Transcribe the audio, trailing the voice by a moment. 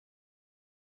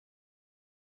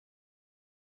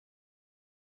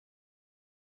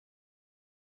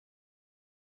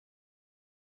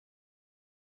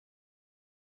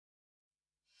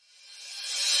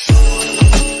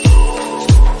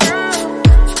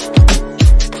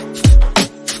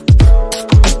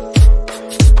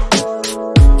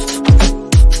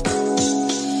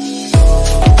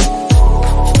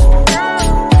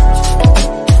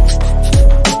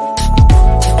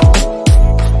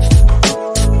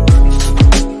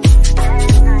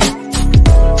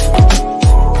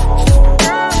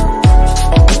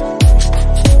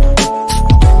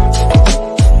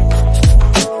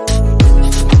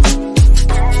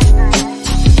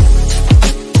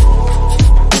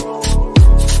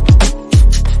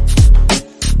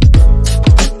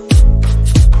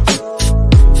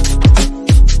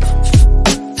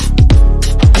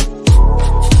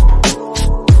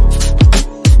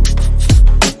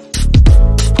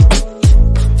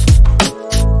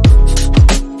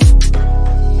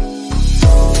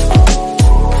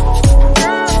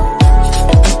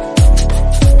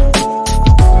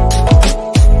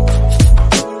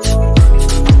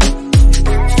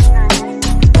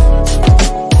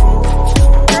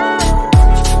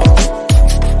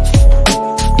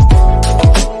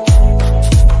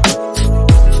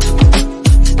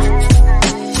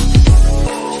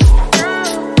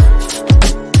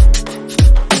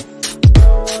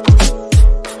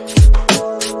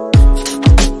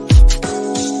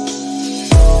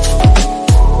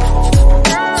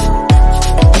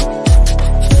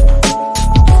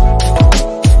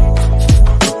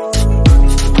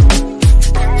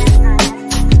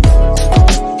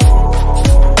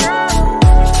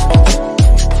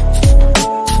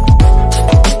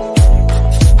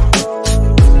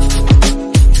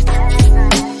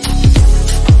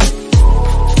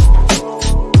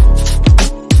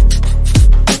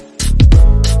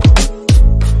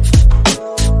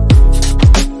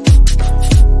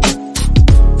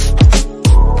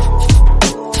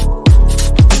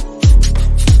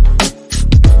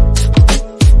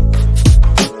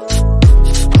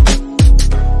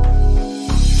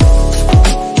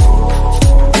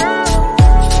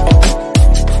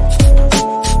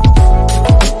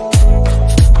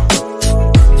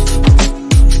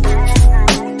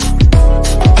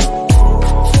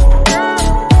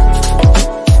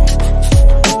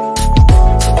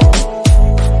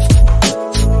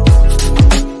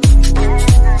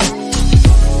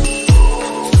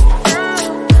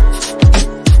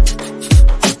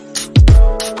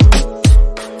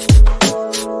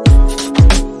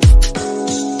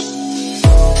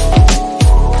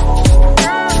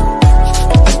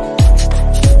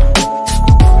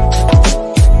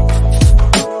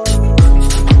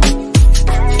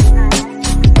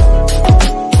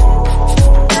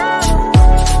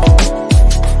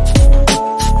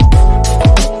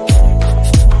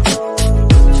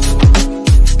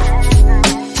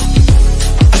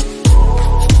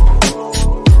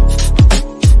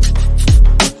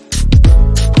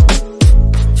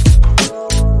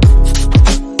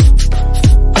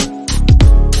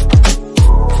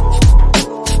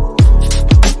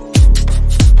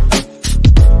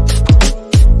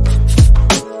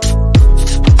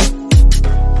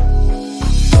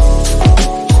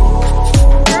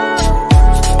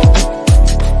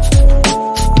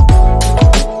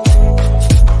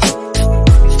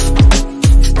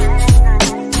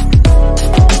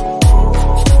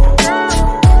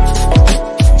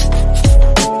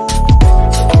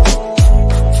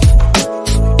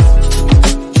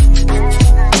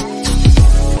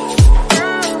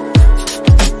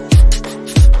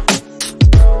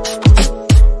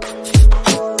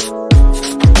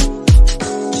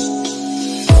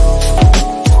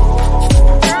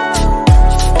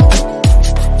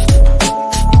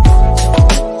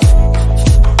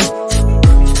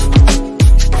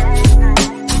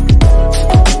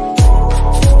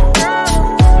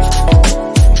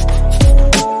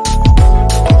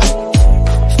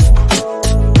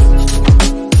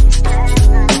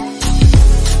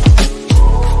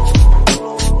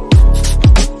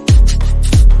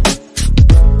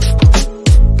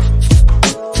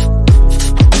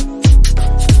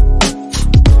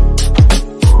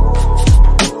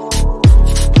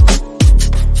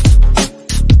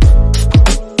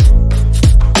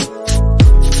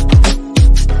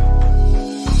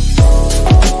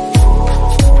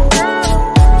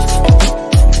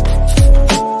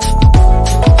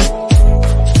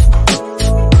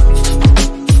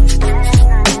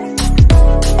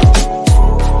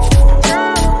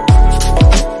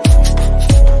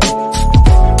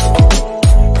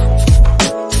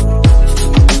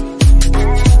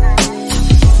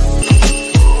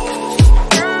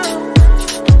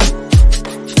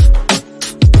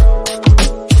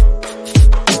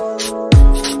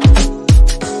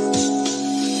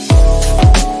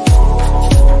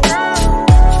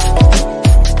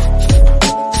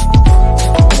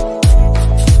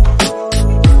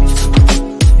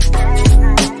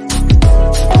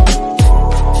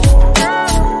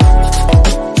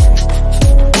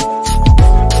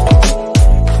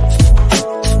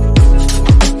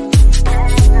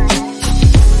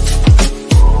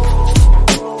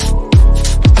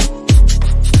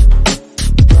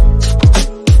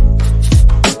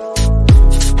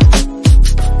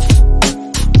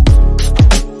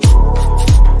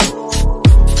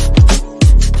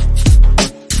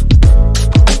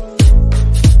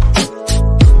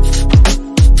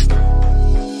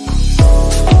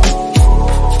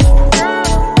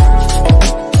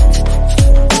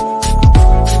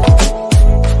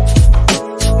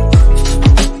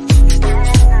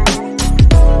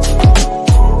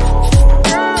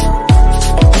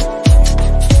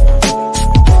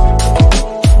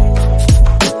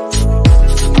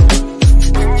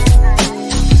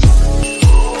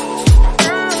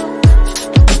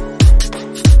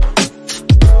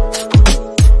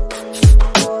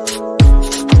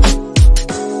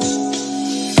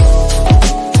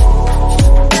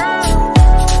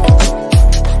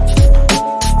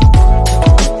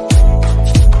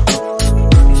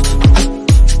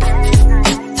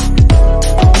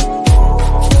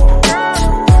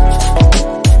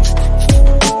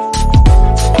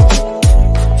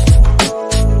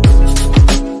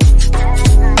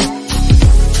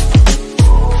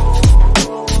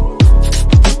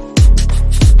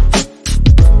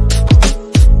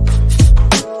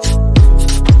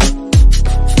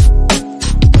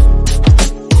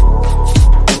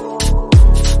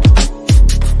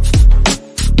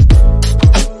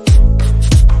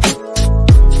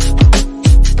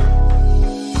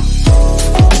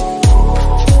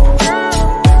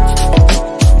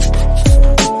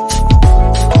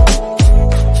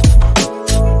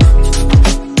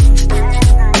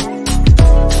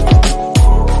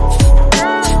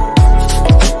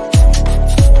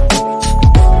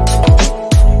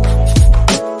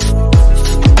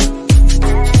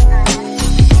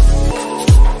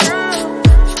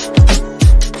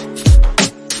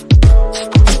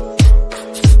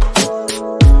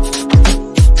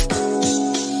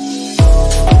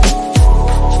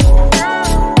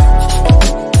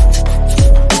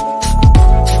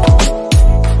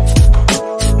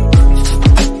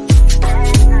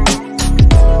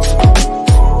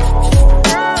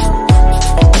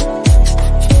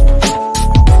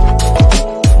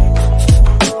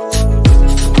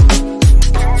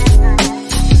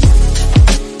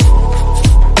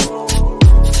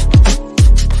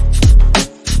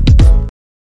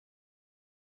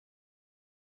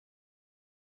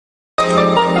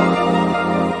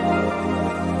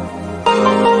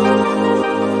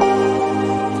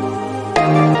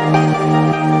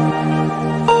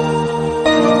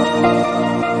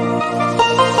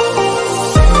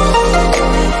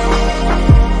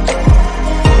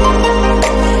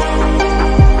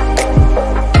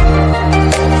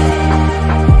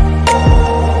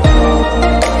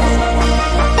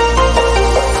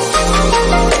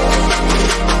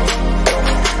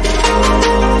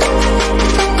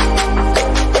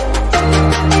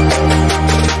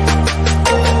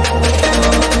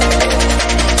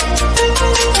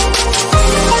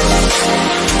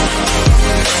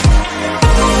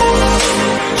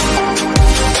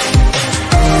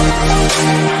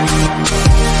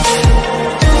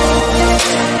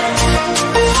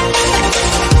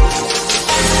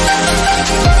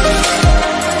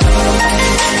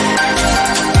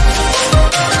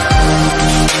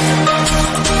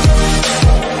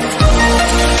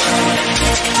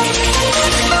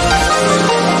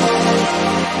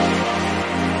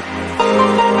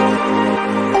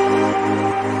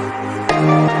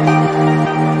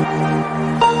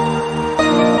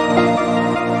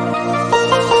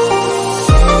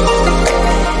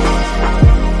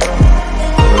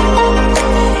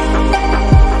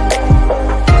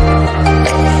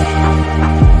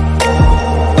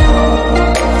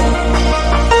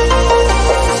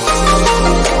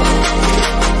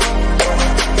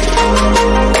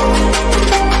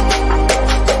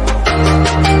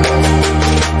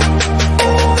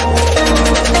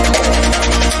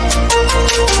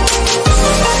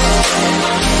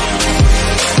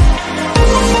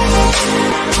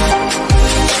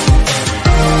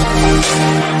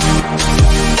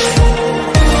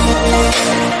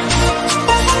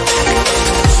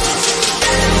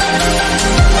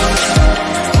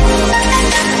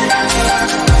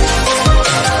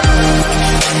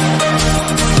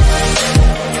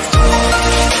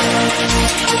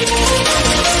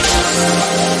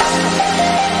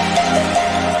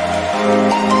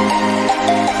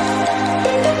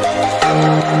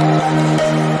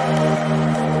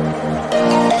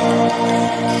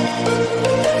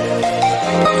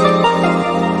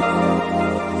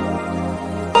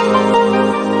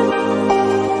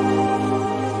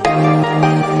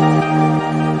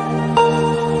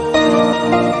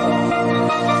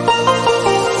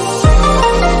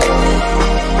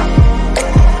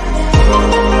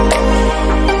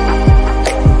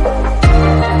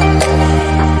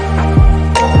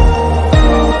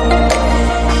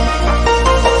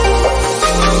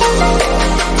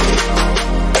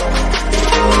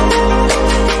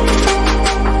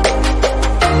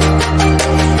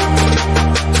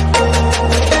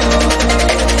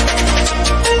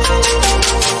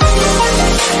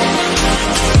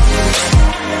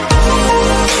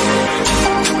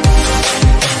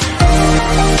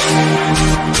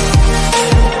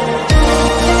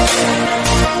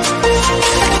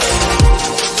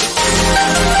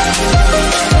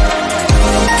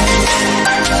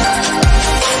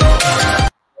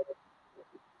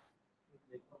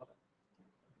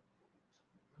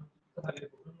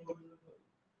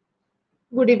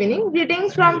Good evening.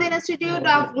 Greetings from the Institute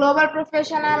of Global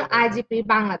Professional IGP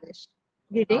Bangladesh.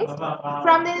 Greetings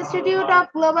from the Institute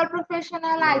of Global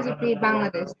Professional IGP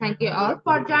Bangladesh. Thank you all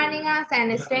for joining us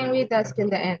and staying with us till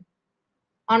the end.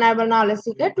 Honorable Knowledge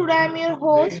Seeker, today I am your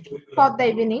host for the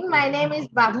evening. My name is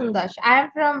Badhun Das. I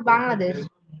am from Bangladesh.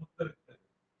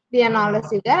 Dear Knowledge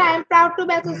Seeker, I am proud to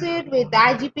be associated with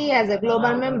IGP as a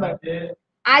global member.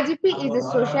 IGP is a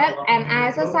social and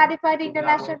ISO certified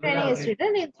international training institute.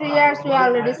 In 3 years, we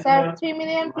already served 3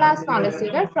 million plus knowledge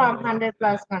seekers from 100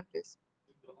 plus countries.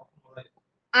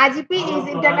 IGP is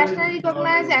internationally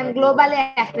recognized and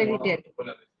globally accredited.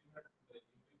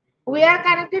 We are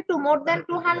connected to more than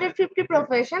 250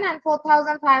 professions and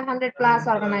 4,500 plus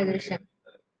organizations.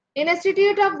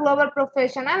 Institute of Global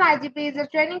Professional IGP is a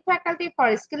training faculty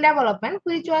for skill development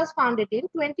which was founded in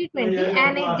 2020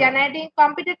 and is generating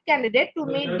competent candidates to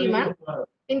meet demand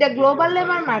in the global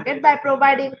labor market by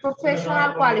providing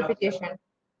professional qualification.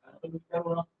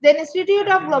 The Institute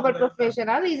of Global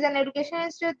Professional is an education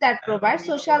institute that provides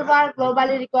social work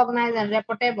globally recognized and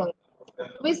reputable.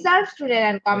 We serve student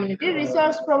and community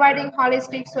resource providing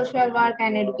holistic social work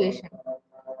and education.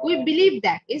 We believe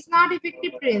that it's not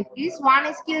effective to increase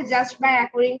one skill just by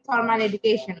acquiring formal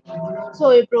education. So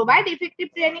we provide effective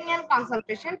training and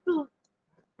consultation to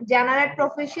generate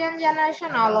professional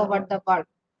generation all over the world.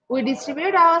 We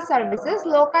distribute our services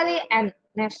locally and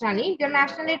nationally,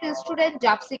 internationally to student,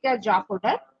 job seeker, job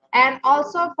holder, and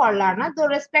also for learner, the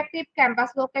respective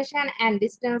campus location and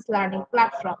distance learning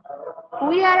platform.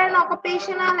 We are an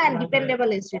occupational and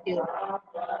dependable institute.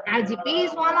 IGP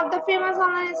is one of the famous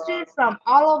online institutes from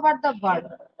all over the world.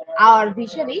 Our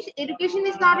vision is education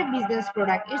is not a business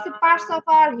product, it's a part of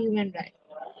our human right.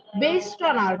 Based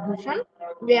on our vision,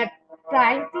 we are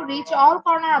trying to reach all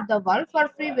corners of the world for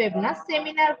free webinars,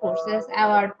 seminar courses,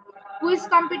 award, quiz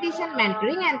competition,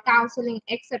 mentoring, and counseling,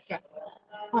 etc.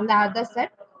 On the other side,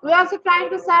 we are also trying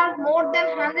to serve more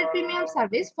than 100 premium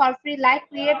service for free like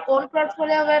create own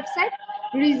portfolio website,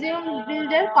 resume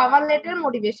builder, cover letter,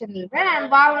 motivation letter,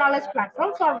 and wow knowledge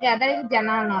platform for gathering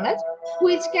general knowledge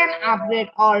which can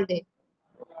upgrade all day.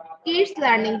 Kids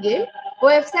learning game.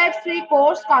 website free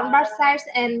course, convert sites,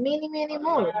 and many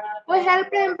more. We help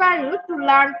to empower you to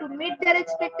learn to meet their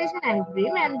expectation and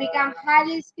dream and become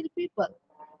highly skilled people.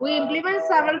 We implement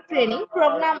several training,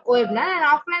 program, webinar, and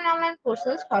offline online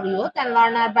courses for youth and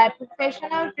learner by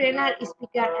professional trainer,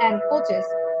 speaker, and coaches.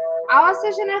 Our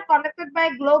sessions are conducted by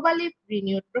globally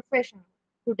renowned professionals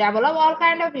to develop all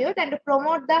kind of youth and to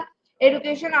promote the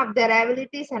education of their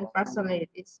abilities and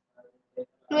personalities.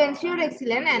 To ensure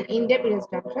excellent and in-depth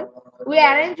instruction, we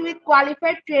arrange with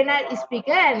qualified trainer,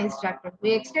 speaker, and instructor.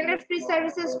 We extended free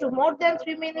services to more than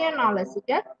 3 million knowledge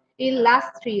seekers in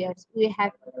last 3 years. We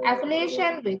have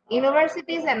affiliation with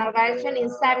universities and organizations in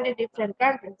 70 different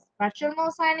countries. Virtual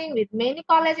mode signing with many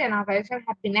colleges and organizations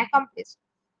have been accomplished.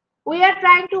 We are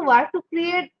trying to work to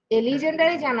create a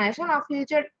legendary generation of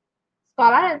future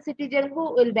scholars and citizens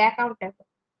who will be accountable.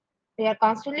 We are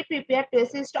constantly prepared to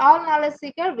assist all knowledge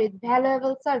seekers with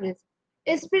valuable service.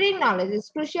 Spreading knowledge is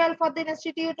crucial for the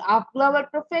Institute of Global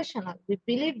Professionals. We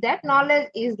believe that knowledge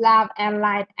is love and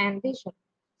light and vision.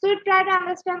 So we try to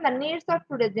understand the needs of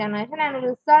today's generation and we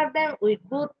will serve them with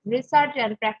both research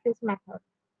and practice methods.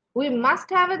 We must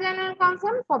have a genuine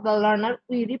concern for the learner.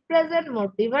 We represent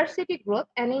more diversity, growth,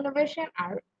 and innovation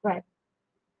are required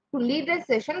to lead the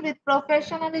session with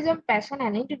professionalism, passion,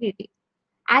 and integrity.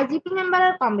 IGP members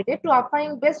are committed to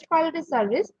offering best quality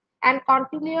service and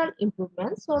continual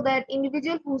improvement so that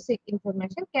individuals who seek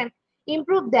information can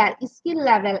improve their skill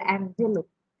level and value.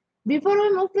 Before we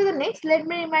move to the next, let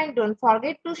me remind don't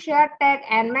forget to share, tag,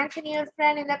 and mention your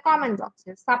friend in the comment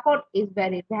boxes. Support is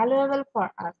very valuable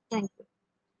for us. Thank you.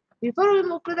 Before we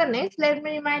move to the next, let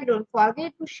me remind don't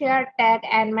forget to share, tag,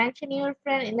 and mention your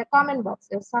friend in the comment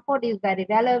boxes. Support is very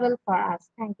valuable for us.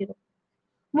 Thank you.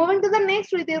 Moving to the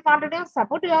next with your continuous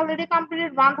support, we already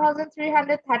completed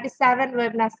 1,337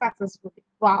 webinars successfully.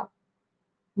 Wow.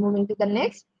 Moving to the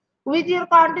next, with your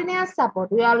continuous support,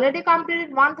 we already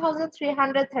completed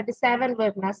 1,337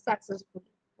 webinars successfully.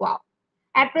 Wow.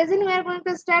 At present, we are going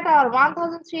to start our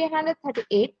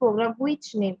 1,338 program,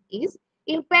 which name is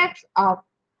Impacts of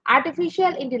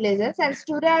Artificial Intelligence, and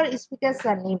today our speaker's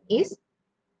name is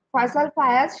Faisal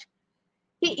Fayaz.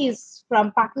 He is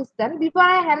from Pakistan. Before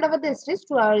I hand over the stage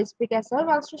to our speaker, sir,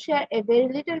 wants to share a very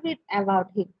little bit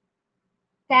about him.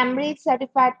 Cambridge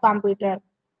certified computer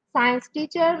science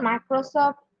teacher,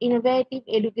 Microsoft innovative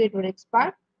educator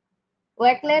expert,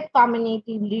 Wakelet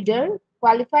community leader,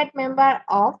 qualified member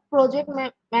of Project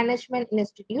Management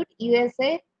Institute,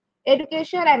 USA,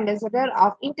 education ambassador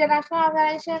of International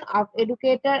Organization of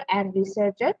Educator and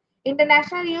Researcher,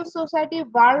 International Youth Society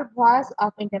World Voice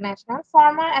of International,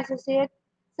 former associate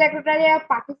secretary of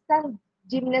Pakistan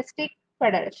Gymnastic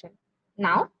Federation.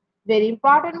 Now, very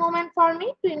important moment for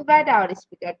me to invite our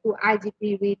speaker to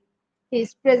IGP with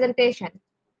his presentation.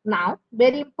 Now,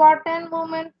 very important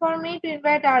moment for me to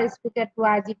invite our speaker to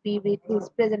IGP with his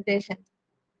presentation.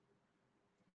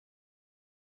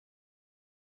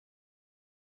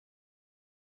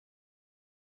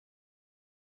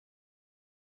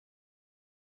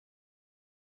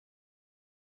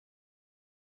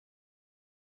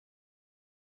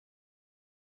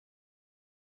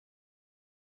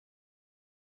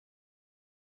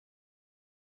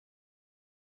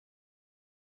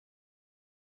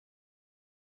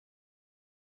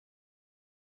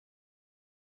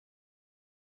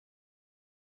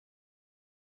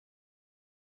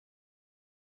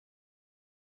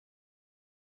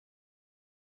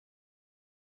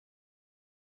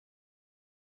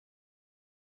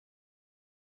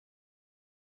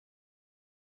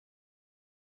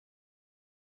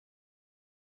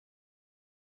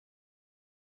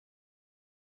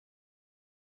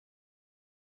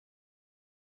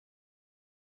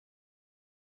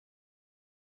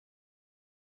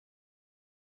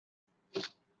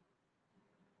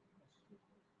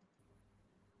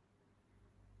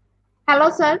 Hello,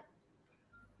 sir.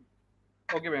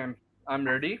 Okay, ma'am. I'm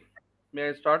ready. May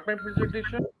I start my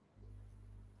presentation?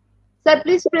 Sir,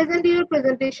 please present your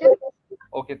presentation.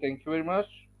 Okay, thank you very much.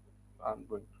 I'm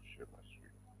going to share my screen.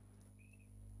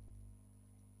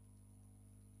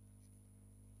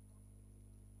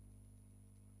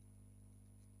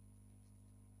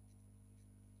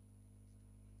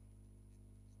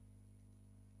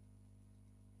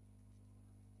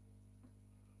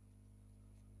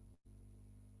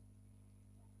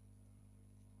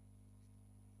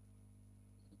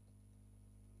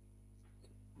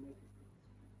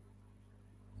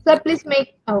 Sir, please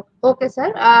make. Oh, okay,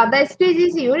 sir. The stage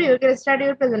is yours. You can start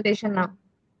your presentation now.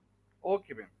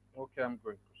 Okay, ma'am. Okay, I'm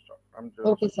going to start. I'm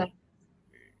Okay, just. sir.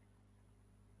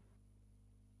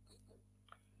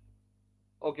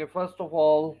 Okay, first of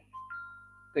all,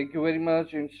 Thank you very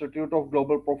much, Institute of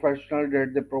Global Professional,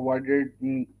 that they provided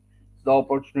me the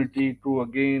opportunity to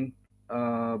again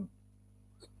uh,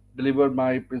 deliver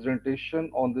my presentation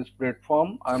on this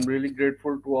platform. I'm really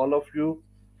grateful to all of you.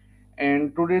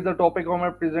 And today the topic of my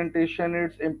presentation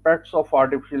is impacts of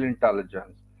artificial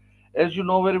intelligence. As you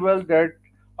know very well that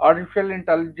artificial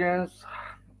intelligence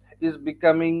is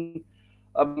becoming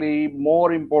basically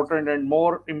more important and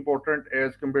more important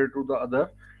as compared to the other,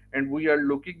 and we are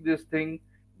looking this thing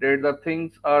that the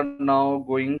things are now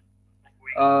going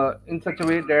in such a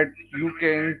way that you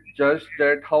can judge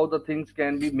that how the things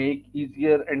can be made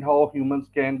easier and how humans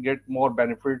can get more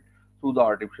benefit through the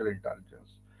artificial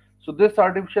intelligence. So this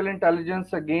artificial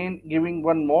intelligence again giving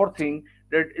one more thing,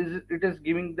 that is it is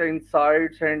giving the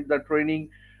insights and the training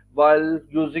while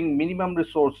using minimum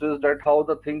resources, that how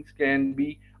the things can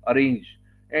be arranged,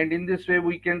 and in this way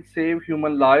we can save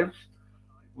human lives.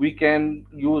 We can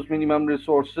use minimum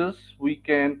resources, we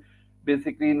can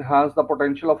basically enhance the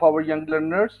potential of our young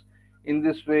learners. In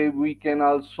this way we can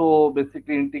also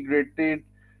basically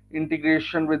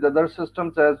integration with other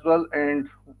systems as well, and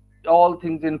all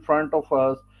things in front of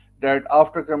us, that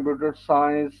after computer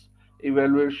science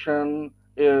evaluation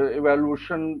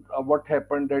what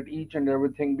happened, that each and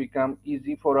everything become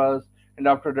easy for us, and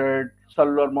after that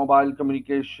cellular mobile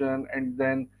communication and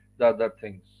then the other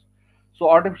things. So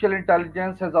artificial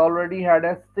intelligence has already had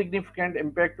a significant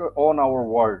impact on our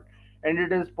world, and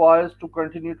it is poised to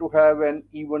continue to have an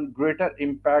even greater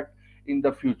impact in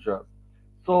the future.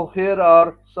 So here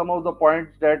are some of the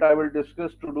points that I will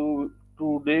discuss to do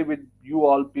today with you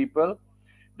all people,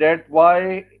 that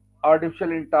why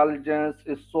artificial intelligence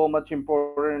is so much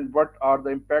important and what are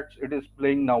the impacts it is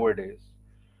playing nowadays.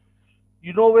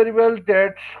 You know very well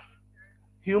that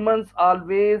humans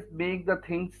always make the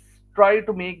things try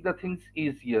to make the things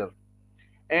easier,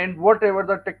 and whatever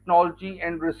the technology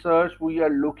and research we are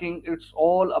looking, it's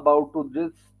all about to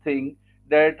this thing,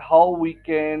 that how we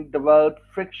can develop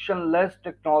frictionless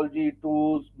technology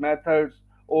tools, methods,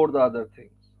 or the other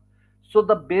things. So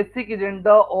the basic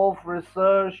agenda of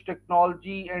research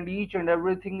technology and each and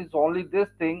everything is only this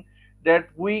thing, that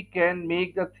we can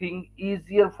make the thing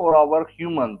easier for our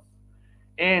humans.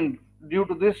 And due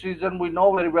to this reason, we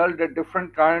know very well that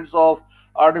different kinds of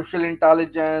artificial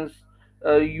intelligence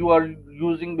you are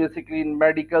using basically in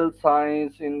medical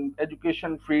science, in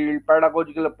education field,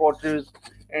 pedagogical approaches,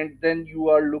 and then you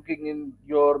are looking in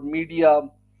your media,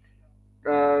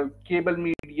 cable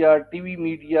media, TV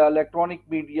media, electronic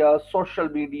media, social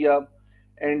media,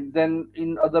 and then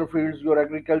in other fields, your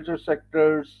agriculture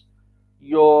sectors,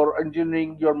 your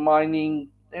engineering, your mining,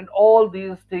 and all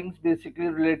these things basically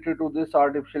related to this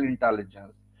artificial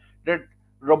intelligence. That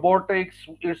robotics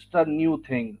is the new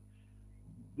thing,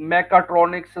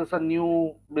 mechatronics is a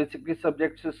new basically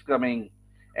subjects is coming,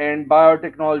 and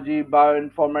biotechnology,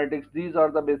 bioinformatics, these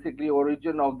are the basically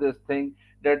origin of this thing,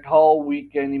 that how we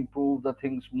can improve the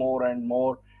things more and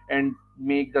more and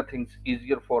make the things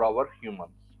easier for our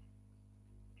humans.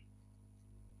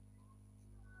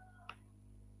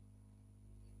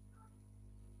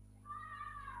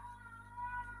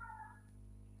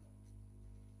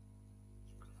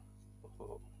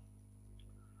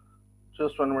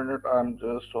 Just 1 minute, I'm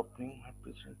just opening my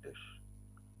presentation.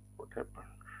 What happened?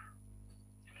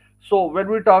 So when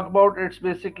we talk about its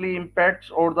basically impacts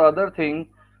or the other thing,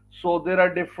 so there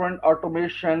are different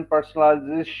automation,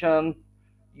 personalization,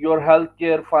 your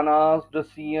healthcare, finance,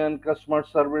 decision, customer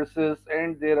services,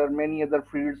 and there are many other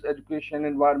fields, education,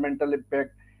 environmental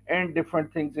impact, and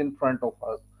different things in front of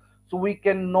us. So we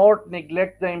cannot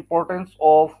neglect the importance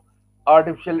of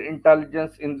artificial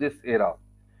intelligence in this era.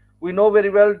 We know very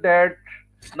well that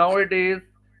nowadays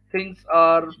things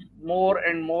are more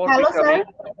and more Hello, becoming.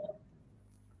 sir.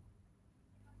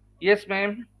 Yes,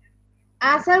 ma'am.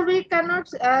 Sir, we cannot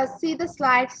see the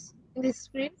slides in the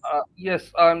screen.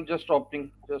 Yes, I'm just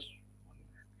stopping. Just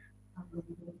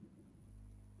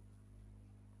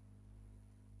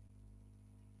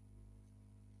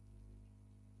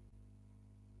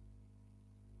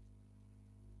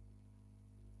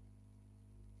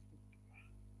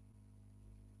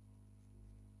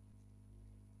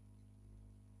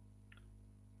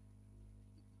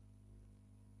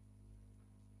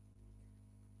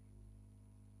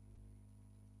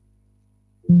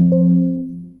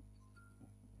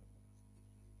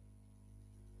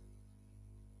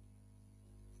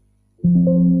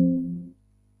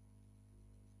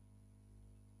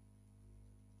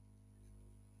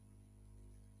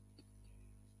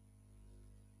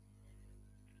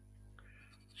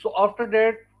so after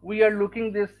that, we are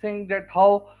looking this thing, that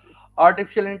how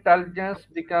artificial intelligence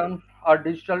become a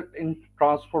digital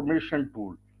transformation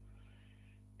tool.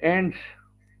 And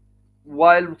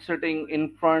while sitting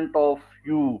in front of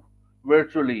you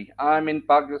virtually. I'm in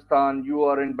Pakistan, you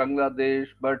are in Bangladesh,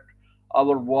 but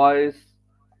our voice,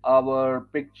 our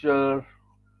picture,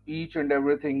 each and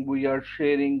everything we are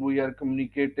sharing, we are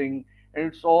communicating, and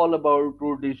it's all about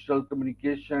through digital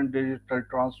communication, digital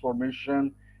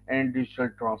transformation, and digital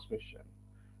transmission.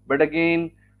 But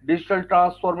again, digital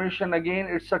transformation, again,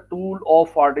 it's a tool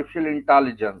of artificial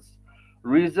intelligence.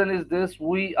 Reason is this: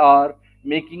 we are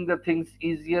making the things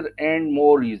easier and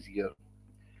more easier.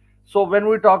 So when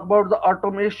we talk about the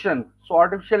automation, so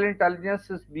artificial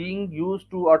intelligence is being used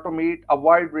to automate a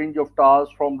wide range of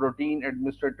tasks, from routine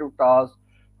administrative tasks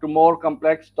to more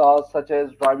complex tasks such as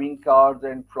driving cars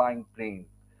and flying planes.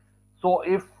 So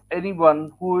if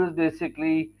anyone who is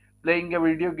basically playing a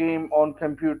video game on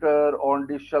computer, on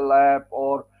digital app,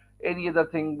 or any other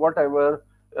thing, whatever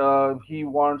he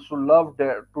wants to love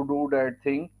that to do that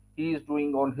thing, he is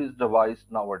doing on his device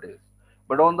nowadays.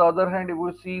 But on the other hand, if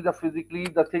we see the physically,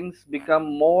 the things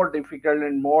become more difficult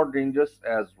and more dangerous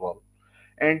as well.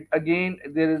 And again,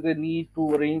 there is a need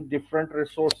to arrange different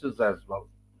resources as well.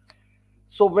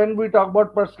 So when we talk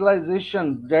about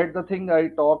personalization, that the thing I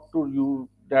talked to you,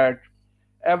 that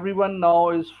everyone now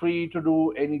is free to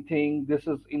do anything. This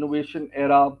is innovation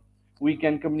era. We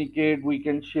can communicate, we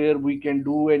can share, we can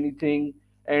do anything,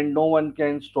 and no one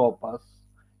can stop us.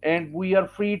 And we are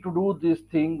free to do this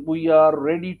thing. We are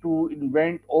ready to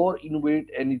invent or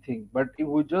innovate anything. But if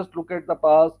we just look at the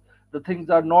past, the things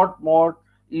are not more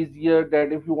easier.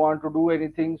 That if you want to do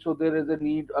anything, so there is a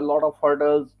need, a lot of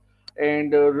hurdles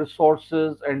and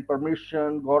resources and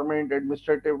permission, government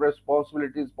administrative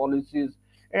responsibilities, policies,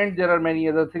 and there are many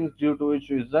other things due to which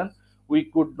reason we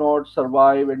could not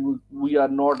survive, and we are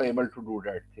not able to do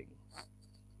that thing.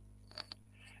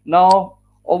 Now,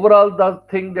 overall, the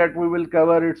thing that we will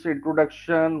cover, its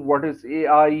introduction, what is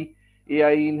AI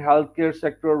in healthcare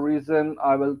sector. Reason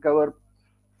I will cover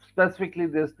specifically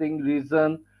this thing.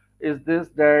 Reason is this: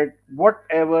 that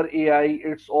whatever AI,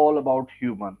 it's all about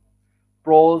human.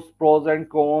 Pros and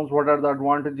cons, what are the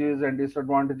advantages and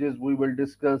disadvantages, we will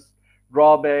discuss.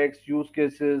 Drawbacks, use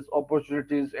cases,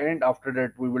 opportunities, and after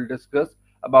that we will discuss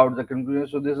about the conclusion.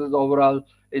 So this is the overall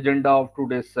agenda of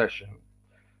today's session.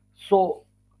 So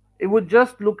if we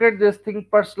just look at this thing,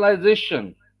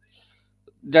 personalization,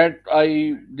 that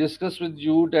I discussed with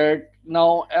you, that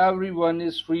now everyone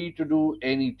is free to do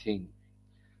anything.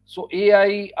 So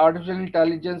AI, artificial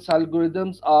intelligence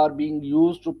algorithms are being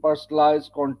used to personalize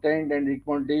content and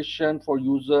recommendation for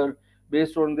user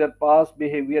based on their past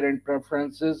behavior and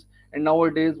preferences. And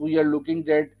nowadays we are looking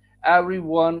at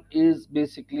everyone is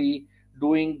basically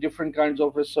doing different kinds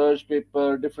of research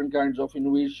paper, different kinds of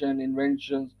innovation,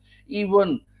 inventions.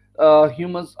 Even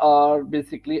humans are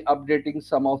basically updating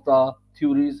some of the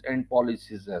theories and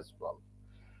policies as well.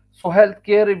 So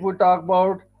healthcare, if we talk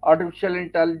about artificial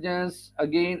intelligence,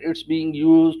 again, it's being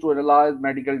used to analyze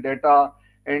medical data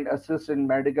and assist in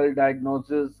medical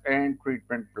diagnosis and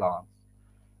treatment plans.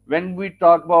 When we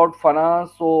talk about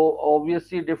finance, so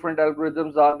obviously different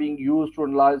algorithms are being used to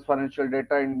analyze financial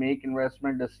data and make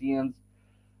investment decisions.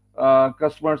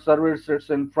 Customer service sits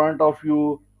in front of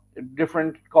you.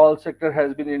 Different call sector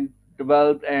has been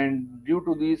developed, and due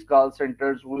to these call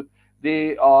centers,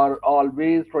 they are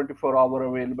always 24-hour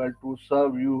available to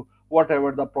serve you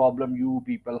whatever the problem you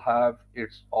people have.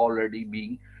 It's already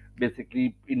being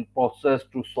basically in process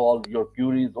to solve your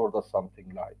queries or the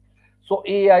something like. So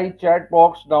AI chat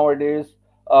box nowadays,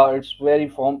 it's very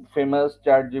famous.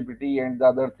 Chat GPT and the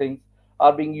other things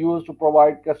are being used to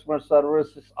provide customer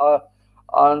services,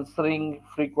 answering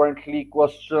frequently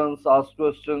questions, ask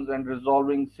questions, and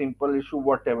resolving simple issue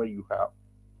whatever you have.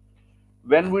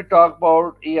 When we talk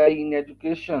about AI in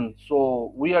education,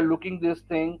 so we are looking this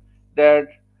thing, that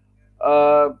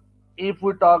uh, if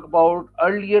we talk about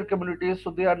earlier communities,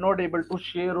 so they are not able to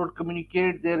share or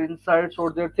communicate their insights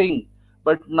or their thing,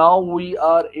 but now we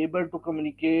are able to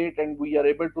communicate and we are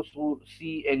able to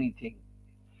see anything.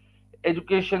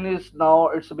 Education is now,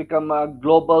 it's become a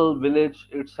global village,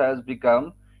 it has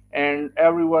become, and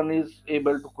everyone is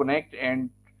able to connect and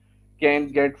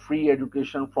can get free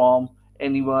education from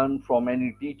anyone, from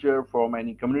any teacher, from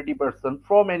any community person,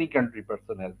 from any country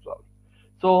person as well.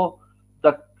 So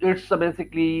the it's a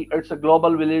basically, it's a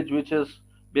global village which is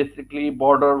basically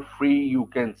border free, you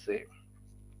can say.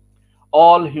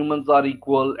 All humans are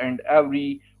equal and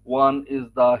everyone is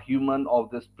the human of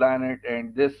this planet,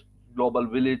 and this global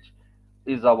village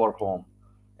is our home,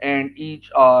 and each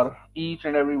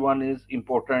and everyone is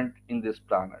important in this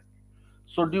planet.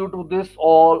 So due to this,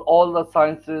 all the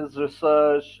sciences,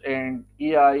 research, and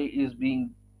AI is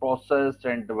being processed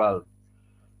and developed.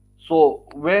 So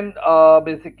when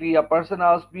basically a person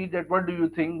asks me that what do you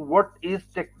think, what is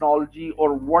technology,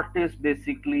 or what is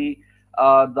basically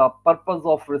the purpose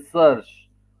of research,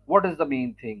 what is the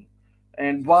main thing,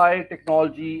 and why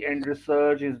technology and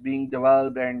research is being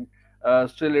developed and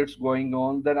still it's going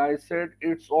on, then I said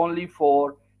it's only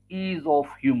for ease of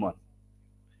human.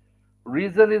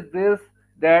 Reason is this,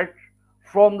 that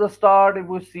from the start if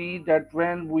we see that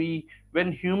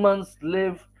when humans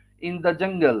live in the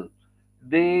jungle,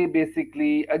 they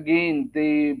basically again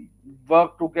they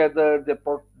work together,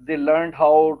 they learned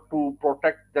how to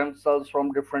protect themselves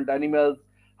from different animals,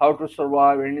 how to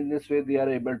survive, and in this way they are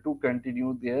able to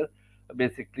continue their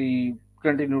basically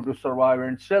continue to survive,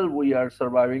 and still we are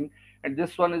surviving. And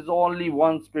this one is only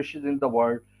one species in the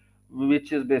world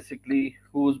which is basically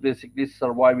who's basically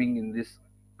surviving in this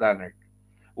planet,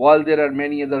 while there are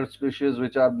many other species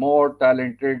which are more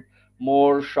talented,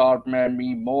 more sharp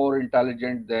memory, more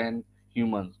intelligent than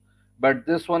humans. But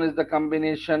this one is the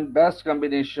combination, best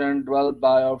combination developed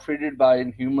by or fitted by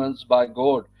in humans by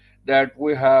God, that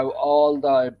we have all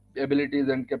the abilities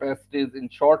and capacities in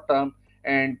short term,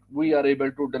 and we are able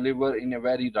to deliver in a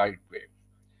very right way.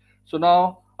 So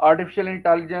now artificial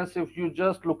intelligence, if you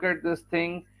just look at this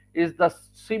thing, is the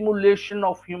simulation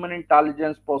of human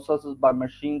intelligence processes by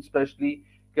machines, especially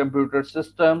computer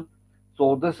system.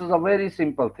 So this is a very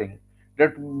simple thing,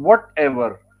 that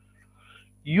whatever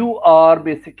you are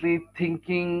basically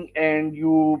thinking and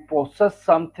you process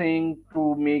something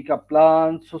to make a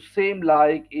plan, so same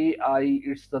like AI,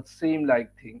 it's the same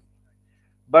like thing.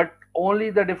 But only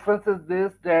the difference is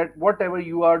this, that whatever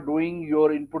you are doing,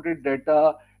 your inputted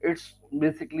data, it's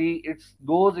basically it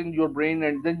goes in your brain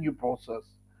and then you process.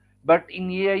 But in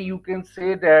AI you can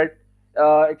say that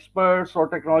experts or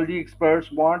technology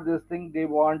experts want this thing, they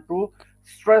want to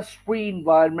stress free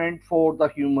environment for the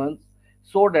humans,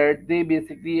 so that they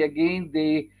basically again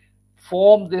they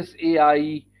form this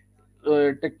AI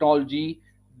technology,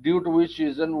 due to which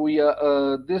reason we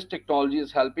are this technology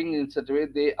is helping in such a way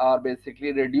they are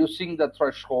basically reducing the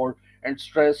threshold and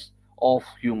stress of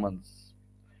humans.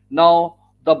 Now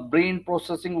the brain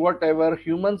processing whatever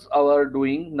humans are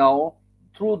doing now,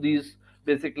 through these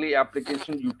basically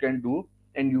application you can do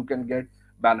and you can get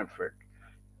benefit.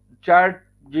 Chat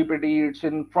GPT, it's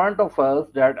in front of us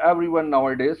that everyone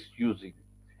nowadays using,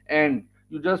 and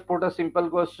you just put a simple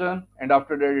question and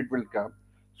after that it will come.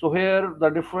 So here the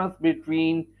difference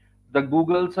between the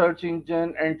Google search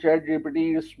engine and Chat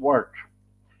GPT is what?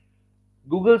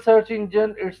 Google search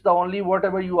engine, it's the only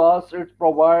whatever you ask, it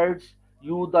provides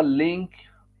you the link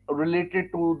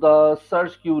related to the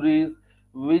search queries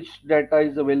which data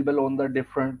is available on the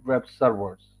different web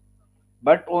servers.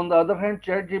 But on the other hand,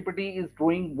 ChatGPT is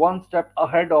doing one step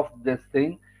ahead of this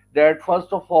thing. That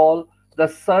first of all, the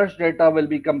search data will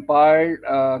be compiled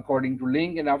according to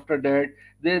link, and after that,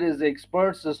 there is an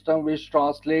expert system which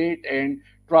translate and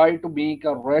try to make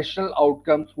a rational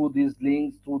outcome through these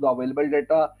links, through the available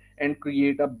data, and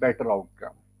create a better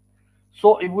outcome.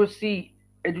 So if we see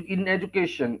in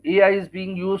education, AI is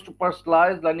being used to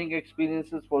personalize learning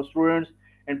experiences for students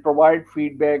and provide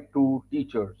feedback to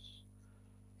teachers.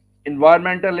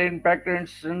 Environmental impact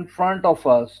is in front of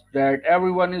us, that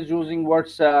everyone is using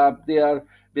WhatsApp, they are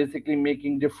basically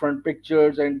making different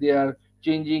pictures and they are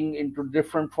changing into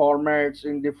different formats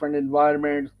in different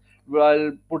environments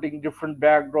while putting different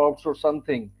backdrops or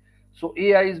something. So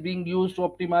AI is being used to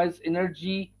optimize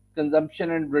energy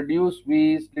consumption and reduce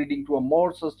waste, leading to a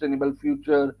more sustainable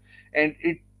future. And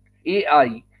it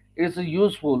AI is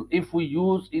useful if we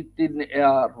use it in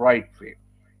a right way.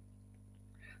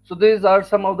 So these are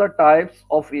some of the types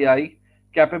of AI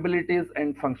capabilities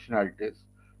and functionalities.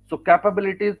 So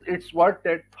capabilities, it's what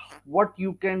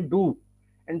you can do,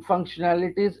 and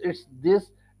functionalities, it's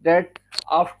this, that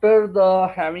after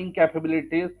the having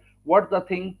capabilities, what the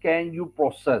thing can you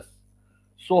process.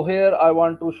 So here I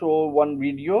want to show one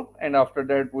video, and after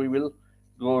that we will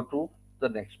go to the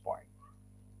next point.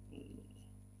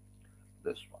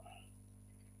 This one.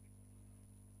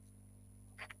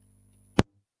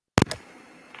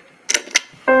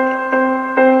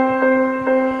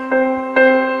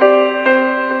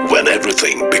 When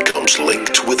everything becomes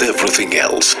linked with everything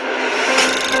else,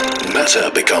 matter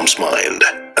becomes mind,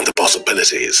 and the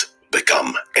possibilities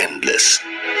become endless.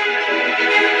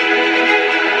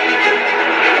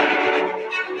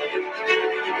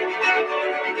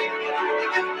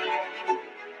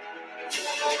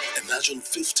 Imagine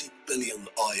 50 billion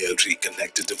IoT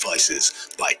connected devices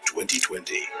by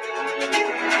 2020.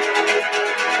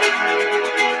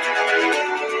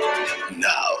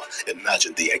 Now,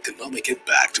 imagine the economic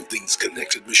impact of these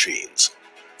connected machines.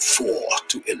 $4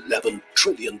 to $11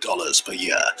 trillion per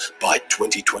year by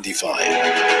 2025.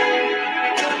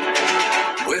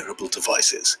 Wearable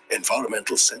devices,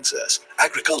 environmental sensors,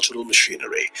 agricultural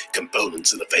machinery,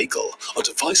 components in a vehicle, or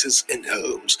devices in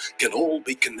homes can all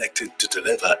be connected to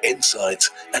deliver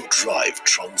insights and drive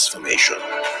transformation.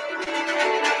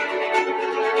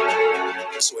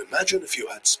 So imagine if you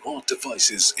had smart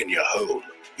devices in your home,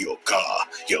 your car,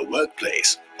 your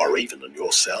workplace, or even on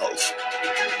yourself.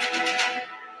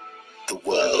 The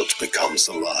world becomes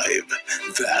alive.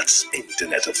 That's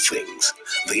Internet of Things.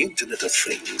 The Internet of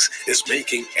Things is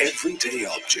making everyday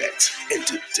objects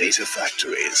into data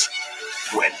factories.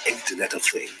 When Internet of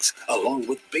Things, along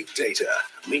with big data,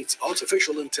 meets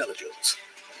artificial intelligence,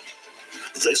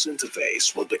 this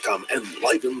interface will become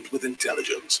enlivened with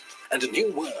intelligence, and a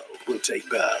new world will take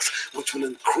birth, which will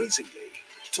increasingly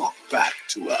talk back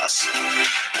to us.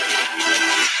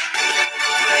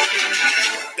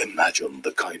 Imagine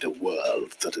the kind of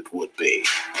world that it would be.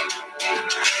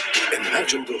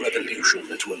 Imagine the revolution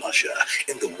it will usher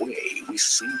in the way we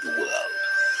see the world.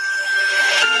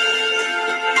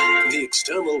 The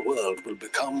external world will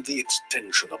become the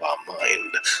extension of our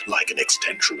mind, like an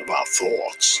extension of our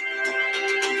thoughts.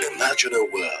 Imagine a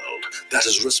world that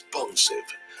is responsive,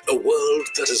 a world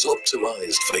that is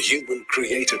optimized for human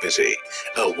creativity,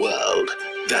 a world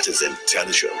that is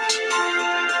intelligent.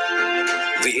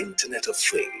 The Internet of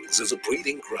Things is a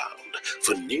breeding ground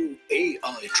for new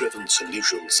AI-driven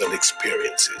solutions and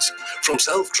experiences, from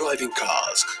self-driving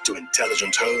cars to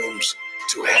intelligent homes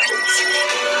to health.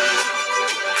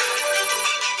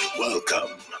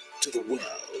 Welcome to the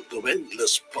world of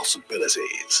endless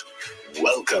possibilities.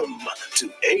 Welcome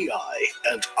to AI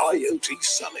and IoT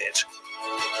Summit.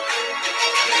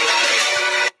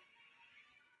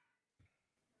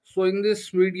 So in this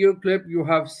video clip, you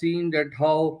have seen that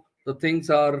how the things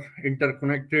are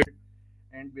interconnected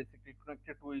and basically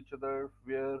connected to each other,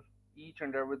 where each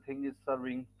and everything is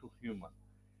serving to human,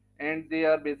 and they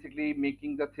are basically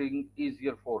making the thing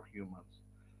easier for humans.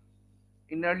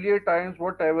 In earlier times,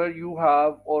 whatever you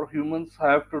have or humans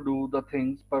have to do the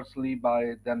things personally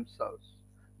by themselves.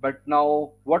 But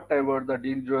now, whatever the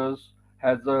dangers,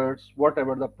 hazards,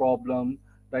 whatever the problem,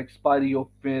 the expiry of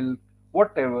milk,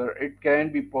 whatever, it can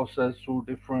be processed through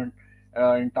different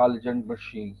intelligent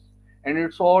machines. And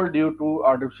it's all due to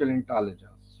artificial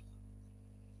intelligence.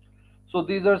 So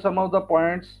these are some of the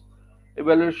points: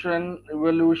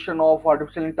 evolution of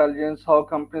artificial intelligence, how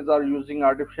companies are using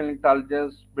artificial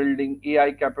intelligence, building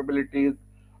AI capabilities,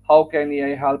 how can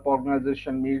AI help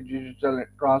organization meet digital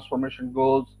transformation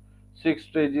goals, six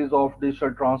stages of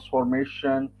digital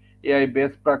transformation, AI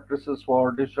best practices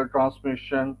for digital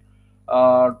transformation,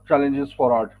 challenges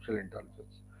for artificial intelligence.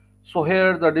 So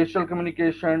here the digital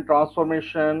communication,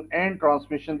 transformation and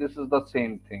transmission, this is the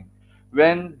same thing.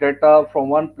 When data from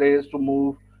one place to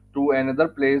move to another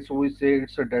place, we say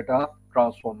it's a data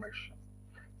transformation.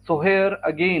 So here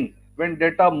again, when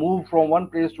data move from one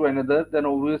place to another, then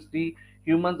obviously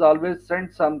humans always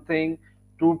send something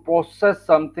to process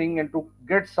something and to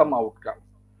get some outcome.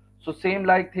 So same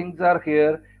like things are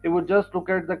here. If we just look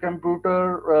at the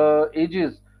computer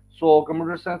ages, so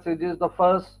computer science ages, the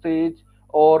first stage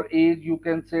or age, you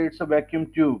can say it's a vacuum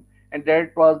tube, and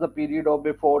that was the period of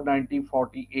before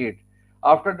 1948.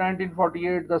 After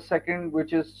 1948, the second,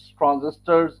 which is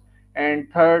transistors,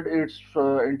 and third, it's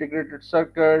integrated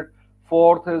circuit.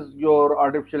 Fourth is your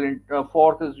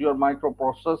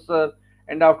microprocessor,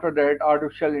 and after that,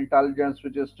 artificial intelligence,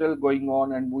 which is still going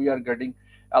on, and we are getting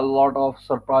a lot of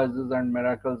surprises and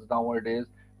miracles nowadays,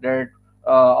 that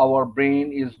our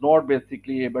brain is not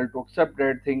basically able to accept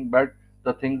that thing, but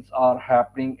the things are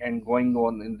happening and going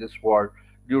on in this world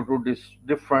due to this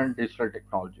different digital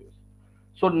technologies.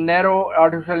 So narrow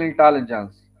artificial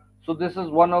intelligence. So this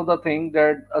is one of the things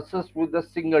that assists with the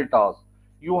single task.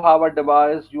 You have a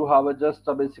device, you have a just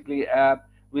a basically app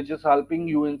which is helping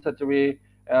you in such a way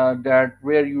that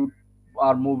where you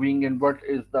are moving and what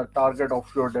is the target of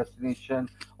your destination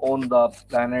on the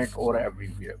planet or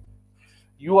everywhere.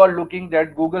 You are looking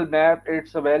at Google Map.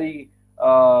 It's a very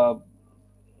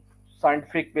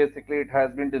scientific, basically it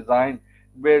has been designed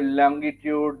where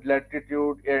longitude,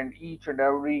 latitude, and each and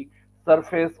every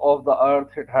surface of the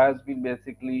earth, it has been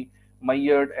basically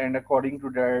measured, and according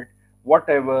to that,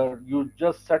 whatever you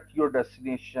just set your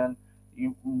destination,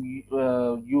 you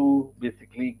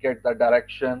basically get the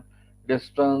direction,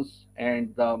 distance,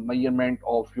 and the measurement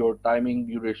of your timing,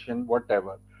 duration,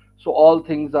 whatever. So all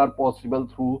things are possible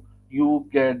through you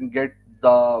can get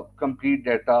the complete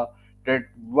data, that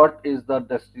what is the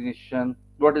destination,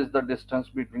 what is the distance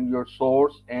between your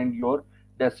source and your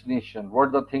destination,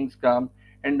 what the things come,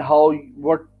 and how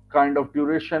what kind of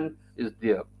duration is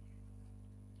there.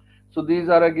 So these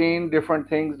are again different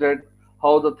things, that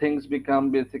how the things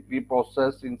become basically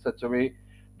processed in such a way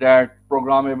that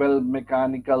programmable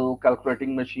mechanical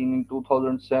calculating machine in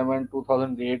 2007,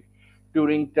 2008,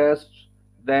 Turing tests,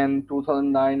 then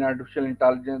 2009 artificial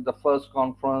intelligence, the first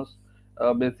conference,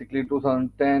 basically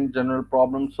 2010 general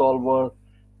problem solver,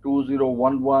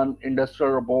 2011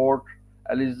 industrial robot,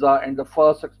 Eliza, and the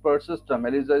first expert system.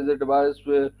 Eliza is a device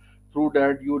where through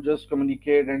that you just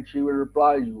communicate and she will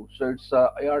reply you. So it's a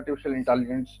artificial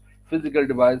intelligence physical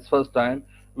device first time,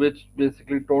 which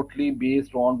basically totally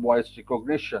based on voice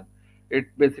recognition. It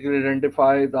basically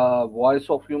identify the voice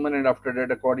of human, and after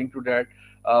that, according to that,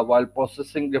 while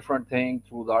processing different things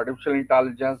through the artificial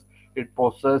intelligence, it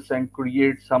process and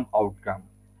create some outcome.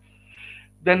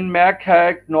 Then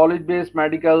MAC knowledge based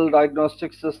medical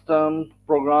diagnostic system,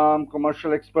 program,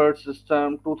 commercial expert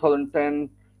system, 2010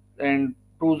 and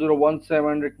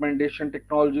 2017 recommendation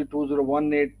technology,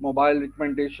 2018 mobile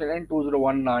recommendation, and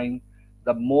 2019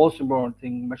 the most important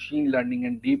thing, machine learning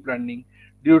and deep learning,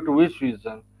 due to which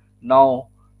reason now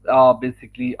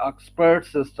basically expert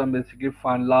system basically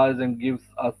finalize and gives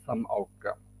us some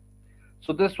outcome.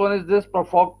 So this one is this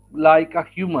perform like a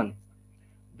human.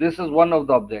 This is one of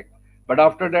the object. But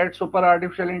after that, super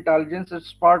artificial intelligence is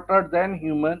smarter than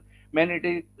human. When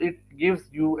it gives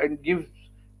you and gives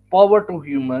power to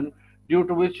human, due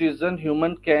to which reason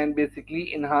human can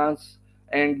basically enhance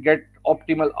and get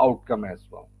optimal outcome as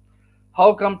well.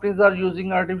 How companies are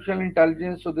using artificial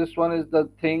intelligence? So this one is the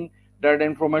thing, that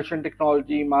information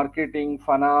technology, marketing,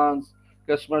 finance,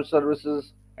 customer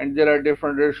services, and there are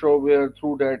different ratio where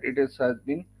through that it is has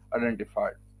been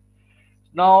identified.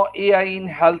 Now, AI in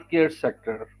healthcare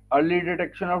sector, early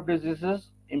detection of diseases,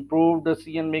 improved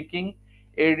decision making,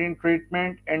 aid in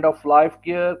treatment, end of life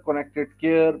care, connected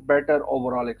care, better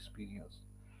overall experience.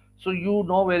 So you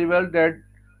know very well that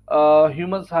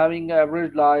humans having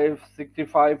average life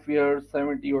 65 years,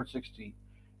 70 or 60,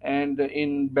 and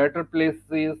in better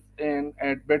places and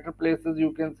at better places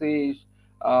you can say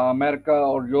America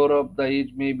or Europe, the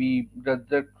age may be the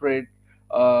death rate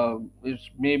is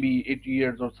maybe 80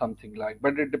 years or something like.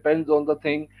 But it depends on the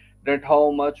thing, that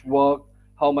how much work,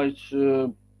 how much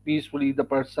peacefully the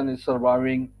person is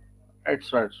surviving,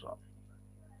 etc. etc.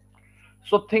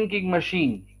 So, thinking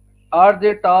machine. Are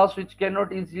there tasks which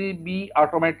cannot easily be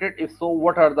automated? If so,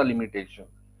 what are the limitations?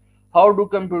 How do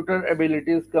computer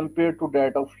abilities compare to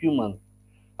that of humans?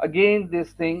 Again,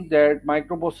 this thing that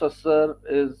microprocessor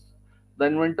is the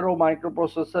inventor of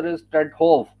microprocessor is Ted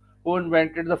Hoff, who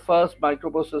invented the first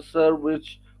microprocessor,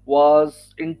 which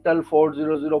was Intel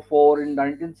 4004 in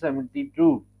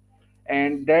 1972,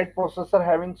 and that processor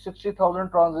having 60,000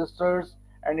 transistors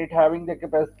and it having the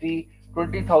capacity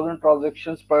 20,000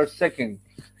 transactions per second.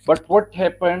 But what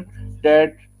happened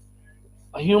that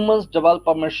humans develop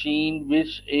a machine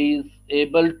which is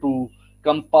able to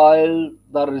compile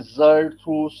the result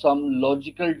through some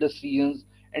logical decisions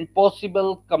and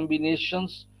possible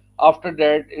combinations. After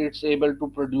that, it's able to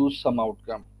produce some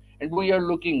outcome. And we are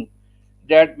looking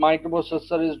that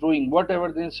microprocessor is doing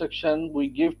whatever the instruction we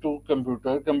give to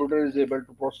computer is able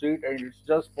to proceed, and it's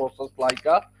just processed like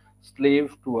a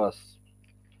slave to us.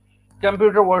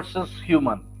 Computer versus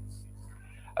human.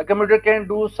 A computer can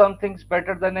do some things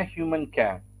better than a human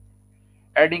can.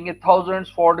 Adding a thousands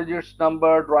four digits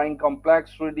number, drawing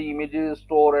complex 3D images,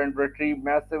 store and retrieve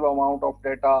massive amount of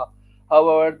data.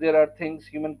 However, there are things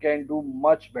human can do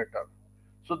much better.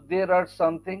 So there are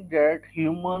something that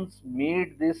humans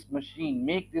make this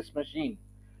machine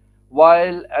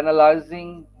while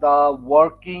analyzing the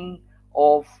working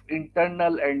of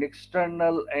internal and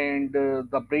external and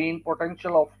the brain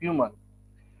potential of human.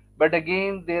 But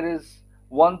again, there is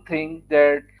one thing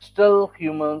that still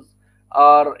humans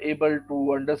are able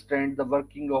to understand the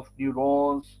working of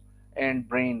neurons and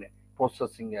brain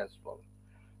processing as well.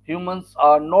 Humans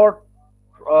are not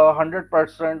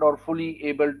 100% or fully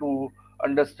able to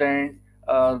understand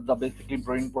the basically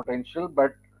brain potential,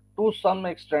 but to some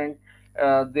extent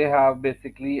they have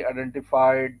basically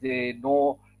identified, they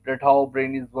know that how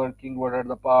brain is working, what are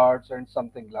the parts and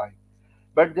something like.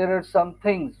 But there are some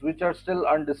things which are still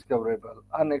undiscoverable,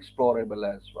 unexplorable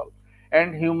as well.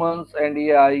 And humans and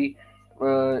AI,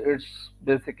 it's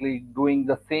basically doing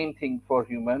the same thing for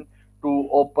human to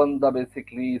open the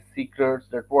basically secrets,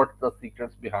 that what's the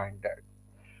secrets behind that.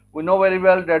 We know very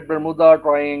well that Bermuda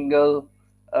Triangle,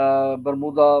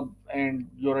 Bermuda and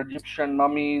your Egyptian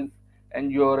mummies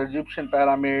and your Egyptian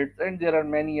pyramids, and there are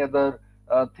many other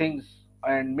things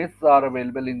and myths are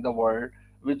available in the world,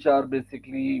 which are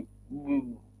basically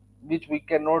which we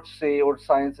cannot say or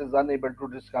science is unable to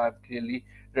describe clearly,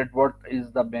 that what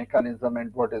is the mechanism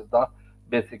and what is the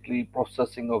basically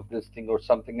processing of this thing or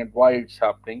something and why it's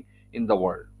happening in the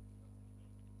world.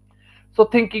 So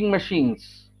thinking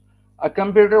machines. A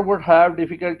computer would have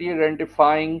difficulty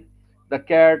identifying the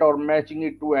cat or matching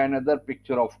it to another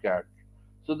picture of cat.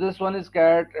 So this one is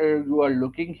cat you are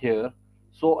looking here.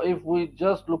 So if we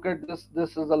just look at this,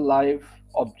 this is a live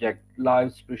object,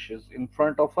 live species in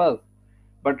front of us.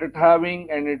 But it having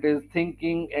and it is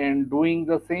thinking and doing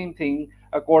the same thing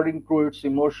according to its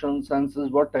emotions,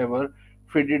 senses, whatever,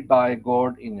 fitted by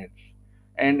God in it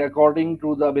and according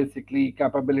to the basically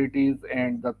capabilities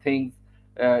and the things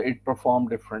it perform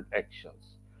different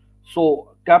actions.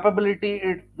 So capability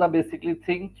it's the basically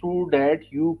thing through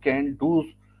that you can do,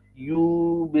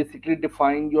 you basically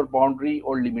define your boundary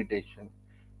or limitation.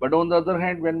 But on the other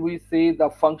hand, when we say the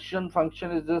function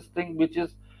is this thing which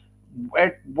is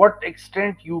at what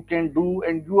extent you can do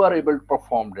and you are able to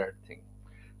perform that thing.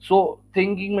 So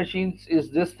thinking machines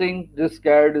is this thing, this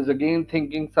cat is again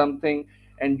thinking something,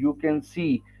 and you can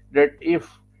see that if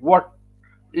what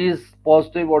is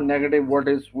positive or negative, what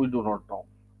is we do not know.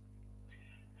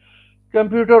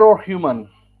 Computer or human.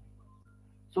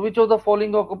 So which of the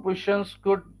following occupations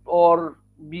could or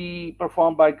be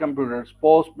performed by computers?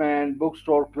 Postman,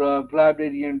 bookstore clerk,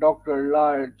 librarian, doctor,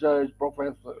 lawyer, judge,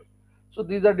 professor. So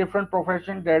these are different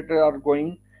professions that are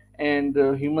going, and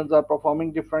humans are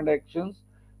performing different actions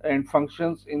and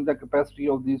functions in the capacity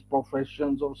of these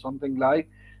professions or something like.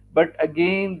 But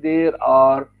again, there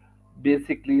are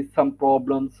basically some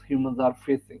problems humans are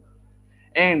facing.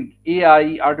 And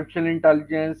AI, artificial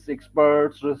intelligence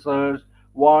experts, research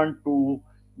want to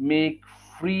make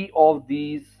free of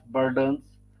these burdens,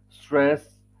 stress,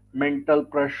 mental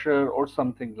pressure, or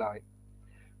something like.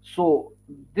 So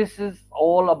this is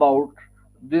all about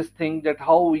this thing that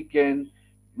how we can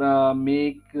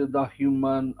make the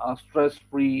human a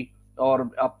stress-free or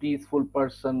a peaceful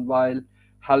person while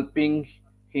helping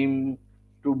him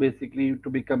to basically to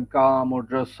become calm or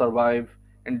just survive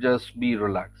and just be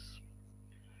relaxed.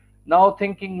 Now,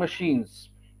 thinking machines.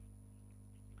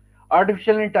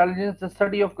 Artificial intelligence is the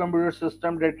study of computer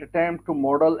systems that attempt to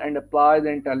model and apply the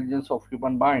intelligence of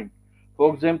human mind.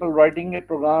 For example, writing a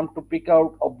program to pick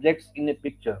out objects in a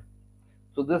picture.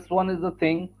 So this one is the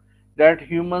thing that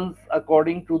humans,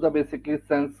 according to the basically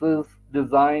senses,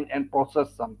 design and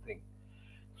process something.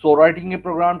 So writing a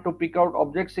program to pick out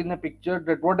objects in a picture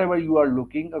that whatever you are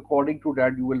looking, according to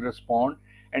that you will respond,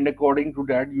 and according to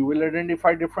that you will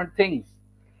identify different things.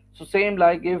 So same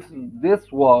like if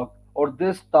this work or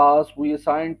this task we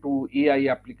assign to AI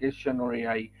application or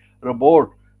AI robot,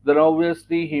 then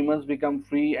obviously humans become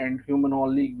free and human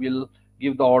only will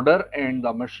give the order and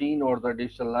the machine or the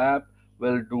digital lab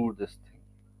will do this thing.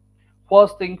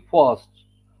 First thing first,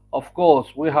 of course,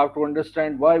 we have to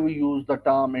understand why we use the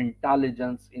term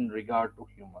intelligence in regard to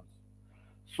humans.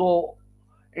 So,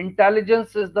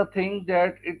 intelligence is the thing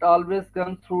that it always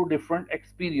comes through different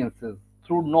experiences,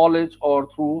 through knowledge or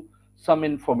through some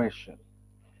information.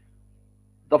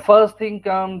 The first thing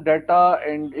comes data,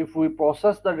 and if we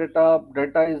process the data,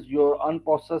 data is your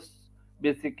unprocessed,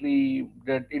 basically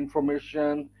that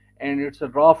information, and it's a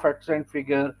raw facts and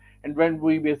figure. And when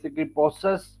we basically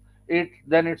process it,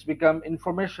 then it's become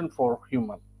information for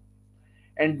human.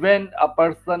 And when a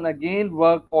person again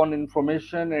work on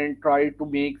information and try to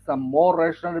make some more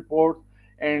rational reports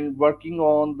and working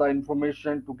on the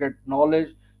information to get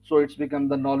knowledge, so it's become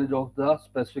the knowledge of the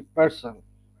specific person.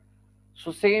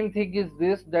 So same thing is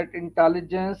this that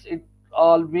intelligence it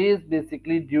always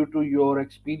basically due to your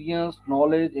experience,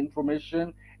 knowledge,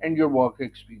 information, and your work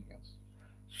experience.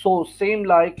 So same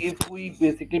like if we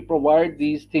basically provide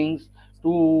these things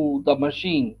to the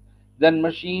machine, then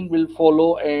machine will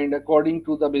follow and according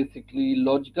to the basically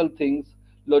logical things,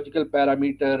 logical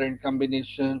parameter and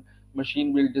combination,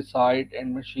 machine will decide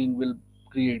and machine will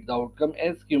create the outcome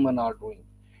as human are doing.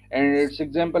 And its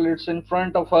example it's in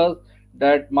front of us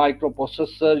that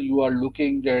microprocessor you are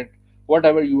looking at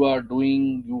whatever you are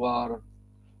doing, you are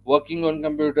working on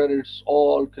computer, it's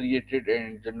all created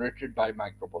and generated by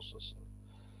microprocessor.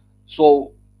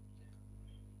 So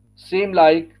same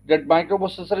like that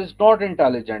microprocessor is not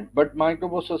intelligent, but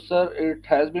microprocessor it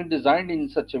has been designed in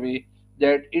such a way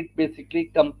that it basically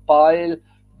compile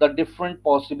the different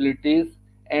possibilities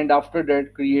and after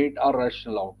that create a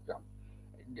rational outcome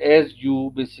as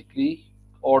you basically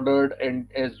ordered and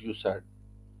as you said.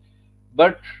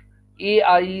 But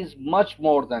AI is much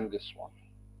more than this one.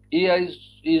 AI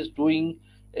is doing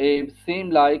a same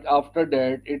like after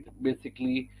that it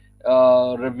basically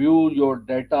review your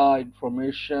data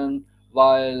information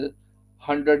while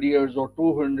 100 years or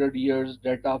 200 years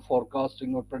data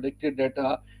forecasting or predicted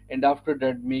data and after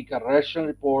that make a ration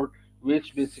report,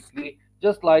 which basically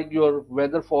just like your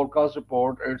weather forecast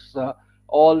report, it's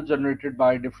all generated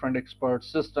by different expert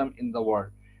system in the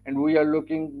world. And we are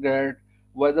looking that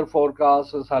weather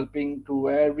forecast is helping to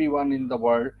everyone in the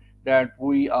world, that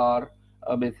we are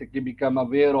basically become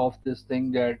aware of this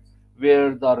thing, that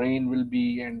where the rain will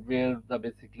be and where the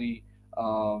basically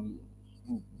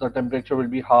the temperature will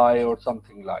be high or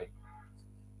something like.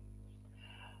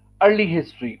 Early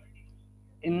history.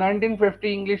 In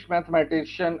 1950, English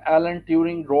mathematician Alan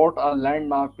Turing wrote a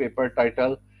landmark paper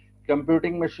titled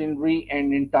Computing Machinery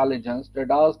and Intelligence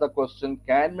that asked the question,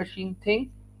 can machine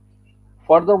think?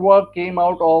 Further work came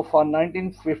out of a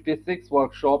 1956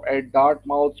 workshop at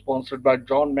Dartmouth sponsored by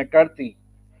John McCarthy,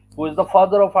 who is the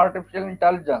father of artificial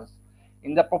intelligence.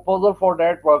 In the proposal for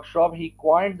that workshop, he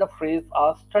coined the phrase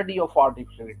a study of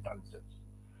artificial intelligence.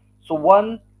 So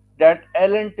one, that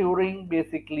Alan Turing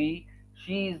basically,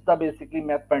 she is the basically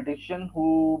mathematician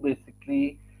who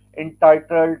basically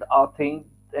entitled a thing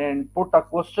and put a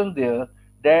question there,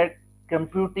 that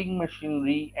computing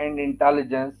machinery and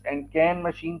intelligence, and can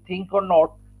machine think or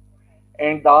not?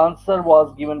 And the answer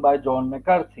was given by John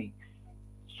McCarthy,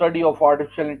 study of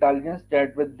artificial intelligence,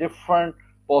 that with different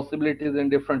possibilities and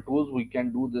different tools we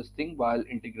can do this thing while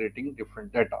integrating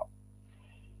different data.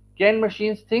 Can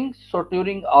machines think? So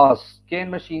Turing asked, can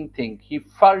machine think? He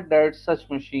felt that such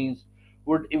machines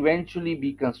would eventually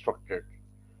be constructed.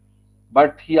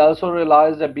 But he also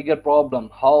realized a bigger problem.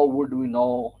 How would we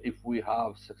know if we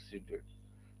have succeeded?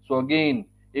 So again,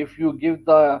 if you give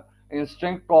the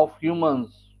instinct of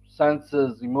humans,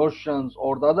 senses, emotions,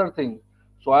 or the other thing,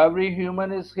 so every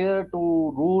human is here to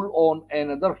rule on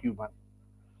another human.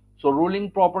 So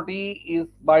ruling property is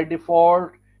by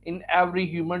default in every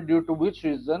human, due to which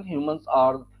reason humans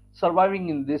are surviving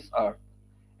in this earth.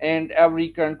 And every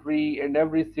country and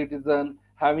every citizen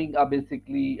having a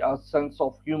basically a sense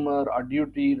of humor, a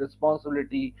duty,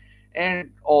 responsibility, and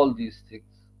all these things.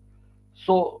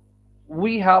 So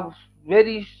we have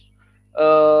very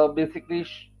basically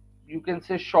you can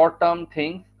say short term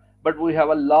things, but we have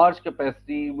a large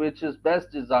capacity which is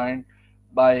best designed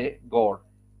by God,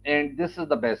 and this is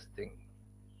the best thing.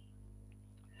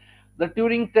 The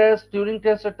Turing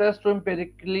test, a test to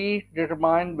empirically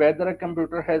determine whether a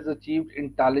computer has achieved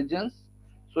intelligence.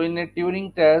 So in a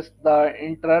Turing test, the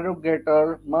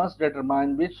interrogator must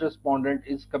determine which respondent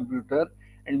is computer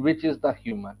and which is the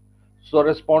human. So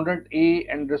respondent A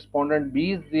and respondent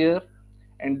B is there,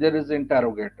 and there is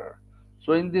interrogator.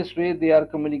 So in this way they are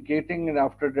communicating, and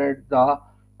after that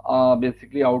the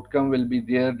basically outcome will be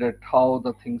there, that how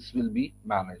the things will be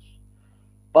managed.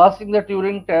 Passing the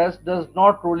Turing test does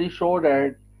not really show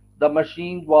that the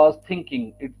machine was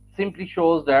thinking. It simply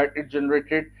shows that it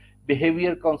generated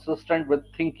behavior consistent with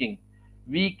thinking.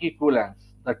 Weak equivalence.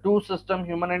 The two systems,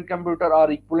 human and computer,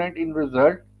 are equivalent in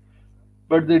result,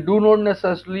 but they do not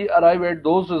necessarily arrive at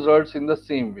those results in the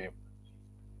same way.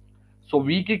 So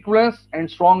weak equivalence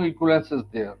and strong equivalence is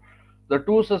there. The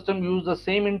two systems use the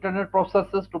same internal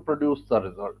processes to produce the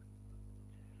result.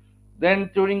 Then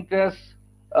Turing test,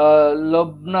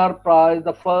 Loebner Prize,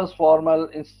 the first formal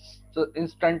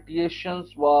instantiations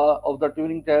of the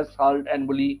Turing test held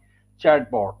annually.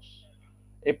 Chatbots,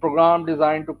 a program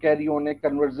designed to carry on a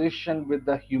conversation with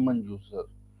the human user.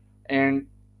 And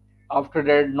after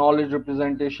that, knowledge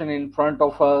representation in front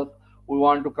of us. We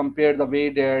want to compare the way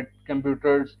that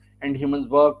computers and humans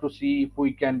work to see if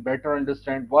we can better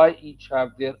understand why each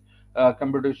have their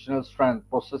computational strength,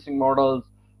 processing models,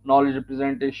 knowledge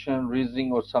representation,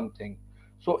 reasoning, or something.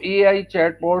 So AI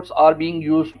chatbots are being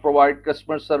used to provide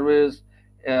customer service,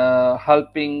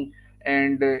 helping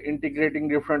and integrating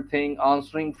different things,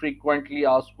 answering frequently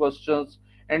asked questions,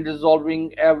 and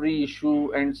resolving every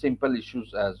issue and simple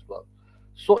issues as well.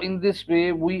 So in this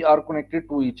way we are connected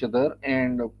to each other.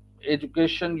 And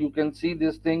education, you can see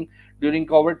this thing during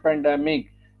COVID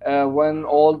pandemic, when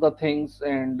all the things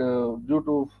and due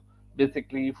to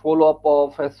basically follow up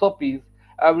of SOPs,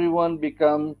 everyone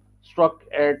become stuck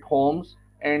at homes,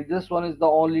 and this one is the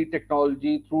only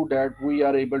technology through that we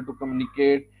are able to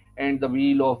communicate, and the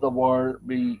wheel of the world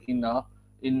be in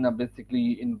a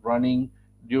basically in running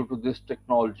due to this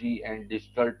technology and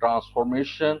digital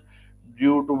transformation,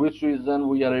 due to which reason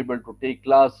we are able to take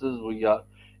classes, we are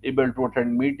able to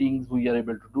attend meetings, we are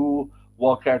able to do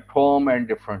work at home and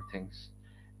different things.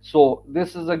 So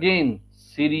this is again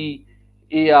Siri,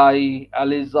 AI,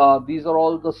 Aliza. These are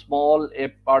all the small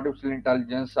artificial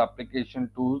intelligence application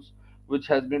tools which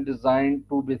has been designed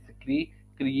to basically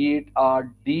create a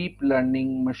deep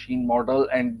learning machine model,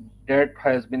 and that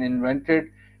has been invented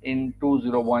in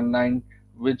 2019,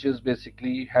 which is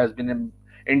basically has been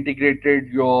integrated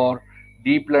your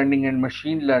deep learning and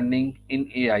machine learning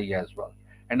in AI as well.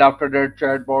 And after that,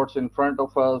 chatbots in front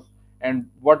of us, and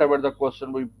whatever the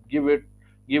question we give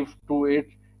to it,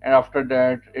 and after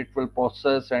that, it will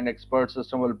process and expert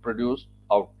system will produce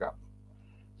outcome.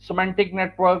 Semantic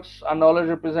networks, a knowledge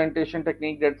representation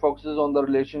technique that focuses on the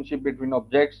relationship between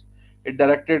objects. A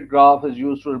directed graph is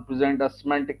used to represent a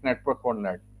semantic network or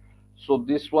net. So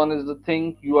this one is the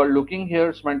thing you are looking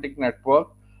here, semantic network.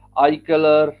 Eye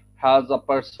color has a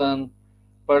person,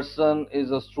 person is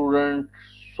a student.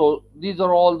 So these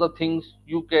are all the things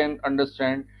you can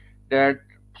understand that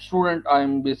student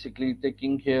I'm basically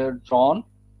taking here, John.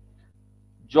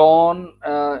 John,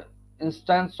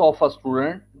 instance of a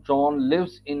student. John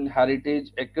lives in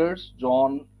Heritage Acres.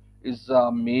 John is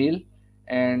a male,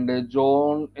 and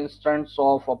John, instance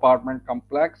of apartment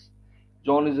complex.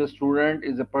 John is a student,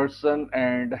 is a person,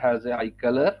 and has a eye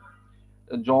color.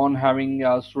 John having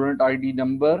a student ID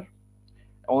number.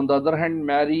 On the other hand,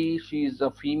 Mary, she is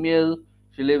a female.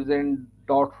 She lives in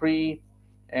Daughtry,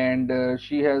 and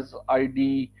she has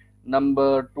ID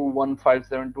number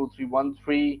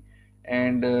 2157213,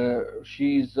 and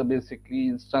she's basically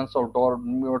instance of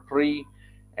dormitory,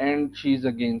 and she's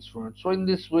again student. So in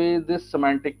this way, this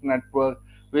semantic network,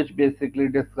 which basically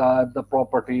describes the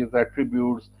properties,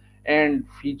 attributes, and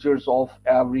features of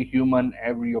every human,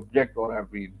 every object, or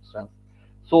every instance.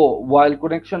 So while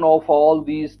connection of all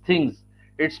these things,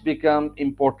 it's become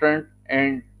important,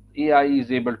 and AI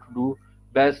is able to do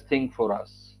best thing for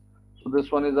us. So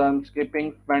this one is I'm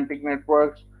skipping semantic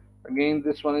networks. Again,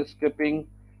 this one is skipping.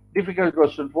 Difficult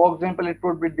question. For example, it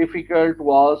would be difficult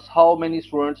was how many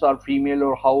students are female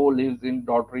or how lives in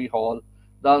Daughtry Hall.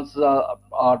 The answers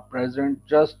are present,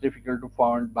 just difficult to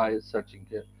find by searching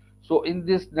here. So in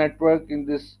this network, in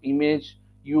this image,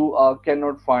 you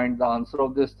cannot find the answer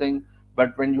of this thing.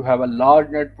 But when you have a large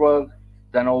network,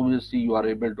 then obviously you are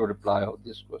able to reply of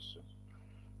this question.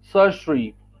 Search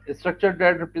tree, a structure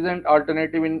that represent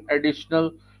alternative in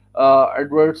additional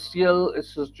adversarial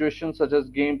situations such as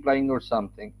game playing or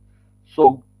something.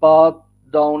 So path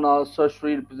down a search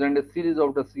tree represent a series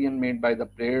of decisions made by the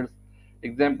players.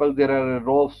 Example, there are a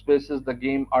row of spaces. The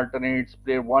game alternates.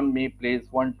 Player 1 may place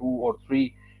 1, 2, or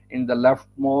 3 in the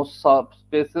leftmost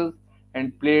spaces,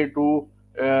 and player 2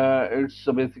 it's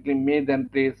basically may then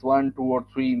place 1, 2, or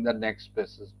 3 in the next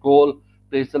spaces. Goal,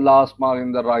 place the last mark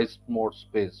in the rightmost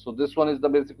space. So this one is the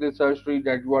basically search tree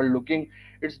that you are looking.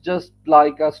 It's just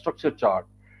like a structure chart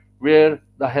where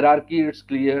the hierarchy is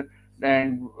clear,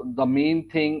 and the main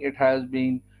thing it has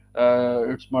been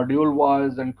it's module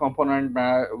wise and component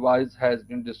wise has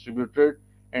been distributed,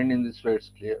 and in this way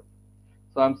it's clear.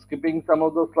 So I'm skipping some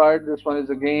of the slides. This one is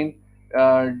again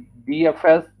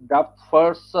DFS, depth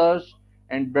first search,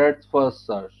 and breadth first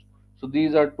search. So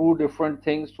these are two different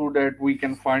things so that we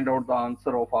can find out the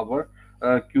answer of our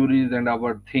queries and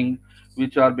our thing,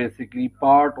 which are basically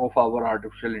part of our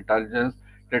artificial intelligence,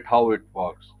 that how it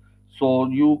works. So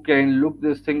you can look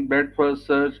this thing breadth first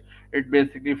search. It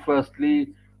basically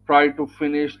firstly try to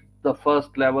finish the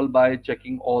first level by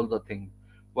checking all the things.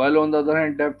 While on the other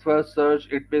hand, depth first search,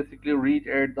 it basically reach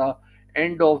at the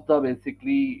end of the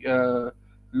basically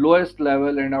lowest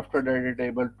level, and after that it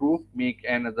able to make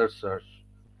another search.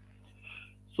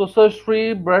 So search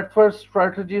tree breadth first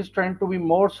strategies tend to be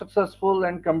more successful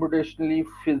and computationally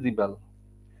feasible.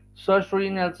 Search tree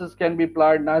analysis can be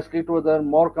applied nicely to other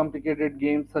more complicated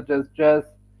games such as chess.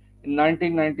 In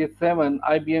 1997,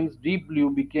 IBM's Deep Blue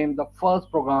became the first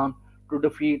program to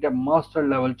defeat a master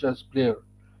level chess player.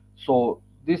 So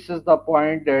this is the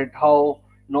point that how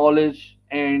knowledge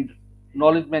and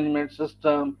knowledge management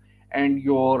system and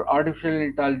your artificial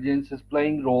intelligence is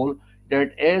playing role,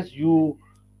 that as you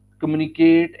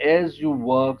communicate, as you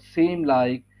work, same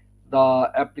like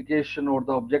the application or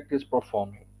the object is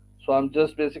performing. So I'm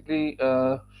just basically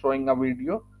showing a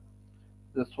video.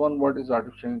 This one, what is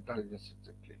artificial intelligence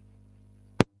exactly?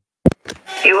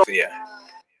 Yeah.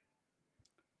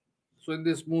 So in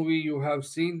this movie, you have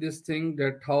seen this thing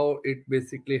that how it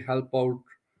basically help out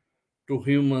to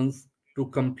humans to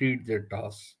complete their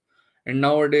tasks. And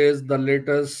nowadays, the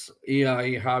latest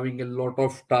AI having a lot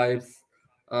of types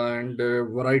and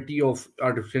variety of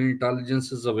artificial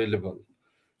intelligence is available.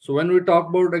 So when we talk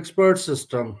about expert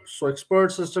system, so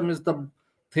expert system is the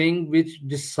thing which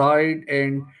decide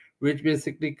and which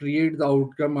basically create the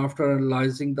outcome after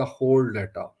analyzing the whole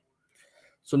data.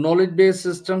 So knowledge-based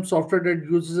system software that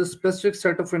uses a specific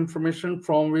set of information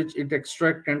from which it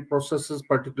extracts and processes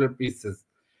particular pieces.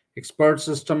 Expert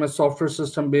system, a software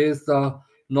system based the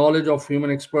knowledge of human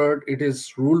expert. It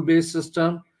is rule-based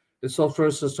system, a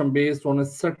software system based on a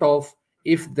set of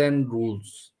if-then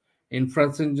rules.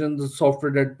 Inference engine, the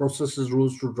software that processes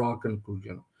rules to draw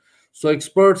conclusion. So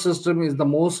expert system is the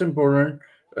most important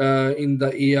in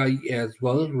the AI as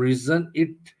well. Reason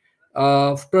it,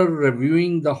 after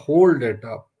reviewing the whole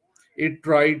data, it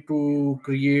tried to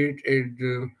create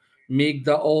and make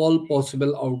the all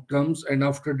possible outcomes, and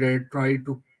after that try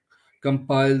to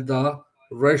compile the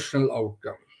rational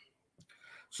outcome.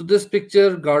 So this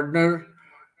picture, Gardner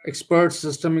expert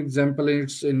system example,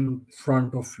 it's in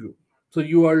front of you. So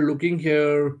you are looking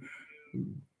here,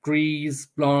 trees,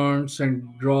 plants,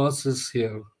 and grass is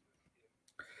here.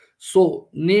 So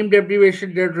named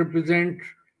abbreviation that represent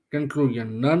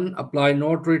conclusion. None apply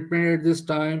no treatment at this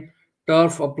time.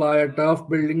 Turf apply a turf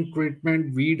building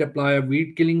treatment. Weed apply a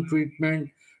weed killing treatment.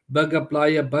 Bug apply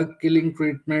a bug killing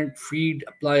treatment. Feed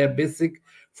apply a basic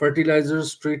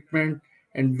fertilizers treatment.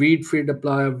 And weed feed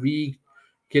apply a weed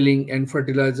killing and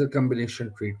fertilizer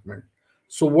combination treatment.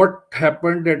 So what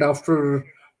happened that after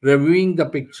reviewing the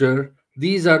picture,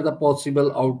 these are the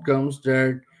possible outcomes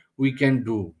that we can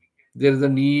do. There is a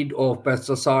need of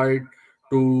pesticide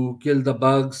to kill the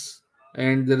bugs,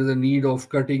 and there is a need of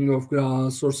cutting of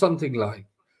grass or something like.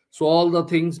 So all the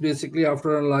things basically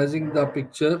after analyzing the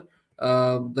picture,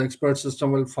 the expert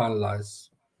system will finalize.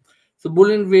 So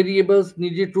Boolean variables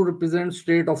needed to represent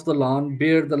state of the lawn.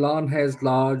 Bare the lawn has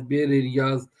large bare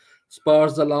areas.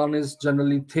 Sparse the lawn is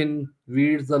generally thin.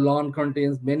 Weeds the lawn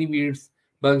contains many weeds.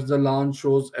 Bugs the lawn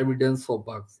shows evidence of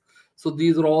bugs. So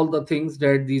these are all the things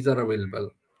that these are available.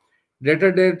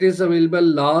 Data that is available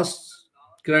last,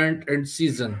 current, and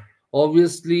season.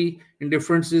 Obviously, in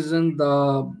different season,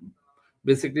 the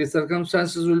basically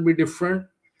circumstances will be different,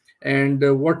 and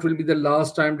what will be the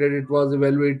last time that it was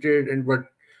evaluated, and what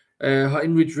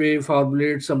in which way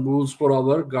formulate some rules for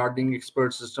our gardening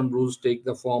expert system. Rules take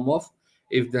the form of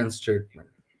if then statement.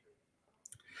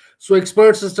 So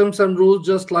expert system, some rules,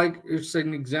 just like it's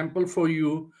an example for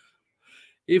you.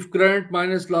 If current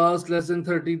minus last less than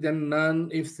 30, then none.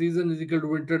 If season is equal to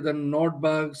winter, then not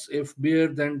bugs. If bare,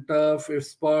 then tough. If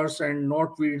sparse and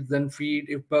not weeds, then feed.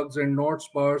 If bugs and not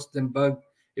sparse, then bug.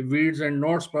 If weeds and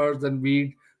not sparse, then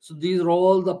weed. So these are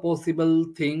all the possible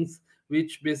things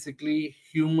which basically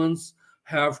humans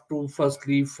have to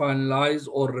firstly finalize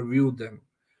or review them.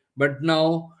 But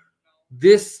now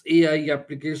this AI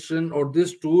application or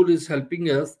this tool is helping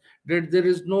us that there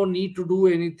is no need to do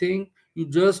anything. You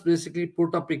just basically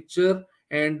put a picture,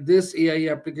 and this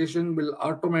AI application will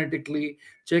automatically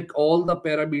check all the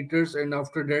parameters, and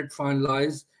after that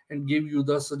finalize and give you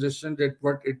the suggestion that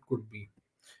what it could be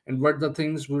and what the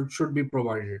things should be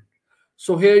provided.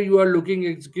 So here you are looking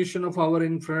execution of our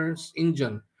inference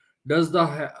engine. Does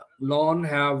the lawn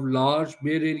have large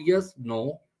bare areas?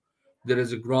 No, there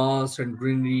is a grass and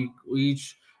greenery.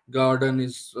 Each garden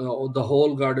is the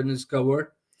whole garden is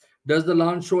covered. Does the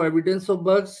lawn show evidence of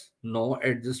bugs? No,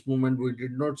 at this moment we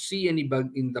did not see any bug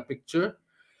in the picture.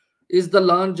 Is the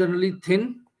lawn generally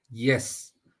thin?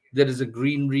 Yes, there is a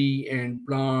greenery and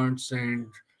plants and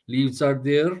leaves are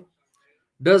there.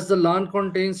 Does the lawn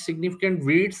contain significant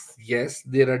weeds? Yes,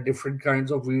 there are different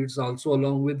kinds of weeds also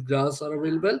along with grass are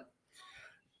available.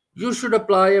 You should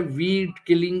apply a weed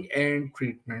killing and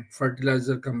treatment,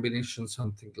 fertilizer combination,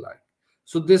 something like.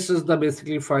 So this is the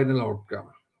basically final outcome.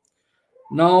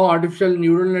 Now, artificial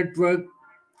neural network,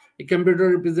 a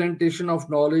computer representation of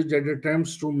knowledge that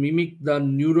attempts to mimic the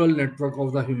neural network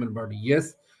of the human body.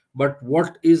 Yes, but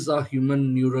what is a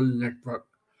human neural network?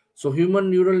 So human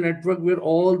neural network where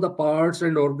all the parts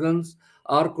and organs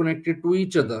are connected to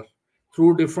each other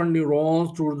through different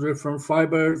neurons, through different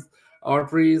fibers,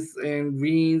 arteries and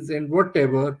veins and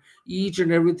whatever. Each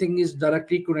and everything is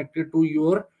directly connected to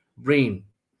your brain,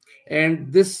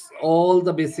 and this all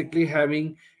the basically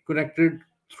having connected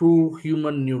through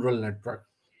human neural network.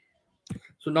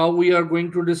 So now we are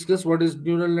going to discuss what is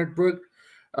neural network.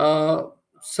 uh,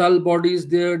 Cell bodies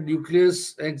there,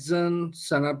 nucleus, axon,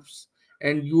 synapse,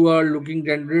 and you are looking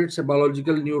at it's a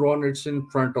biological neuron, it's in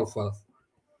front of us.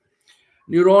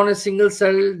 Neuron is a single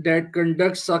cell that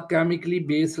conducts a chemically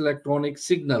based electronic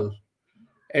signal.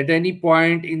 At any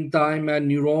point in time, a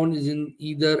neuron is in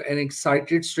either an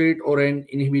excited state or an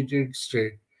inhibited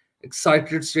state.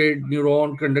 Excited state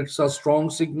neuron conducts a strong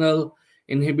signal,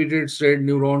 inhibited state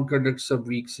neuron conducts a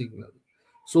weak signal.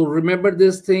 So remember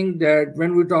this thing that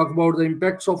when we talk about the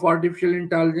impacts of artificial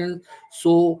intelligence,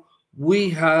 so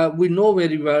we know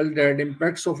very well that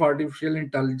impacts of artificial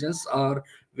intelligence are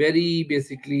very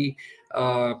basically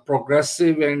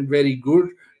progressive and very good.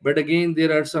 But again,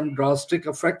 there are some drastic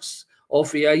effects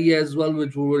of AI as well,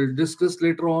 which we will discuss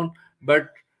later on.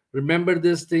 But remember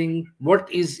this thing: what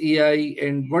is AI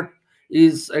and what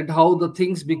is and how the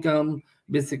things become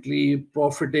basically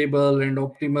profitable and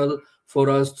optimal for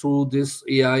us through this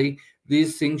AI,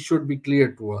 these things should be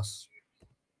clear to us.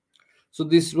 So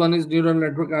this one is neural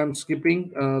network. I'm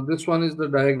skipping. This one is the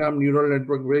diagram neural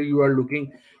network where you are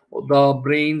looking the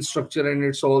brain structure and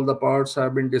its all the parts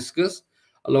have been discussed.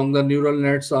 Along the neural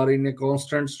nets are in a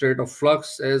constant state of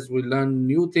flux as we learn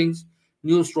new things.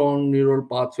 New strong neural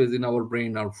pathways in our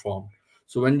brain are formed.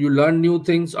 So when you learn new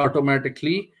things,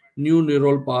 automatically new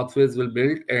neural pathways will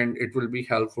build and it will be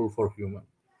helpful for human.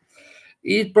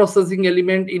 Each processing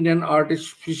element in an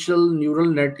artificial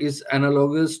neural net is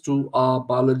analogous to a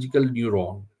biological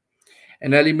neuron.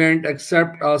 An element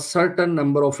accepts a certain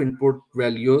number of input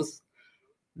values,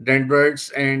 dendrites,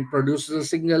 and produces a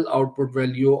single output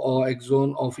value or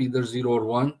axon of either 0 or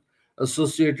 1.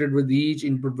 Associated with each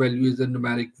input value is a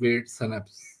numeric weight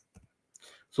synapse.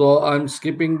 So I'm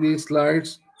skipping these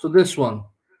slides. So this one,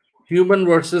 human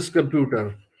versus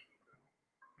computer.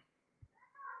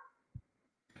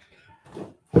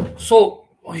 So,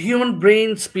 human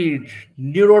brain speed,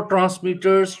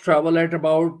 neurotransmitters travel at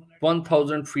about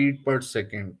 1000 feet per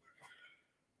second.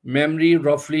 Memory,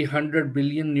 roughly 100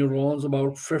 billion neurons,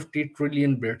 about 50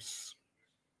 trillion bits.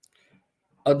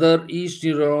 Each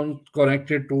neuron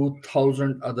connected to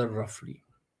 1000 other roughly.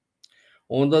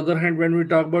 On the other hand, when we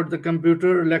talk about the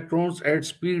computer, electrons at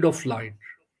speed of light.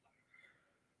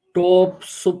 Top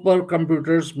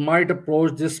supercomputers might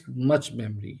approach this much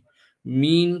memory.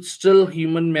 Mean still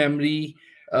human memory,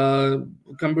 uh,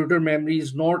 computer memory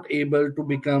is not able to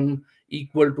become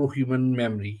equal to human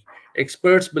memory.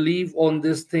 Experts believe on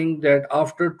this thing that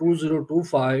after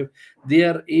 2025, they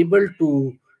are able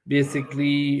to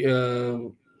basically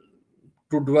to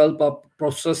develop a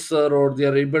processor or they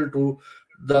are able to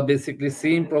the basically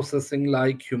same processing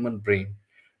like human brain.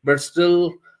 But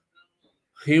still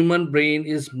human brain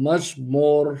is much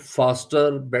more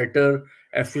faster, better,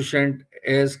 efficient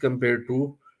as compared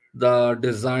to the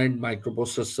designed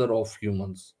microprocessor of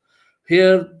humans.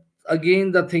 Here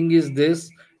again the thing is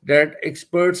this, that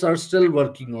experts are still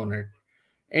working on it,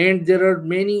 and there are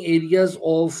many areas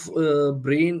of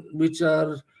brain which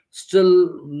are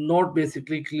still not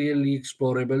basically clearly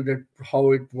explorable, that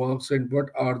how it works and what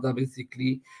are the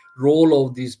basically role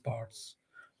of these parts.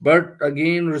 But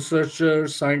again,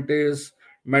 researchers, scientists,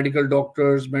 medical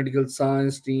doctors, medical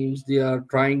science teams, they are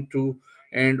trying to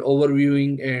and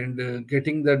overviewing and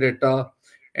getting the data,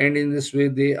 and in this way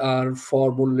they are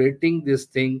formulating this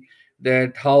thing,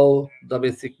 that how the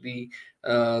basically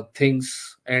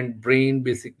things and brain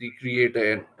basically create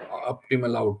an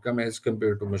optimal outcome as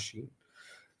compared to machine.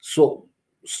 So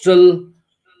still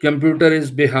computer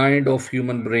is behind of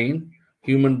human brain.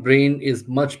 Human brain is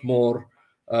much more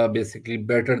basically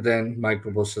better than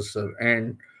microprocessor,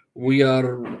 and we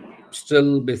are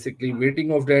still basically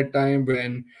waiting of that time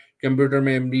when computer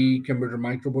memory, computer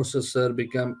microprocessor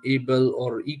become able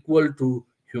or equal to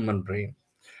human brain.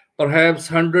 Perhaps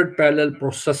 100 parallel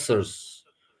processors.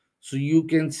 So you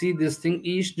can see this thing,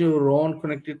 each neuron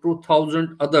connected to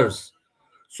 1000 others.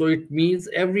 So it means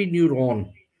every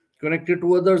neuron connected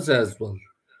to others as well.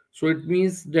 So it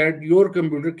means that your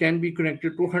computer can be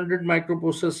connected to 100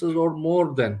 microprocessors or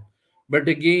more than. But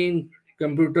again,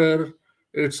 computer,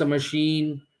 it's a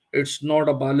machine, it's not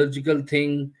a biological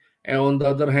thing. And on the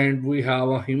other hand, we have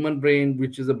a human brain,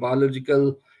 which is a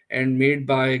biological and made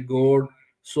by God.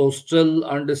 So still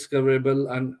undiscoverable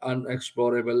and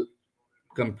unexplorable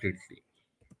completely.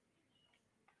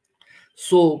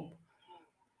 So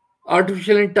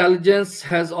artificial intelligence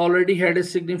has already had a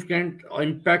significant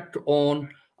impact on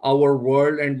our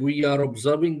world, and we are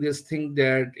observing this thing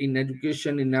that in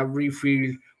education, in every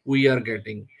field, we are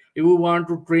getting. If we want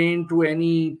to train to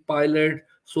any pilot,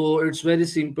 so it's very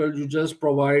simple. You just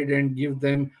provide and give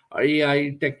them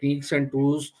AI techniques and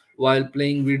tools while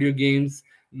playing video games.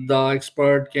 The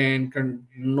expert can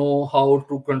know how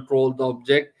to control the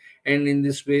object, and in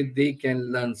this way, they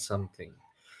can learn something.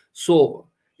 So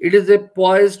it is a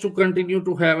poised to continue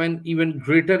to have an even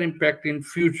greater impact in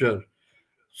future.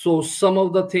 So some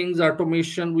of the things,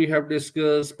 automation we have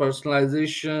discussed,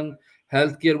 personalization,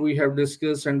 healthcare we have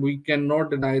discussed, and we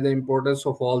cannot deny the importance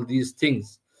of all these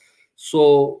things.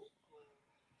 So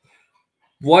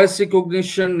voice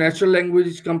recognition, natural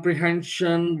language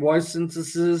comprehension, voice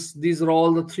synthesis, these are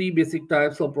all the three basic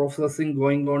types of processing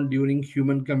going on during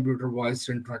human computer voice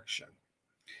interaction.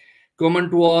 Common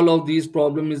to all of these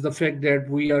problems is the fact that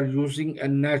we are using a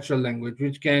natural language,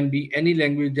 which can be any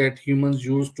language that humans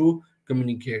use to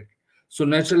communicate. So,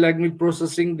 natural language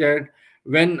processing, that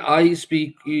when I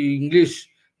speak English,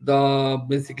 the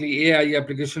basically AI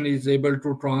application is able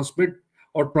to transmit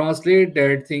or translate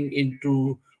that thing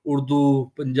into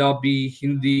Urdu, Punjabi,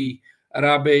 Hindi,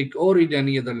 Arabic, or in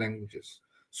any other languages.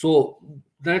 So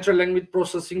natural language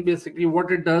processing, basically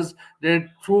what it does, that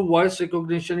through voice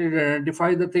recognition it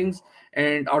identify the things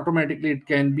and automatically it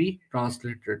can be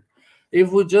translated.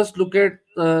 If we just look at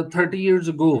 30 years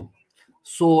ago,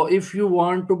 so if you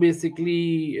want to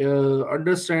basically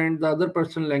understand the other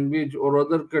person language or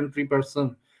other country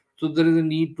person, so there is a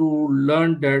need to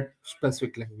learn that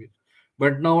specific language.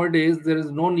 But nowadays there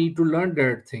is no need to learn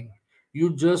that thing.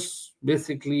 You just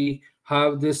basically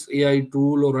have this AI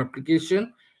tool or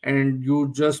application, and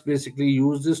you just basically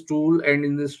use this tool, and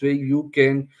in this way you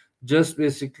can just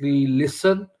basically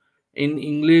listen in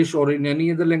English or in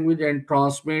any other language and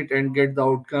transmit and get the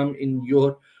outcome in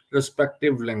your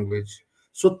respective language.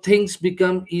 So things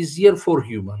become easier for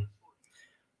human.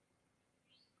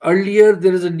 Earlier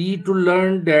there is a need to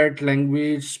learn that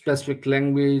language, specific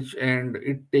language, and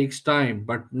it takes time.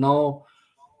 But now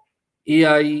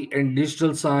AI and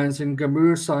digital science and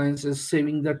computer science is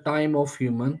saving the time of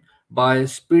human by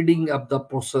speeding up the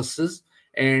processes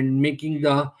and making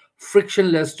the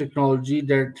frictionless technology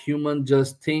that human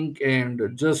just think and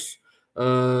just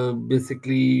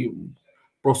basically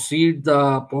proceed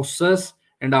the process,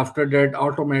 and after that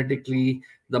automatically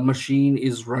the machine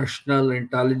is rational,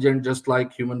 intelligent, just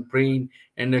like human brain,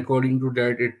 and according to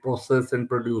that it process and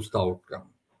produce the outcome.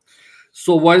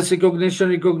 So voice recognition,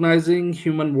 recognizing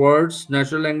human words;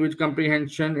 natural language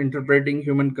comprehension, interpreting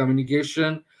human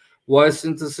communication; voice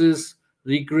synthesis,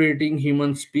 recreating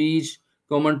human speech.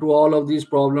 Common to all of these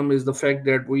problems is the fact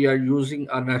that we are using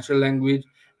a natural language,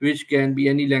 which can be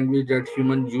any language that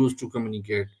humans use to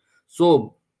communicate.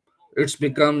 So it's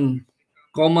become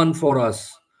common for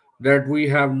us that we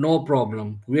have no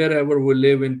problem wherever we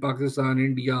live in Pakistan,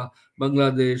 India,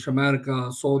 Bangladesh, America,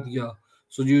 Saudi.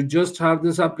 So you just have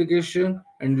this application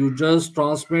and you just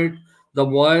transmit the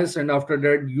voice, and after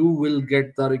that you will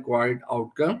get the required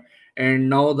outcome. And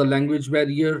now the language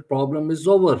barrier problem is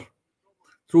over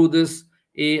through this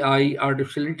AI,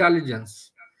 artificial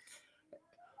intelligence.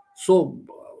 So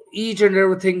each and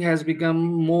everything has become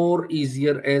more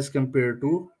easier as compared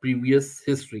to previous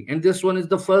history, and this one is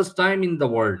the first time in the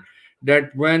world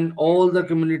that when all the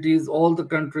communities, all the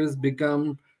countries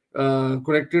become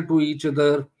connected to each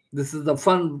other. This is the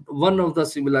fun one of the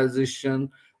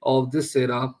civilization of this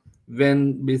era,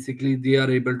 when basically they are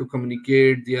able to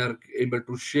communicate, they are able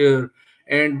to share,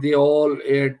 and they all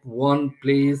at one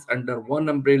place under one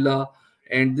umbrella.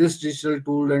 And this digital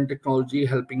tool and technology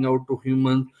helping out to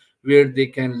humans, where they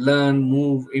can learn,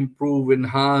 move, improve,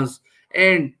 enhance,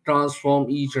 and transform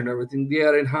each and everything. They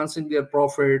are enhancing their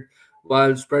profit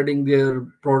while spreading their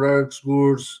products,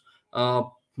 goods, uh,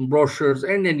 brochures,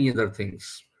 and any other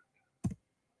things.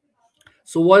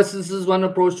 So voices is one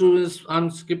approach to this. I'm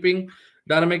skipping.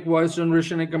 Dynamic voice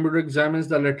generation. A computer examines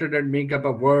the letter that make up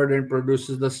a word and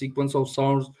produces the sequence of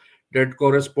sounds that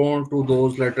correspond to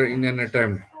those letters in an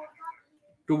attempt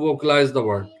to vocalize the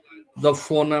word. The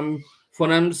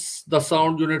phonemes, the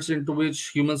sound units into which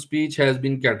human speech has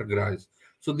been categorized.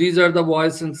 So these are the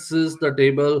voice synthesis, the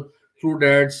table through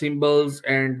that symbols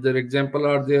and their example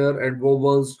are there, and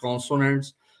vowels,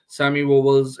 consonants,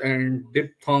 semi-vowels, and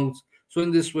diphthongs. So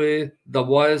in this way, the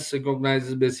voice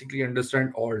recognizes, basically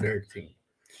understand all that thing.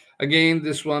 Again,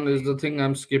 this one is the thing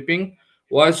I'm skipping.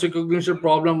 Voice recognition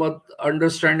problem with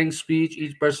understanding speech.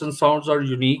 Each person's sounds are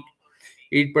unique.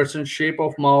 Each person's shape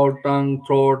of mouth, tongue,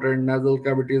 throat, and nasal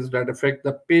cavities that affect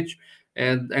the pitch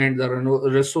and the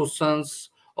resonance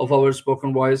of our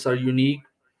spoken voice are unique.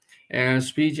 And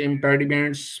speech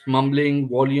impediments, mumbling,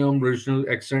 volume, regional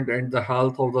accent, and the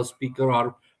health of the speaker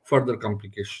are further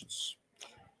complications.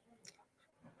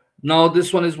 Now,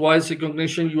 this one is voice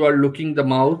recognition. You are looking the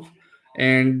mouth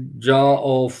and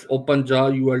jaw of open jaw.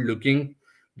 You are looking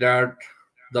that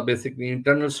the basically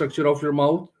internal structure of your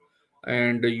mouth,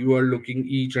 and you are looking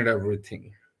each and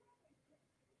everything.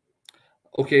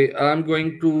 Okay, I'm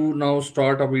going to now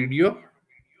start a video.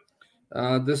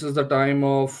 This is the time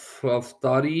of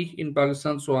Tari in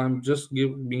Pakistan, so I'm just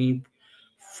give me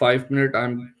 5 minutes.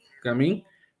 I'm coming,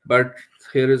 but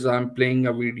here is I'm playing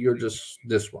a video, just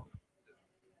this one.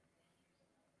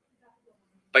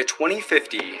 By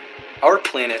 2050, our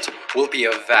planet will be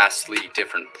a vastly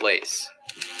different place.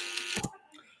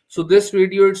 So this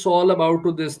video, it's all about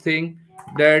to this thing,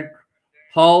 that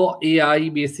how AI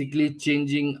basically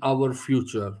changing our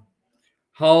future,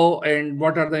 how and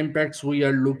what are the impacts we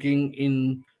are looking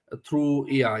in through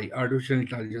AI, artificial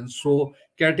intelligence. So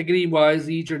category wise,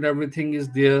 each and everything is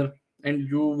there, and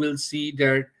you will see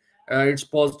that it's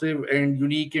positive and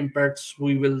unique impacts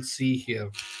we will see here.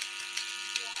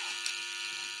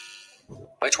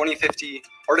 By 2050,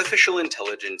 artificial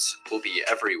intelligence will be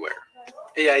everywhere.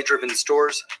 AI-driven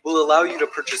stores will allow you to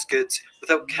purchase goods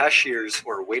without cashiers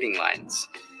or waiting lines.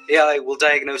 AI will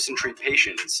diagnose and treat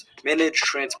patients, manage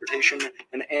transportation,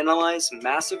 and analyze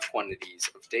massive quantities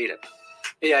of data.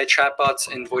 AI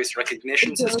chatbots and voice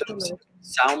recognition systems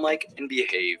sound like and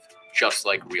behave just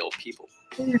like real people.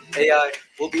 AI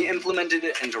will be implemented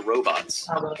into robots.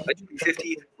 By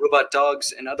 2050, robot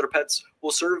dogs and other pets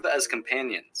will serve as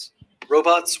companions.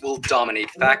 Robots will dominate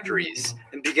factories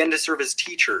and begin to serve as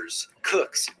teachers,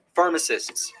 cooks,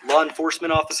 pharmacists, law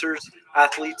enforcement officers,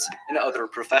 athletes, and other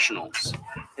professionals.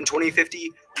 In 2050,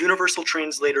 universal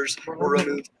translators will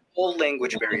remove all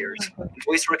language barriers, and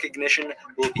voice recognition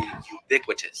will be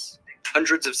ubiquitous.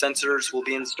 Hundreds of sensors will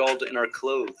be installed in our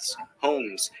clothes,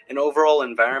 homes, and overall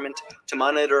environment to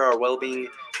monitor our well-being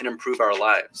and improve our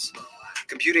lives.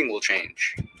 Computing will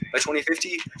change. By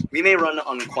 2050, we may run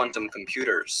on quantum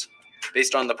computers.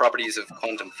 Based on the properties of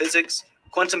quantum physics,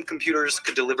 quantum computers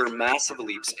could deliver massive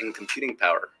leaps in computing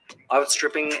power,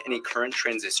 outstripping any current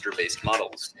transistor-based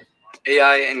models.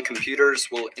 AI and computers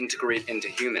will integrate into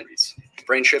humans.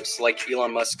 Brain chips like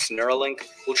Elon Musk's Neuralink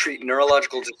will treat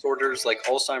neurological disorders like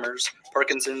Alzheimer's,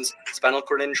 Parkinson's, spinal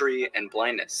cord injury, and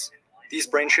blindness. These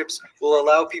brain chips will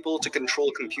allow people to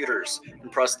control computers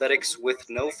and prosthetics with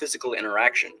no physical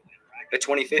interaction. By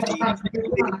 2050, we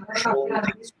will be controlling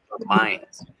things with our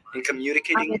minds and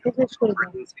communicating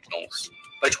brain signals.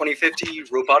 By 2050,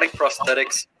 robotic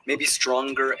prosthetics may be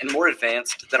stronger and more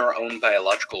advanced than our own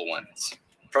biological ones.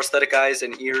 Prosthetic eyes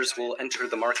and ears will enter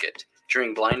the market,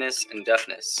 curing blindness and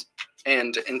deafness.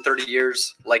 And in 30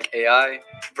 years, like AI,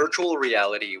 virtual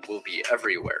reality will be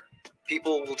everywhere.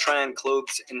 People will try on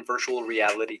clothes in virtual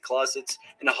reality closets,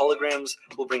 and holograms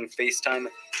will bring FaceTime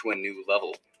to a new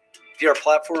level. VR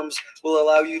platforms will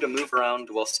allow you to move around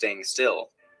while staying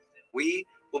still. We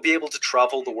will be able to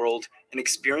travel the world and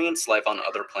experience life on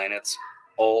other planets,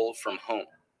 all from home.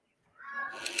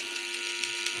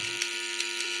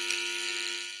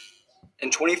 In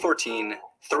 2014,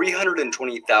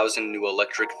 320,000 new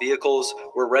electric vehicles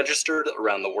were registered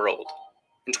around the world.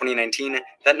 In 2019,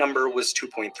 that number was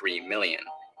 2.3 million.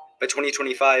 By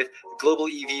 2025, global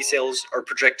EV sales are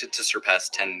projected to surpass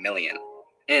 10 million.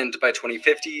 And by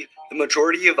 2050, the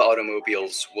majority of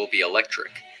automobiles will be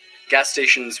electric. Gas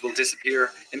stations will disappear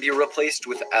and be replaced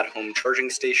with at-home charging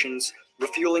stations,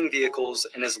 refueling vehicles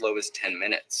in as low as 10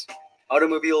 minutes.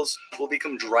 Automobiles will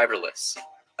become driverless.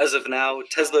 As of now,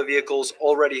 Tesla vehicles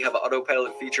already have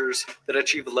autopilot features that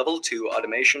achieve level 2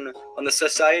 automation on the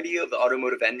Society of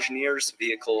Automotive Engineers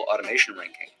Vehicle Automation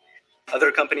Ranking.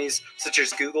 Other companies, such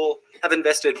as Google, have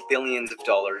invested billions of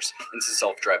dollars into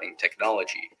self-driving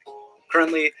technology.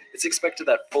 Currently, it's expected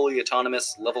that fully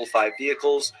autonomous level 5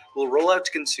 vehicles will roll out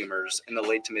to consumers in the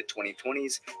late to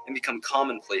mid-2020s and become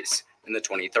commonplace in the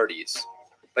 2030s.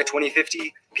 By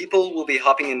 2050, people will be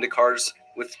hopping into cars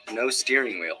with no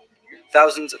steering wheel.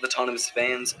 Thousands of autonomous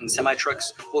vans and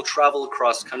semi-trucks will travel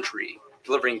across country,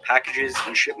 delivering packages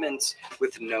and shipments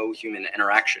with no human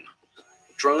interaction.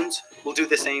 Drones will do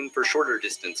the same for shorter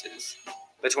distances.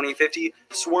 By 2050,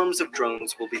 swarms of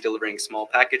drones will be delivering small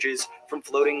packages from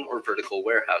floating or vertical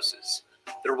warehouses.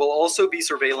 There will also be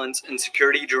surveillance and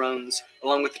security drones,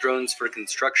 along with drones for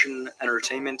construction,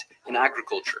 entertainment, and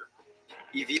agriculture.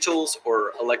 eVTOLs,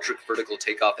 or electric vertical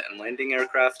takeoff and landing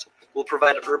aircraft, will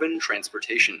provide urban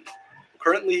transportation.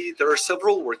 Currently, there are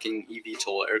several working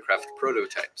eVTOL aircraft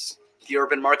prototypes. The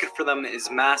urban market for them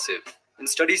is massive, and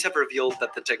studies have revealed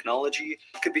that the technology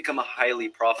could become highly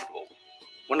profitable.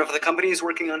 One of the companies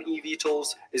working on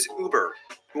eVTOLs is Uber,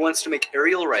 who wants to make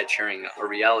aerial ride-sharing a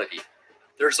reality.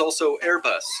 There's also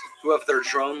Airbus, who have their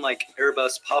drone-like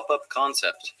Airbus pop-up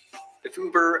concept. If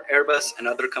Uber, Airbus, and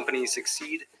other companies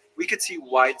succeed, we could see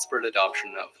widespread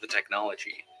adoption of the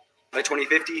technology. By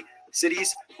 2050,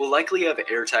 cities will likely have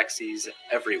air taxis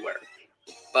everywhere.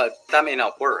 But that may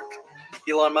not work.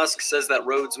 Elon Musk says that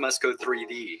roads must go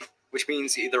 3D, which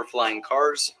means either flying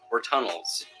cars or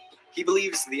tunnels. He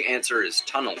believes the answer is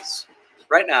tunnels.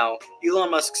 Right now,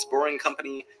 Elon Musk's Boring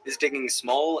Company is digging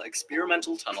small,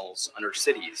 experimental tunnels under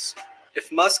cities.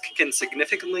 If Musk can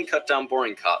significantly cut down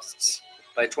boring costs,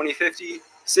 by 2050,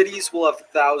 cities will have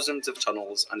thousands of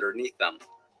tunnels underneath them.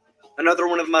 Another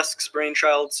one of Musk's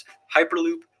brainchilds,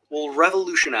 Hyperloop, will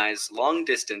revolutionize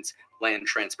long-distance land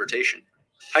transportation.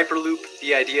 Hyperloop,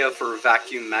 the idea for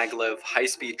vacuum maglev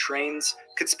high-speed trains,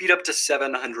 could speed up to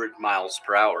 700 miles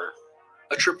per hour.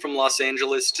 A trip from Los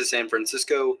Angeles to San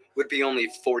Francisco would be only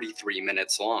 43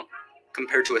 minutes long,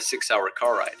 compared to a 6-hour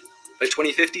car ride. By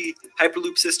 2050,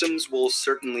 Hyperloop systems will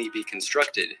certainly be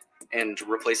constructed. and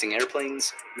replacing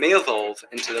airplanes may evolve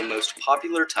into the most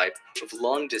popular type of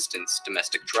long-distance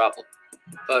domestic travel.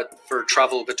 But for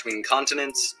travel between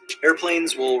continents,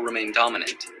 airplanes will remain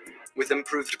dominant. With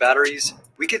improved batteries,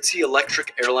 we could see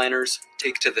electric airliners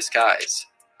take to the skies.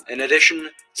 In addition,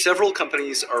 several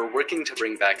companies are working to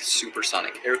bring back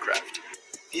supersonic aircraft.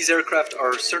 These aircraft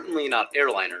are certainly not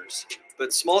airliners,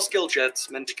 but small-scale jets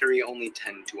meant to carry only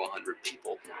 10 to 100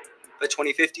 people. By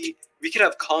 2050, we could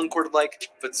have Concorde-like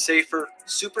but safer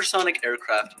supersonic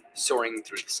aircraft soaring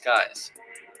through the skies.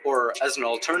 Or, as an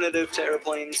alternative to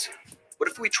airplanes, what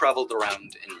if we traveled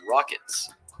around in rockets?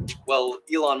 Well,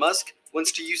 Elon Musk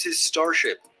wants to use his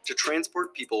Starship to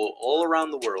transport people all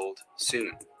around the world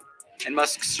soon. In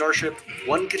Musk's Starship,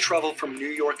 one could travel from New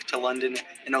York to London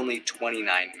in only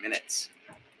 29 minutes.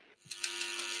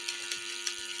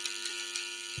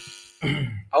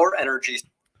 Our energy.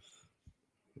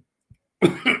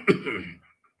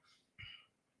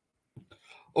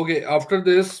 Okay, after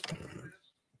this,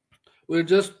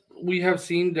 we have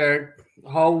seen that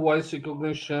how voice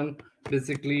recognition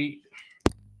basically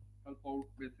help out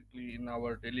basically in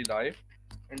our daily life,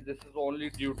 and this is only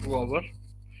due to our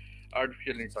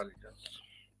artificial intelligence.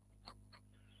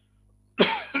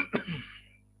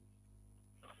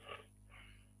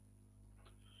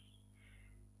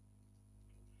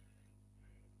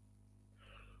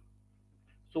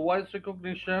 So voice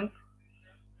recognition,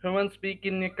 humans speak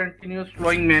in a continuous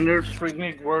flowing manner,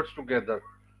 stringing words together,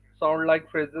 sound like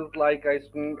phrases like ice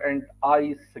cream and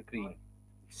ice cream.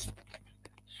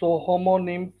 So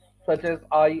homonyms such as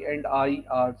I and I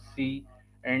are C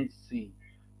and C.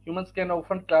 Humans can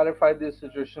often clarify these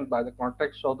situations by the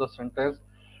context of the sentence,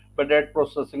 but that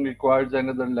processing requires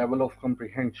another level of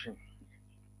comprehension.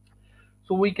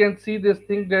 So we can see this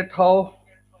thing that how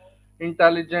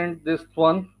intelligent this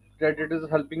one, that it is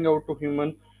helping out to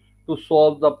human to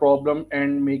solve the problem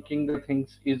and making the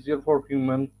things easier for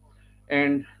human,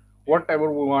 and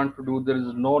whatever we want to do there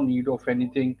is no need of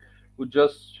anything. We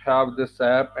just have this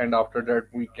app and after that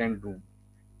we can do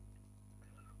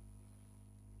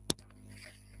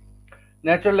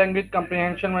natural language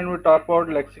comprehension. When we talk about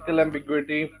lexical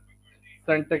ambiguity,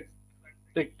 syntactic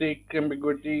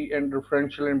ambiguity and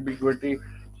referential ambiguity,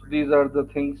 so these are the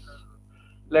things.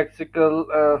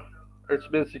 Lexical, it's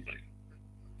basically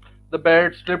the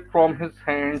bat slipped from his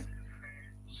hand,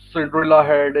 Cinderella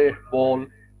had a ball,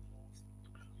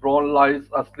 Ron lies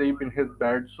asleep in his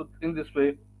bed. So in this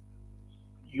way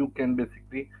you can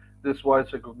basically this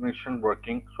voice recognition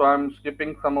working. So I'm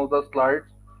skipping some of the slides.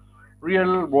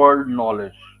 Real world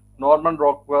knowledge. Norman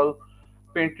Rockwell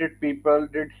painted people.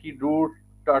 Did he do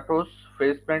tattoos,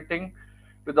 face painting?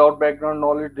 Without background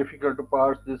knowledge, difficult to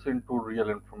parse this into real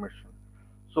information.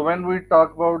 So when we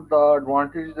talk about the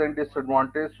advantages and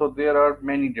disadvantages, so there are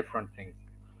many different things.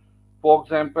 For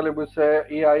example, if we say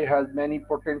AI has many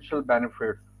potential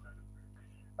benefits,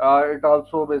 it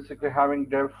also basically having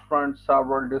different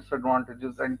several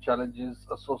disadvantages and challenges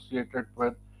associated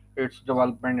with its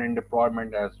development and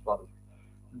deployment as well.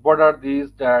 What are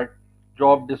these? That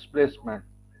job displacement,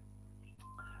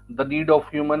 the need of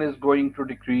human is going to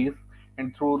decrease,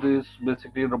 and through this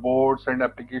basically robots and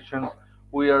applications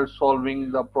we are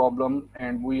solving the problem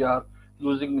and we are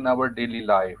using in our daily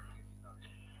life.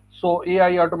 So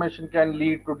AI automation can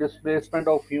lead to displacement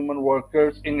of human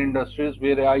workers in industries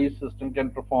where AI system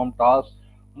can perform tasks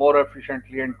more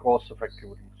efficiently and cost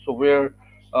effectively. So where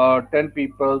 10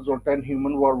 people or 10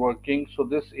 human were working, so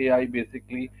this AI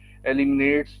basically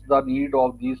eliminates the need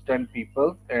of these 10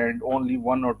 people and only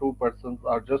one or two persons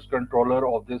are just controller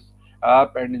of this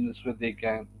app, and in this way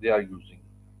they are using.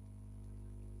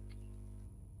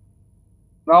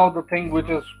 Now the thing which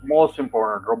is most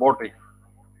important, robotics.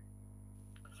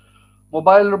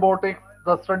 Mobile robotics,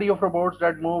 the study of robots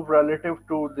that move relative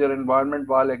to their environment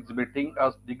while exhibiting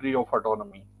a degree of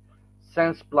autonomy.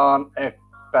 Sense plan act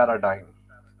paradigm.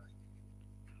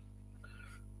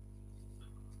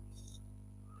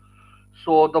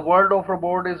 So the world of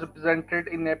robot is represented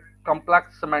in a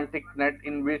complex semantic net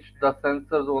in which the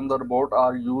sensors on the robot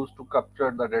are used to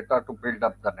capture the data to build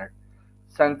up the net.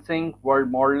 Sensing, world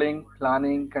modeling,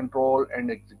 planning, control, and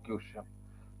execution.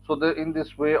 So in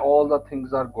this way, all the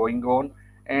things are going on,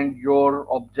 and your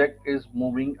object is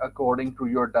moving according to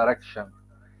your direction.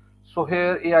 So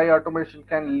here, AI automation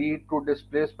can lead to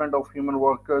displacement of human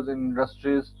workers in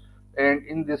industries, and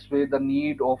in this way, the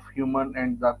need of human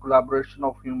and the collaboration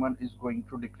of human is going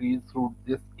to decrease through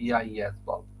this AI as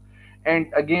well.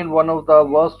 And again, one of the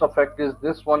worst effect is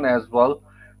this one as well,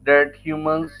 that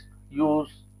humans use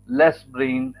less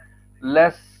brain,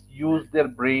 less use their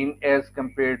brain as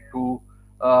compared to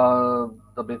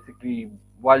the basically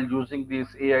while using this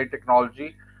AI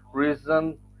technology,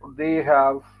 Reason they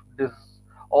have this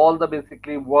all the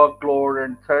basically workload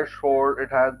and threshold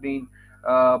it has been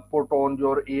put on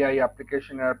your AI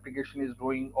application. Application is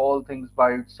doing all things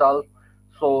by itself.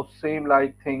 So same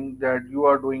like thing that you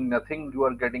are doing nothing, you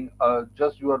are getting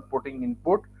just you are putting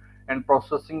input and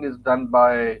processing is done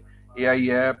by AI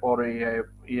app or AI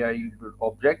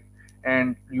object,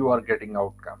 and you are getting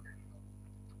outcome.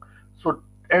 So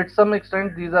at some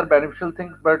extent these are beneficial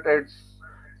things, but at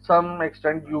some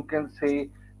extent you can say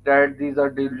that these are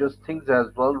dangerous things as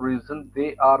well. Reason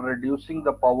they are reducing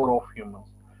the power of humans.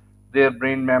 Their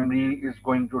brain memory is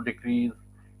going to decrease,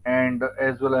 and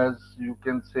as well as you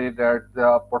can say that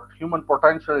the human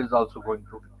potential is also going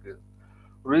to decrease.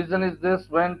 Reason is this: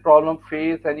 when problem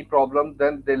face any problem,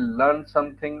 then they learn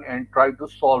something and try to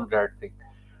solve that thing.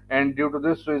 And due to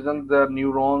this reason, the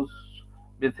neurons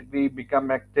basically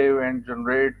become active and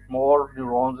generate more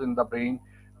neurons in the brain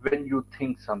when you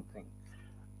think something.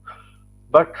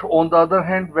 But on the other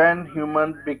hand, when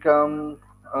humans become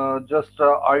just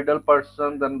a idle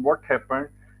person, then what happened?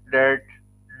 That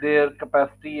their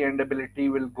capacity and ability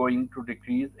will going to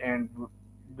decrease, and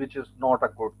which is not a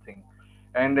good thing.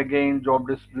 And again, job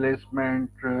displacement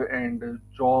and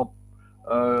job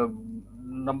uh,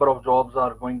 number of jobs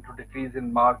are going to decrease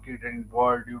in market and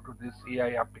world due to this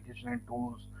AI application and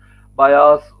tools.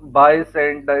 Bias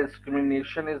and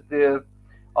discrimination is there.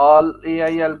 All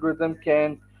AI algorithm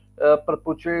can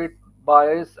perpetuate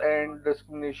bias and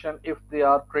discrimination if they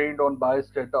are trained on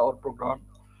biased data or programmed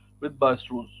with biased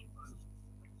rules.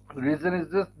 Reason is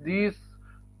this: these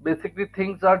basically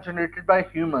things are generated by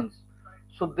humans.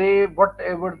 So they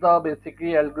whatever the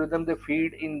basically algorithm they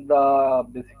feed in the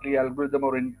basically algorithm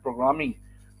or in programming.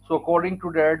 So according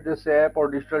to that, this app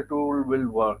or digital tool will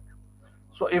work.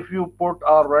 So if you put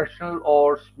a rational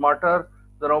or smarter,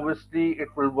 then obviously it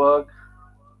will work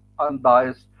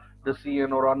unbiased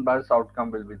decision or unbiased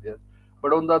outcome will be there.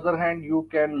 But on the other hand, you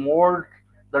can mold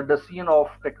the decision of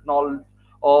technology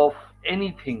of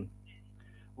anything.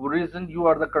 Reason you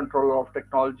are the controller of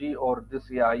technology or this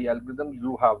AI algorithm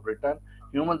you have written,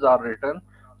 humans are written.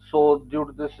 So due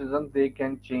to this reason, they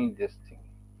can change this thing.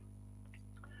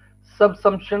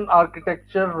 Subsumption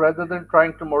architecture: rather than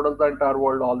trying to model the entire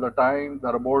world all the time,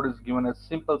 the robot is given a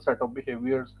simple set of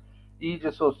behaviors, each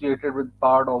associated with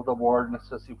part of the world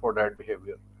necessary for that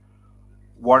behavior.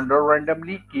 Wander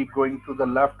randomly, keep going to the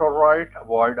left or right,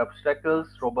 avoid obstacles,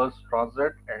 robust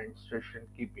transit, and station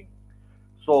keeping.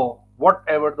 So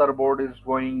whatever the robot is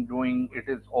going doing,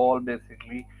 it is all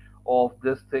basically of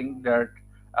this thing that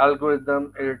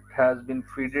algorithm it has been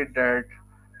feeded that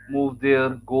move there,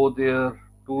 go there,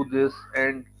 do this,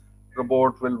 and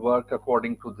robot will work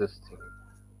according to this thing.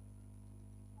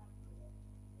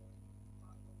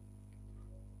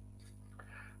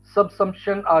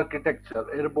 Subsumption architecture: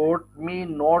 a robot may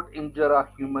not injure a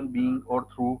human being or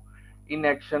through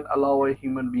inaction allow a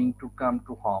human being to come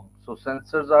to harm. So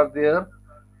sensors are there.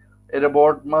 A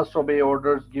robot must obey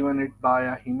orders given it by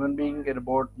a human being. A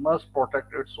robot must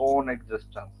protect its own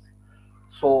existence.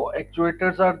 So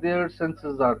actuators are there,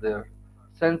 sensors are there.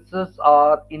 Sensors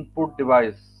are input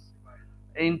device.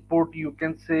 Input, you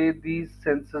can say these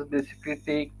sensors basically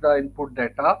take the input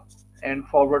data and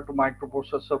forward to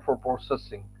microprocessor for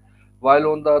processing. While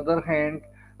on the other hand,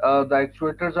 the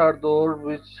actuators are those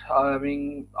which are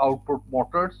having output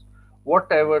motors.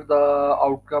 Whatever the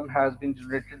outcome has been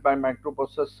generated by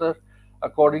microprocessor,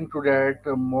 according to that,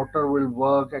 motor will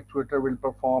work, actuator will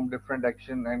perform different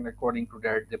action, and according to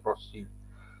that, they proceed.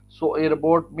 So a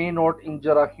robot may not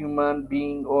injure a human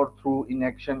being or through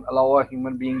inaction allow a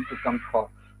human being to come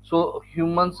forth. So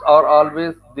humans are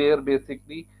always there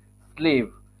basically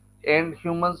slave, and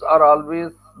humans are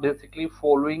always basically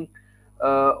following,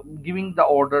 giving the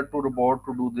order to robot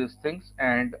to do these things,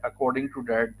 and according to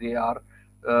that they are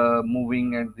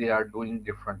moving and they are doing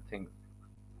different things.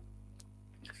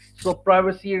 So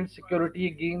privacy and security,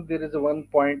 again there is a one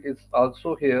point is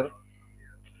also here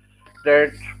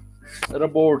that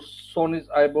robots, Sony's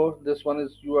eyeball. This one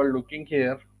is you are looking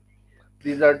here.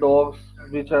 These are dogs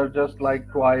which are just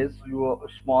like toys. You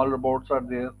small robots are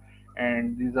there,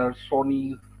 and these are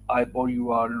Sony's eyeball.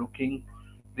 You are looking.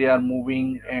 They are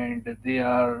moving and they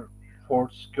are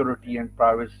for security and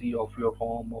privacy of your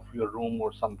home, of your room,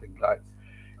 or something like.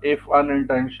 If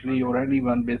unintentionally or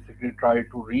anyone basically try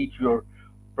to reach your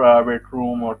private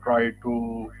room or try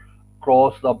to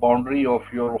cross the boundary of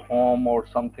your home or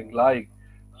something like,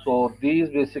 so these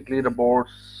basically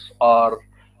robots are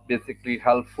basically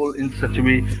helpful in such a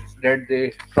way that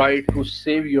they try to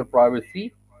save your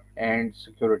privacy and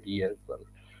security as well.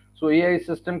 So AI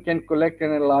system can collect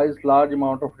and analyze large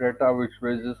amount of data which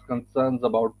raises concerns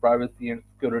about privacy and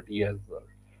security as well.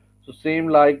 So same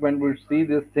like when we see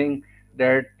this thing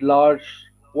that large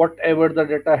whatever the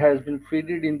data has been fed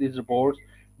in these reports,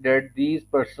 that these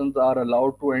persons are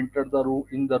allowed to enter the room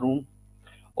in the room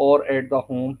or at the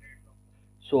home.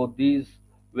 So these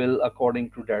will according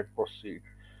to that proceed.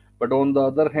 But on the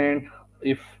other hand,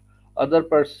 if other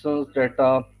person's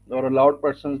data or allowed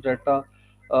person's data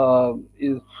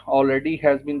is already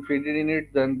has been fed in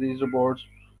it, then these robots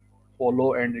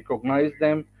follow and recognize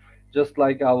them, just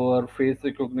like our face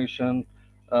recognition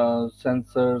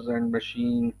sensors and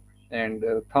machine and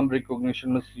thumb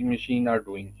recognition machine are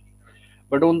doing.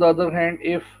 But on the other hand,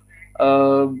 if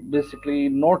basically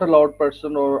not allowed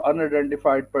person or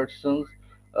unidentified persons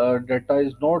data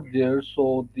is not there,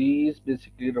 so these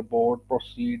basically robot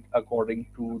proceed according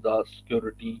to the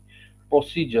security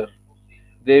procedure.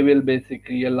 They will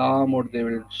basically alarm or they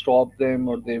will stop them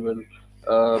or they will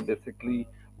basically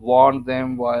warn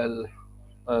them while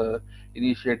uh,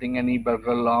 initiating any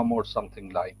burglar alarm or something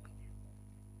like.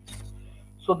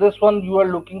 So this one you are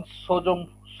looking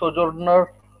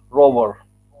sojourner rover.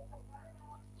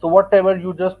 So whatever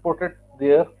you just put it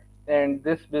there, and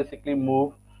this basically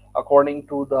move according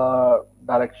to the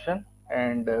direction,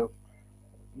 and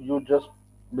you just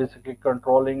basically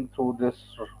controlling through this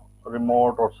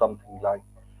remote or something like.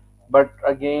 But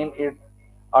again, it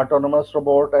autonomous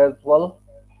robot as well.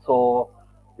 So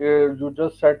you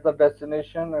just set the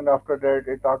destination, and after that,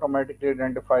 it automatically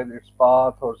identifies its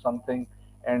path or something,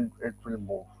 and it will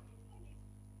move.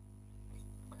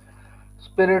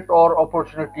 Spirit or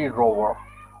opportunity rover.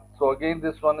 So again,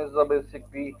 this one is a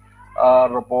basically a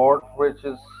robot which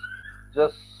is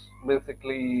just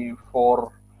basically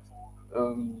for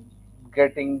um,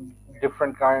 getting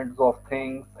different kinds of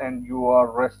things, and you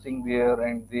are resting there,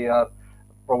 and they are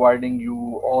providing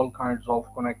you all kinds of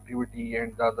connectivity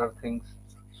and other things.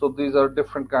 So these are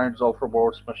different kinds of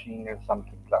robots, machine, and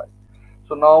something like.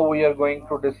 So now we are going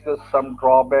to discuss some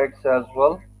drawbacks as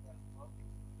well.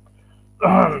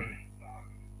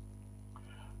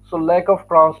 So lack of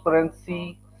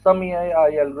transparency. Some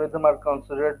AI algorithms are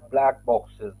considered black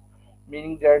boxes,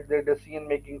 meaning that their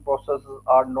decision-making processes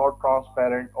are not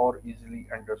transparent or easily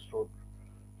understood.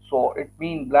 So it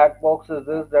means black box is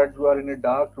this, that you are in a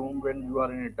dark room. When you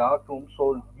are in a dark room,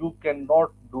 so you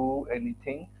cannot do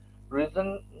anything.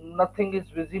 Reason, nothing is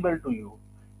visible to you.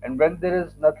 And when there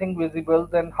is nothing visible,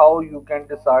 then how you can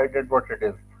decide that what it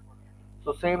is.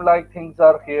 So same like things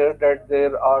are here, that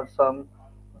there are some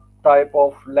type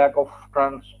of lack of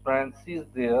transparency is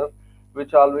there,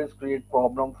 which always create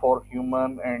problem for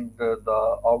human, and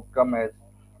the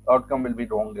outcome will be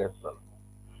wrong as well.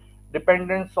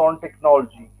 Dependence on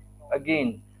technology.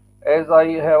 Again, as I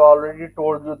have already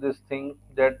told you this thing,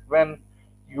 that when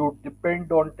you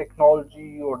depend on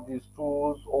technology or these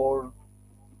tools, or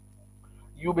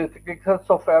you basically excess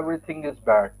of everything is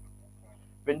bad.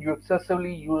 When you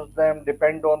excessively use them,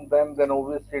 depend on them, then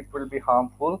obviously it will be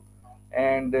harmful,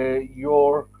 and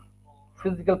your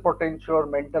physical potential or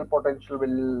mental potential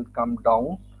will come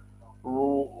down.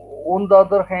 On the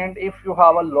other hand, if you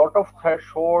have a lot of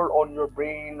threshold on your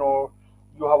brain, or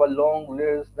you have a long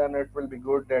list, then it will be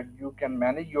good that you can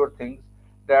manage your things,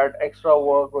 that extra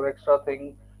work or extra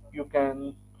thing you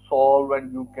can solve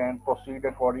and you can proceed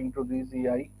according to these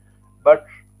AI. But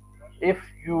if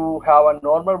you have a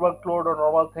normal workload or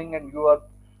normal thing, and you are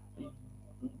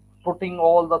putting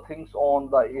all the things on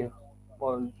the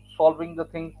solving the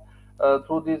things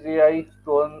through this AI,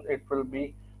 then it will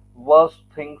be worst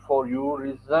thing for you.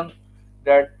 Reason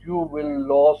that you will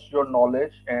lose your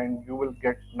knowledge and you will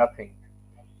get nothing.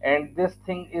 And this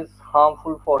thing is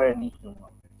harmful for any human.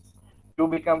 You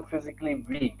become physically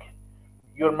weak.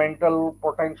 Your mental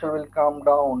potential will come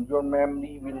down. Your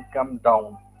memory will come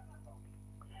down.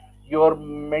 Your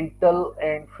mental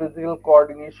and physical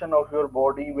coordination of your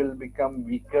body will become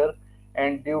weaker,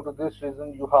 and due to this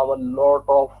reason you have a lot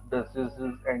of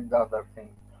diseases and the other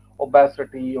things,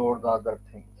 obesity or the other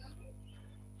things.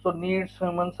 So needs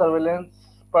human surveillance.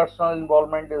 Personal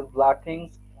involvement is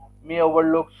lacking, may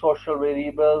overlook social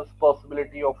variables,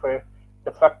 possibility of a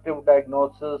defective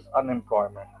diagnosis,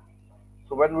 unemployment.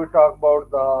 So when we talk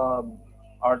about the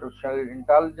artificial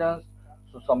intelligence,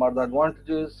 so some are the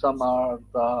advantages, some are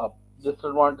the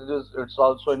disadvantages. It's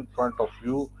also in front of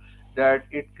you, that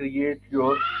it create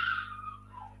your,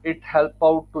 it help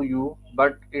out to you,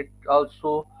 but it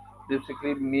also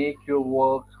basically make your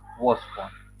work worse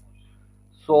one.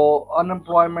 So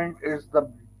unemployment is the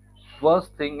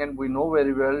worst thing, and we know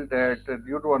very well that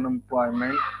due to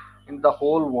unemployment in the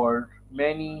whole world,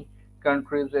 many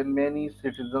countries and many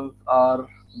citizens are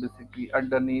basically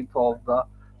underneath of the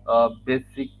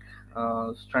basic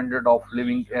standard of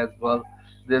living as well.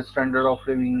 Their standard of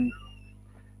living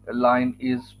line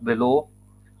is below,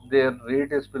 their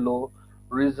rate is below.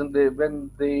 Reason, they when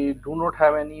they do not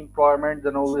have any employment,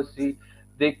 then obviously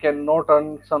they cannot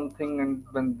earn something, and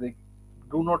when they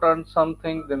do not earn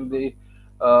something, then they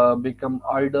become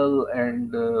idle,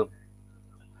 and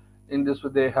in this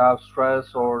way they have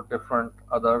stress or different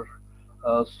other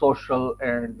social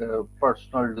and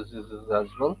personal diseases as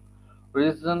well.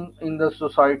 Reason, in the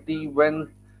society,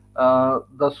 when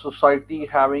the society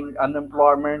having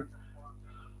unemployment,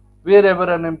 wherever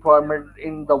unemployment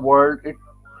in the world, it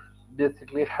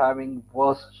basically having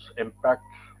worst impact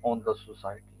on the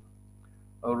society.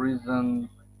 A reason,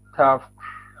 theft,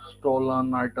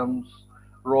 stolen items,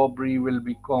 robbery will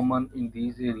be common in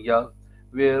these areas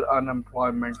where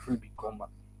unemployment will be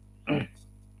common.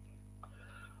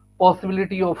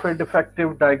 Possibility of a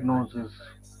defective diagnosis.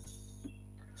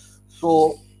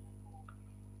 So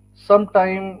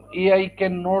sometime AI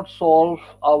cannot solve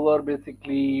our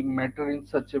basically matter in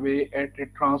such a way at a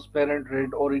transparent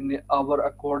rate or in our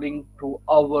according to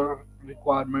our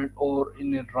requirement or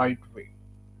in a right way.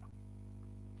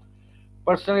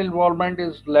 Personal involvement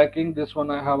is lacking. This one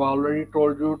I have already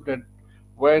told you that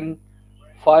when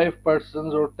five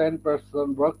persons or 10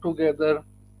 persons work together,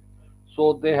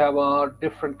 so they have a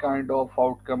different kind of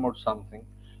outcome or something.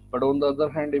 But on the other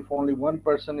hand, if only one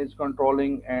person is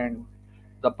controlling and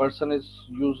the person is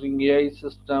using AI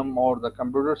system or the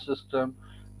computer system,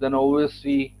 then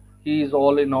obviously he is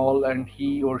all in all and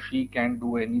he or she can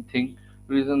do anything.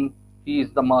 Reason, he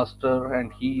is the master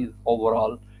and he is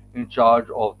overall in charge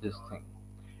of this thing.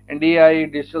 And AI,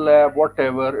 digital lab,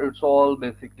 whatever, it's all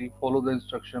basically follow the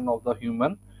instruction of the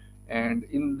human. And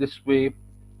in this way,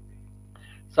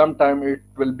 sometime it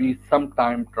will be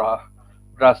sometime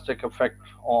drastic effect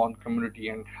on community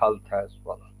and health as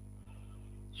well.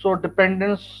 So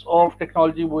dependence of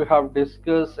technology we have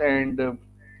discussed, and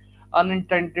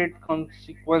unintended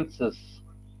consequences.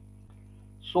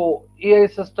 So AI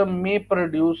system may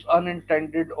produce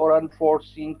unintended or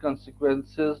unforeseen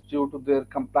consequences due to their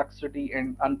complexity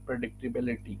and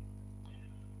unpredictability.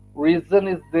 Reason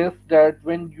is this, that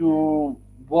when you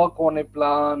work on a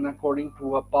plan according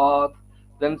to a path,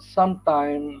 then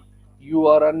sometime you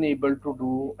are unable to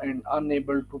do and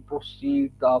unable to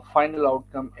proceed the final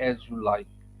outcome as you like.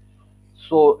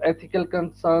 So ethical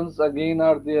concerns again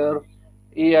are there.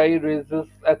 AI raises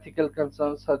ethical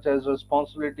concerns such as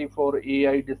responsibility for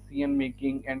AI decision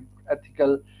making and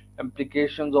ethical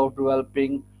implications of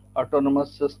developing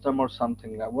autonomous system or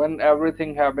something like. When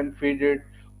everything have been fed,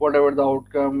 whatever the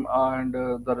outcome and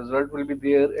the result will be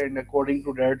there, and according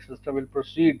to that system will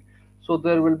proceed. So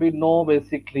there will be no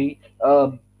basically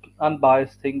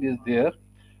unbiased thing is there.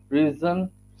 Reason,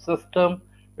 system,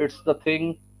 it's the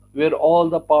thing where all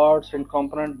the parts and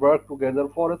components work together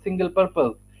for a single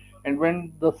purpose. And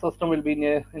when the system will be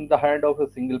in the hand of a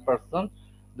single person,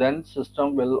 then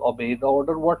system will obey the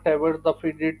order, whatever the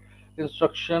feeded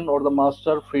instruction or the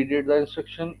master feeded the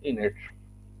instruction in it.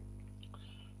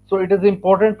 So it is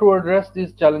important to address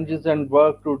these challenges and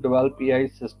work to develop AI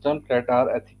systems that are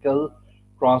ethical,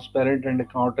 transparent, and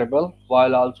accountable,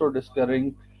 while also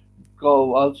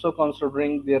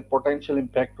considering their potential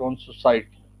impact on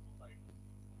society.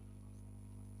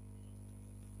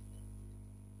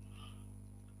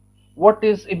 What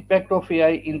is impact of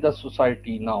AI in the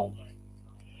society now?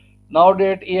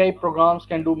 Nowadays, AI programs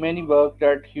can do many work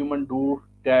that human do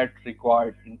that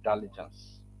required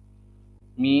intelligence.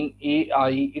 Mean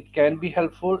AI, it can be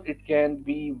helpful, it can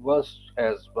be worst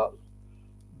as well.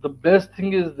 The best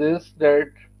thing is this, that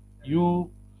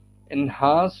you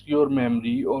enhance your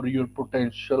memory or your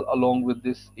potential along with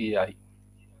this AI.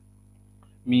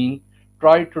 Mean,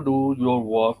 try to do your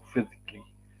work physically,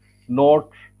 not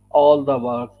all the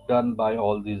work done by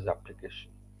all these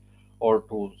applications or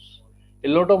tools. A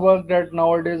lot of work that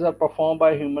nowadays are performed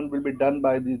by human will be done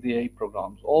by these AI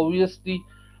programs. Obviously,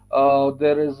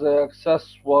 there is a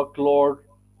excess workload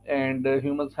and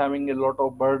humans having a lot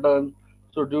of burden.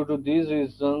 So due to these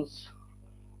reasons,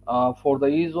 for the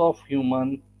ease of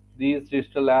human, these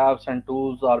digital apps and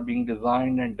tools are being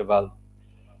designed and developed.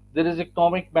 There is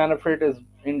economic benefit is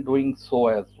in doing so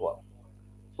as well.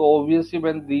 So obviously,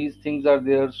 when these things are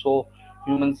there, so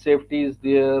human safety is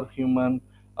there, human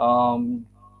um,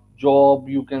 job,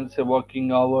 you can say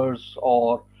working hours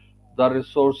or the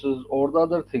resources or the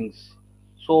other things.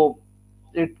 So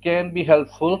it can be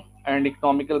helpful and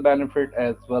economical benefit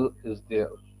as well is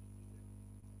there.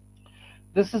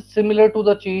 This is similar to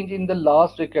the change in the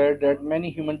last decade that many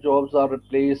human jobs are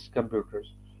replaced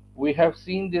computers. We have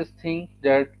seen this thing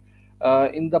that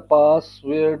in the past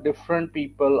where different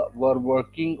people were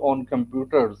working on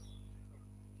computers,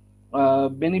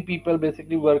 many people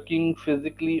basically working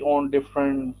physically on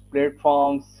different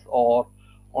platforms or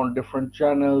on different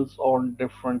channels on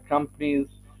different companies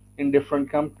in different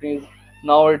companies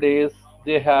nowadays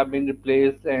they have been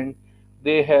replaced and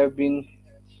they have been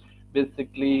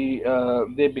basically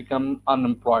they become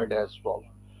unemployed as well,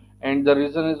 and the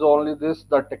reason is only this,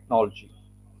 the technology.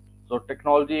 So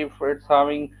technology, if it's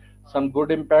having some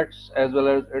good impacts as well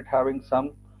as it having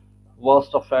some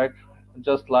worst effect,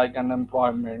 just like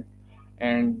unemployment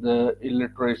and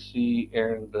illiteracy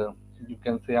and you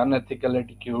can say unethical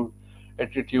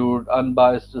attitude,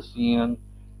 unbiased decision,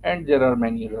 and there are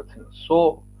many other things.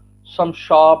 So some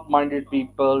sharp-minded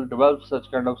people develop such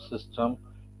kind of system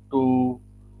to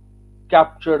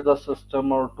capture the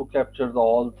system or to capture the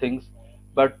all things.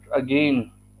 But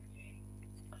again,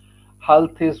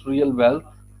 health is real wealth,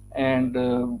 and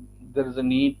there is a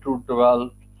need to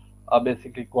develop a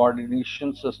basically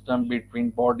coordination system between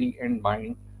body and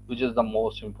mind, which is the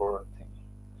most important thing.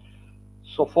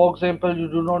 So, for example, you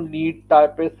do not need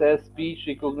typist as speech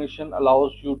recognition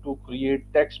allows you to create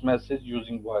text message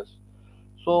using voice.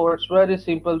 So it's very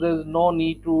simple. There is no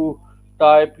need to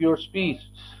type your speech.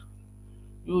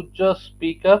 You just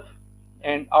speak up,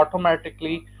 and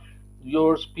automatically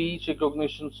your speech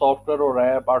recognition software or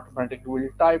app automatically will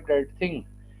type that thing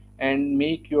and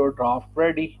make your draft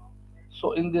ready.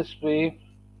 So in this way,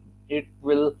 it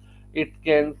will it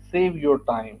can save your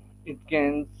time, it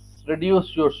can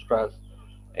reduce your stress,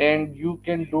 and you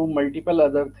can do multiple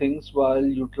other things while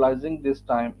utilizing this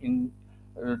time in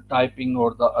typing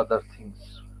or the other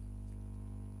things.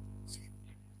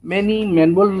 Many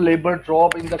manual labor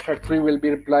job in the factory will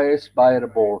be replaced by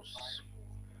robots.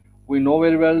 We know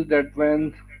very well that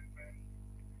when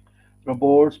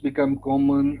robots become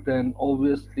common, then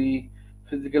obviously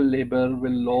physical labor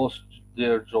will lose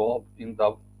their job in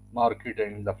the market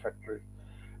and in the factory.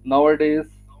 Nowadays,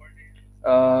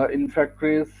 in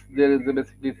factories, there is a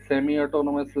basically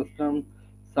semi-autonomous system.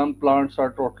 Some plants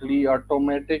are totally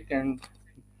automatic, and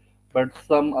but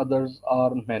some others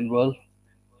are manual,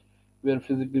 where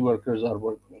physically workers are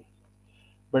working.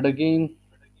 But again,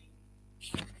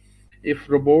 if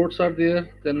robots are there,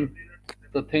 then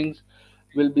the things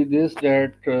will be this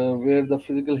that where the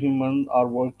physical humans are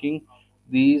working,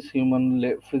 these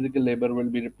physical labor will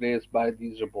be replaced by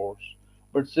these robots.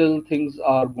 But still, things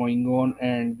are going on,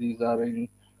 and these are in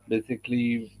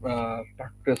basically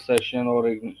practice session or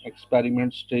in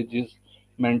experiment stages,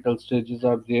 mental stages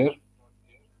are there.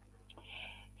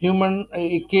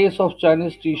 A case of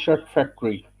Chinese T-shirt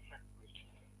factory.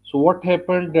 So what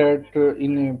happened that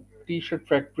in a T-shirt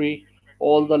factory,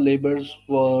 all the labors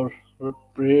were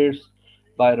replaced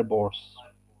by robots,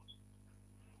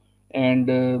 and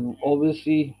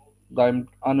obviously the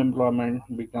unemployment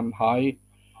become high,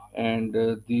 and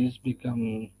these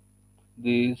basically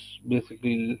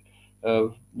uh,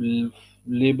 l-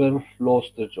 labor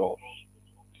lost their jobs.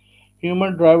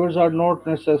 Human drivers are not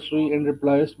necessary and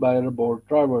replaced by robot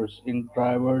drivers in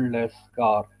driverless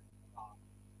car.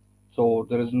 So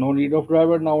there is no need of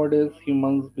driver nowadays.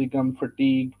 Humans become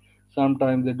fatigued.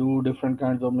 Sometimes they do different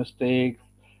kinds of mistakes.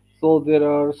 So there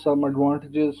are some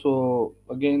advantages. So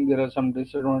again, there are some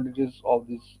disadvantages of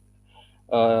this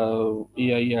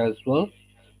AI as well.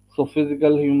 So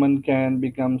physical human can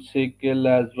become sick, ill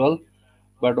as well.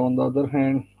 But on the other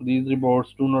hand, these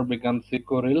robots do not become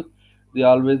sick or ill. They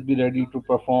always be ready to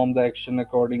perform the action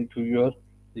according to your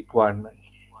requirement.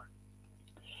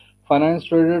 Finance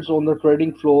traders on the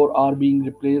trading floor are being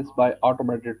replaced by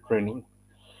automated trading.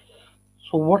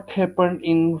 So what happened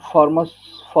in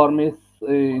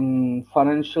in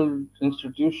financial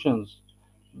institutions?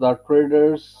 The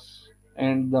traders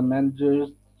and the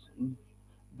managers,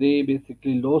 they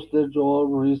basically lost their job.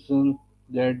 Reason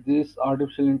that this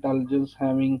artificial intelligence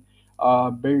having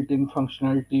a built-in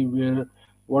functionality where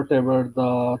whatever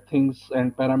the things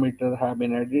and parameter have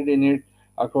been added in it,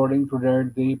 according to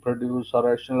that they produce a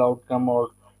rational outcome or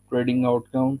trading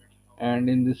outcome, and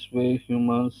in this way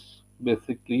humans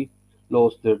basically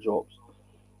lost their jobs.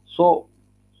 So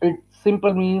it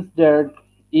simple means that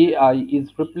AI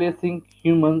is replacing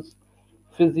humans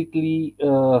physically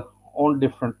on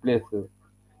different places.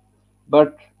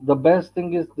 But the best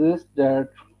thing is this, that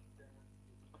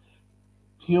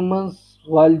humans,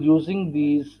 while using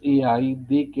these AI,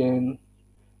 they can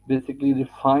basically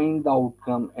refine the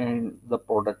outcome and the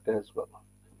product as well.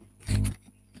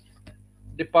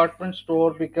 Department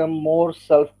store become more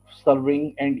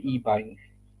self-serving and e-buying,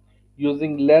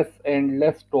 using less and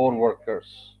less store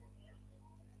workers.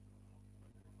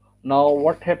 Now,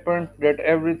 what happened that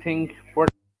everything what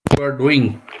you are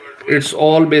doing, it's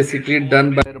all basically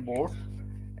done by robots,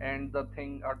 and the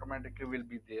thing automatically will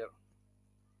be there.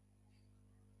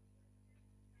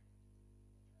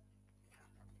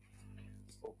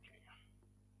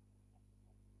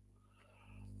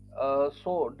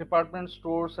 So department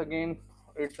stores again,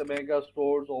 it's a mega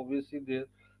stores obviously there.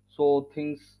 So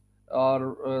things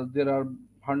are there are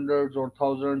hundreds or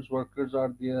thousands workers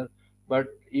are there, but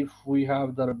if we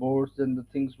have the robots, then the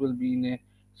things will be in a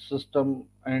system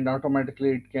and automatically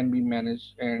it can be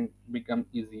managed and become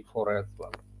easy for as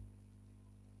well.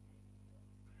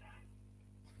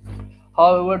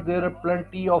 However, there are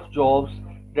plenty of jobs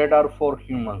that are for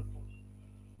humans.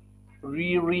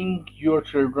 Rearing your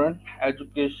children,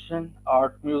 education,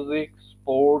 art, music,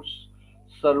 sports,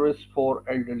 service for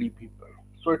elderly people.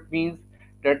 So it means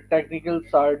that technical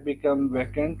side become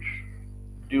vacant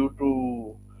due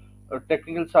to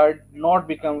technical side not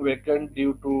become vacant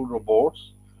due to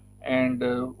robots, and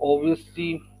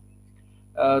obviously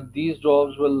these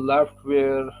jobs will left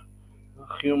where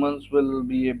humans will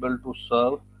be able to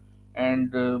serve,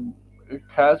 and it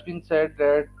has been said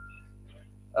that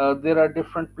there are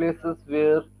different places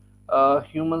where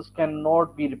humans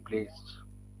cannot be replaced.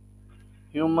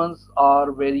 Humans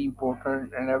are very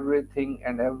important, and everything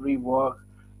and every work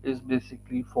is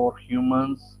basically for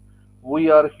humans.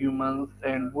 We are humans,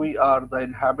 and we are the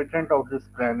inhabitant of this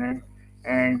planet,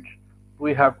 and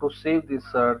we have to save this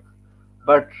earth.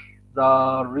 But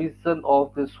the reason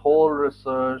of this whole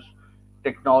research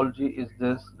technology is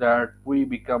this, that we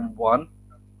become one,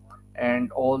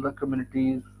 and all the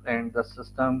communities and the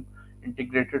system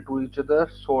integrated to each other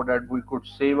so that we could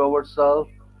save ourselves,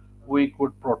 we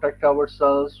could protect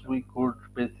ourselves, we could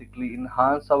basically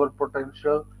enhance our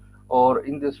potential, or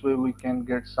in this way we can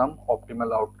get some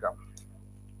optimal outcome.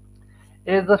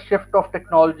 As the shift of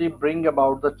technology bring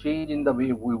about the change in the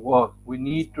way we work, we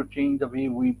need to change the way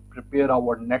we prepare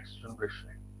our next generation.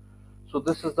 So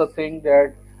this is the thing,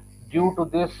 that due to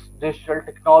this digital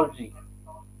technology,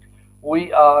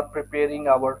 we are preparing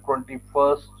our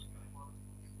 21st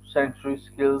century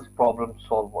skills problem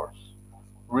solvers.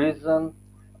 Reason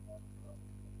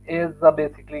is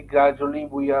basically gradually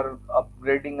we are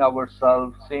upgrading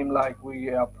ourselves, same like we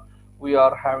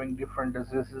are having different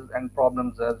diseases and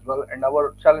problems as well, and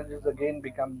our challenges again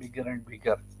become bigger and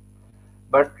bigger.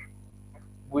 But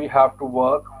we have to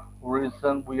work.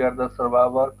 Reason we are the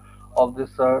survivor of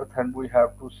this earth, and we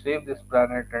have to save this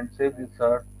planet and save this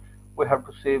earth. We have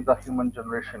to save the human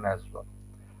generation as well.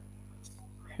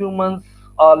 Humans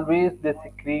always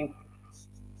basically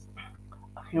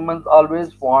humans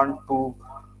always want to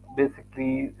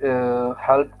basically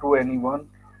help to anyone,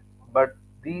 but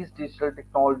these digital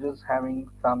technologies having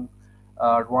some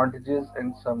advantages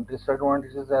and some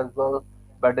disadvantages as well.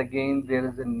 But again, there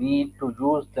is a need to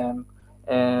use them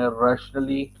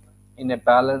rationally in a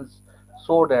balance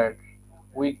so that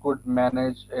we could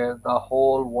manage the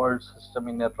whole world system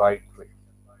in a right way.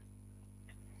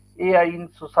 AI in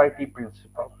society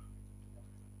principle.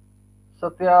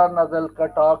 Satya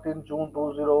Nadella talked in June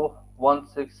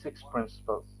 2016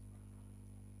 principles.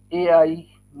 AI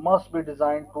must be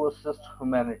designed to assist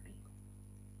humanity.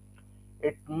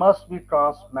 It must be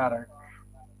transparent.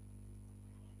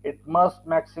 It must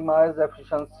maximize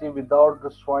efficiency without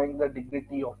destroying the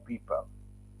dignity of people.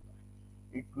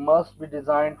 It must be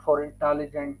designed for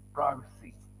intelligent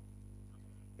privacy.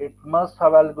 It must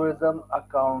have algorithm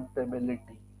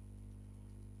accountability.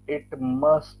 It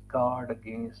must guard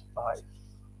against bias.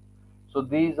 So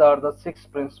these are the six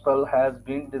principles has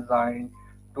been designed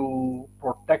to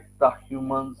protect the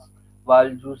humans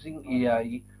while using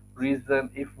AI. Reason,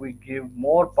 if we give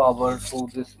more power to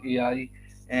this AI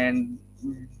and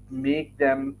make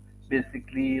them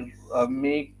basically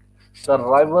make the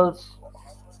rivals,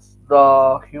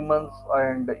 the humans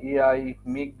and the AI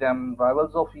make them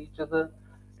rivals of each other,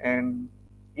 and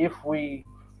if we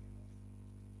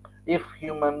if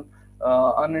human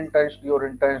unintentionally or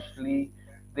intentionally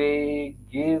they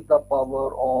gave the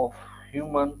power of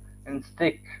human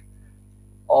instinct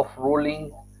of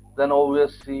ruling, then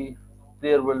obviously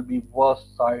there will be worse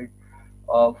side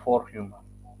for human.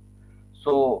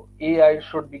 So AI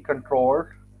should be controlled.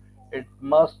 It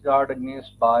must guard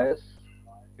against bias.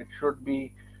 It should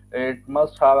be. It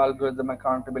must have algorithm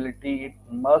accountability. It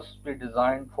must be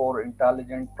designed for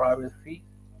intelligent privacy.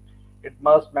 It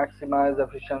must maximize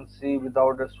efficiency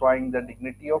without destroying the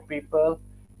dignity of people.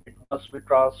 It must be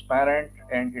transparent,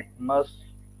 and it must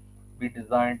be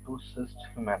designed to assist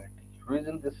humanity.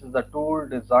 Reason, this is the tool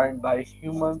designed by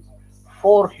humans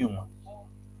for humans.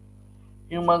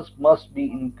 Humans must be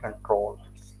in control.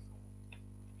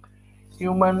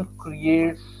 Human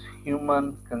creates,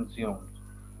 human consumes.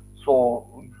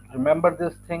 So remember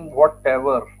this thing,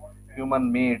 whatever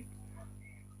human made,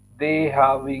 they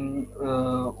having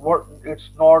what it's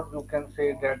not, you can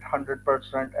say that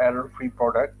 100% error free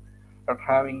product, but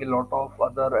having a lot of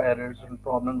other errors and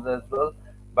problems as well.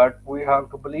 But we have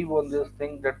to believe on this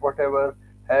thing that whatever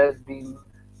has been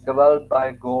developed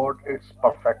by God, it's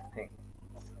perfect thing.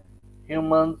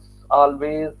 Humans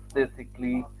always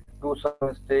basically do some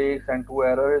mistakes, and to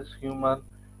error is human,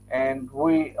 and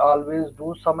we always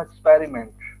do some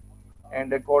experiment,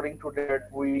 and according to that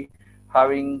we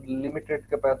having limited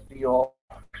capacity of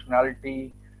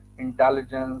rationality,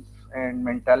 intelligence, and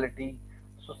mentality.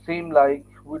 So seem like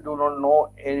we do not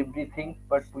know everything,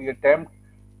 but we attempt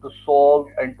to solve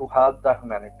and to help the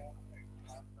humanity.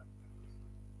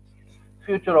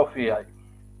 Future of AI.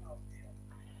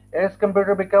 As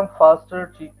computer become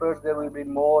faster, cheaper, there will be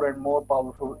more and more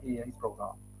powerful AI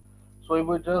programs. So if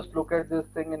we just look at this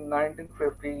thing in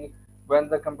 1950, when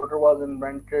the computer was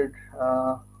invented,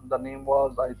 the name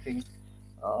was, I think,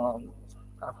 um,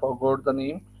 I forgot the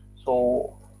name.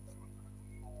 So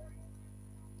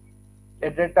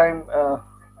at that time,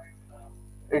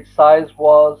 its size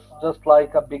was just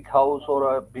like a big house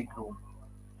or a big room.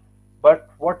 But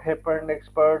what happened?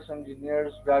 Experts,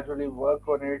 engineers gradually work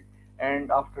on it,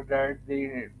 and after that,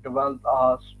 they developed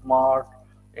a smart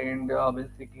and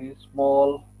basically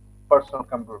small personal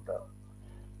computer,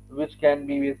 which can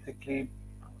be basically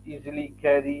easily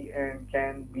carry and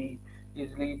can be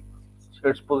easily,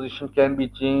 its position can be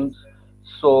changed.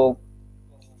 So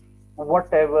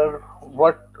whatever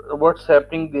what's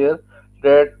happening there,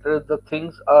 that the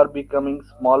things are becoming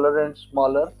smaller and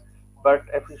smaller, but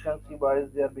efficiency wise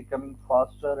they are becoming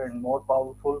faster and more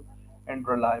powerful and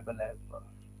reliable as well.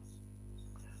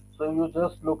 So you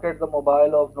just look at the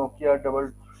mobile of Nokia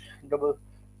double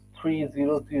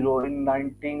 300 in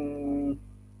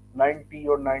 1990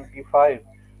 or 95.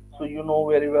 So you know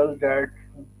very well that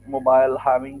mobile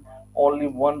having only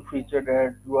one feature,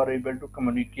 that you are able to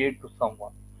communicate to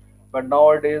someone. But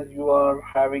nowadays you are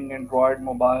having Android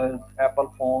mobiles,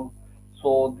 Apple phones.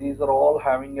 So these are all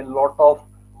having a lot of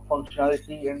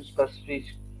functionality and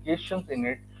specifications in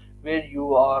it, where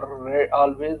you are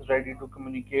always ready to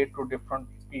communicate to different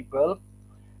people.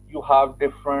 You have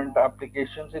different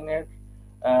applications in it.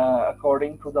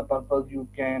 According to the purpose, you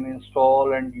can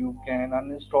install and you can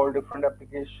uninstall different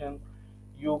applications.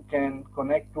 You can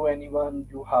connect to anyone.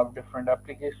 You have different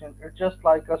applications. It's just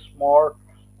like a small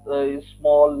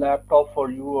laptop for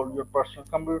you or your personal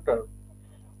computer,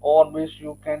 on which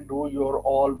you can do your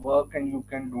all work and you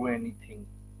can do anything.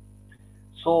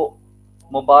 So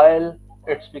mobile,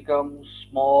 it's become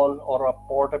small or a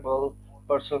portable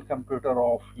personal computer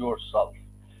of yourself.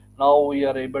 Now we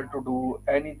are able to do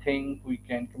anything. We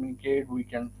can communicate, we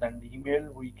can send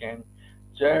email, we can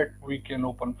chat, we can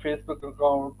open Facebook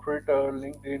account, Twitter,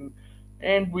 LinkedIn,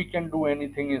 and we can do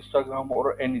anything, Instagram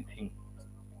or anything.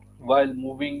 While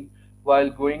moving, while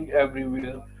going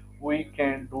everywhere, we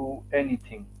can do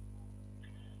anything.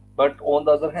 But on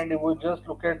the other hand, if we just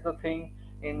look at the thing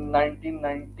in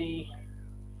 1990,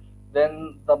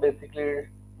 then the basically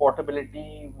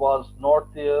portability was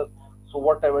not there. So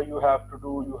whatever you have to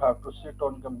do, you have to sit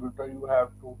on computer, you have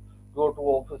to go to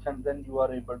office, and then you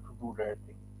are able to do that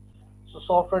thing. So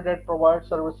software that provides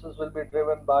services will be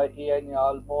driven by AI in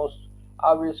almost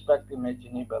every aspect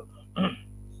imaginable.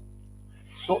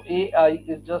 So AI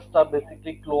is just a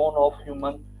basically clone of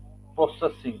human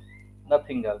processing,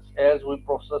 nothing else, as we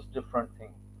process different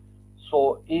things.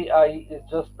 So AI is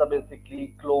just the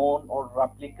basically clone or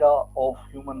replica of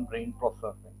human brain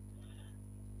processing.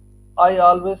 I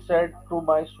always said to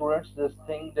my students this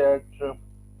thing, that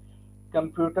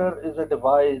computer is a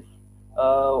device.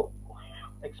 Uh,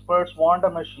 Experts want a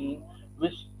machine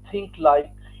which think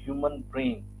like human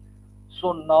brain.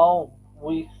 So now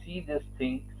we see this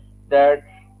thing, that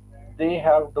they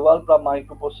have developed a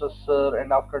microprocessor,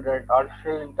 and after that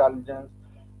artificial intelligence.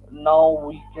 Now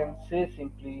we can say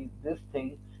simply this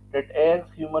thing, that as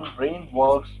human brain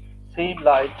works, same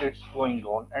like it's going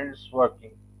on and it's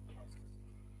working.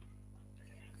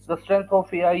 The strength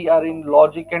of AI are in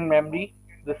logic and memory.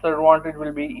 Disadvantage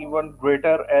will be even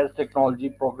greater as technology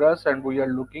progress, and we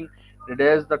are looking that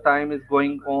as the time is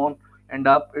going on and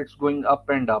up, it's going up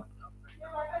and up.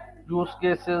 Use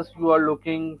cases, you are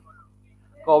looking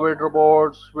COVID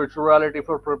robots, virtual reality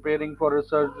for preparing for a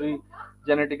surgery,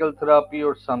 genetical therapy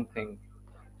or something.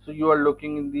 So you are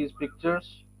looking in these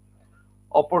pictures.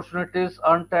 Opportunities,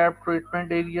 untapped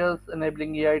treatment areas,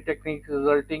 enabling AI techniques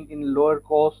resulting in lower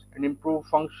costs and improved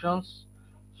functions.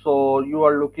 So you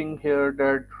are looking here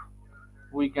that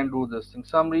we can do this thing.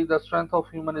 Summary, the strength of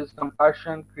human is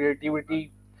compassion,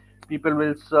 creativity. People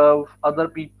will serve other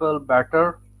people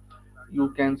better. You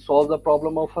can solve the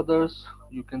problem of others.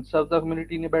 You can serve the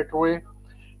community in a better way.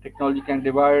 Technology can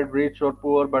divide rich or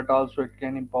poor, but also it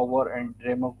can empower and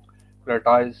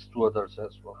democratize to others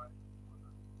as well.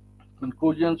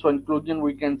 Conclusion. So, in conclusion,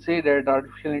 we can say that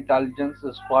artificial intelligence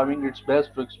is trying its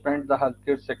best to expand the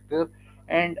healthcare sector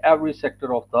and every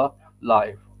sector of the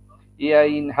life. AI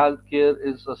in healthcare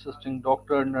is assisting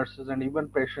doctors, nurses, and even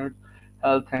patients'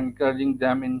 health and encouraging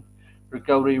them in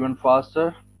recovery even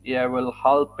faster. AI will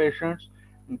help patients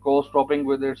in co-stopping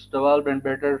with its development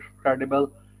better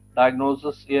credible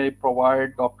diagnosis. AI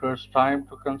provide doctors time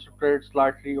to concentrate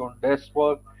slightly on desk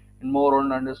work and more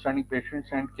on understanding patients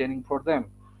and caring for them.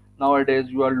 Nowadays,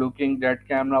 you are looking that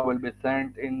camera will be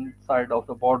sent inside of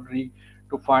the body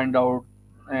to find out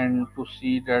and to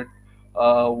see that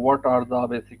what are the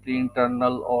basically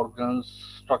internal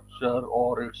organs structure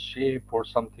or its shape or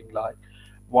something like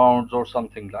wounds or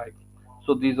something like.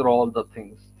 So these are all the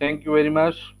things. Thank you very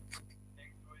much.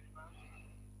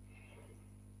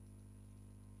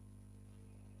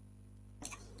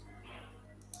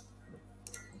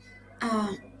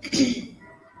 Uh,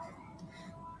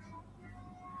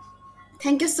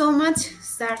 Thank you so much,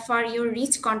 sir, for your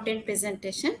rich content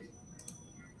presentation,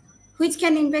 which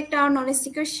can impact our knowledge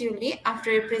seeker surely.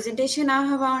 After your presentation, I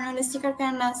hope our knowledge seeker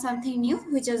can learn something new,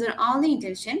 which is our only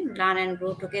intention, learn and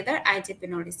grow together, IGP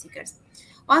knowledge seekers.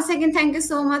 Once again, thank you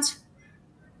so much,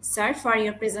 sir, for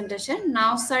your presentation.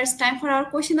 Now, sir, it's time for our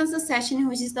question answer session,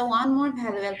 which is the one more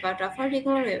valuable part of our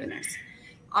regular webinars.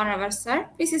 Honorable sir,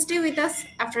 please stay with us.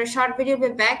 After a short video, we'll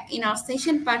be back in our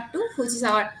session part 2, which is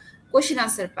our question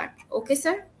answer part. Okay,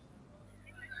 sir?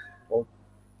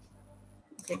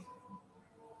 Okay.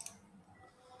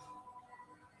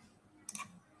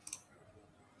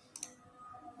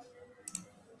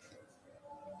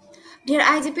 Dear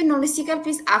IGP knowledge seeker,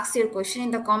 please ask your question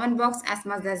in the comment box as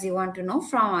much as you want to know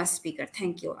from our speaker.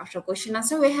 Thank you. After question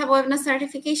answer, we have webinar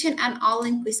certification and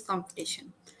all-in quiz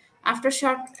competition. After a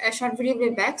short video, we'll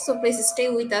be back. So please stay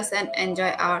with us and enjoy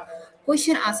our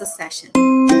question answer session.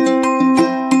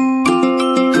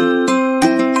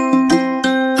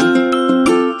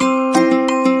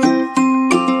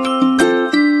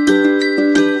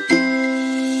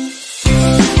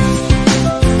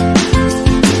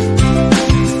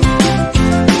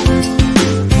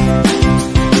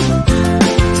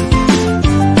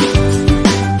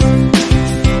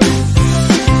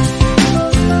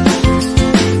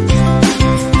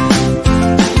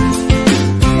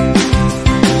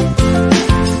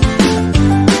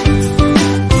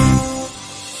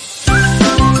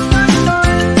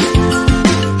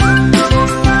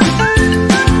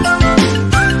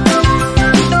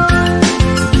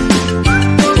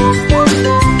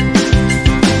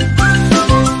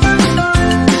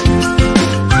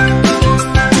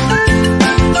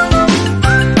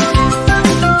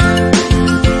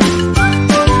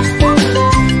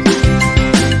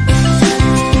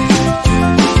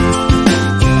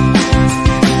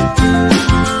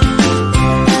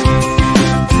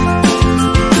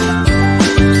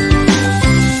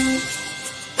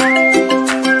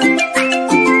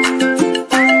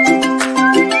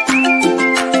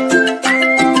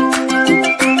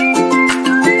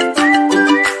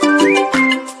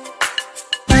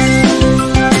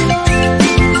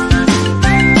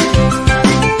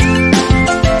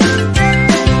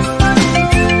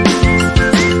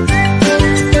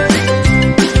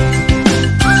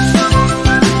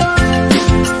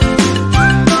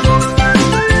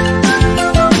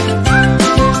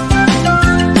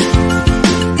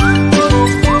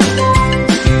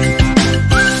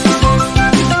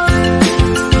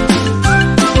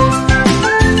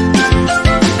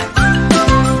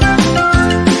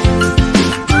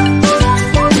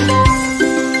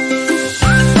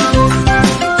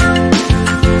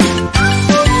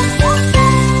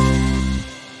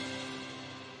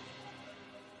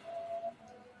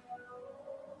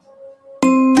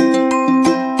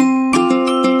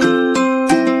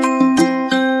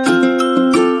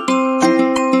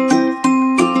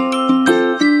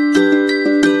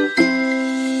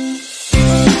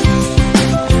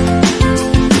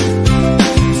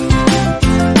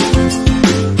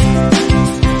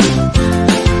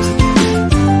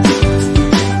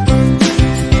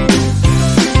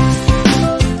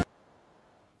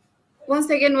 Once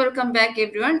again, welcome back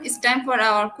everyone. It's time for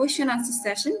our question answer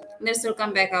session. Let's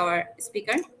welcome back our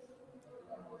speaker.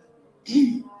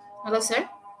 Hello, sir.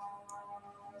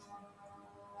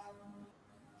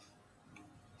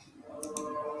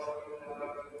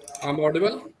 I'm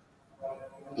audible?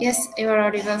 Yes, you are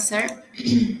audible, sir.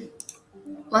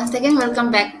 Once again,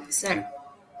 welcome back, sir.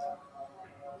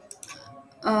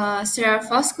 Sir, our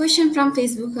first question from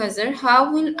Facebook user: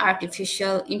 how will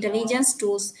artificial intelligence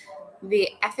tools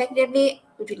be effectively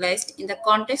utilized in the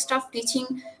context of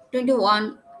teaching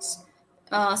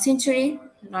 21st century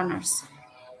learners?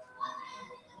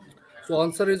 So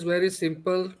answer is very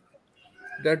simple,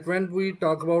 that when we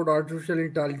talk about artificial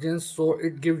intelligence, so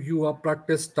it gives you a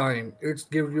practice time, it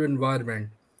gives you environment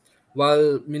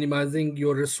while minimizing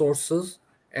your resources,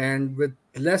 and with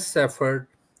less effort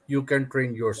you can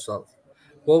train yourself.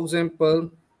 For example,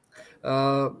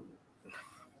 uh,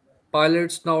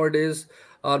 pilots nowadays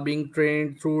are being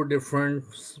trained through different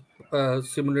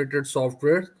simulated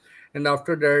software, and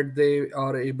after that they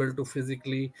are able to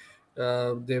physically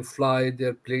they fly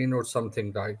their plane or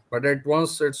something like. But at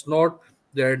once it's not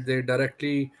that they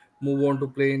directly move on to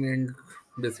plane and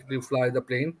basically fly the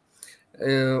plane.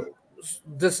 uh,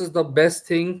 this is the best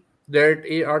thing, that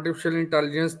a artificial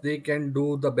intelligence they can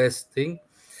do the best thing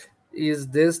is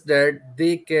this, that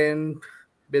they can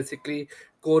basically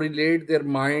correlate their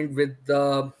mind with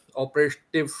the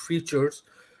operative features,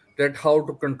 that how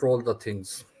to control the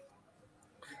things.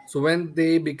 So when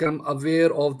they become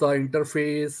aware of the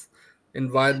interface,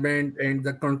 environment, and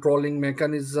the controlling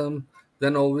mechanism,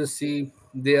 then obviously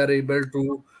they are able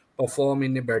to perform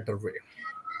in a better way.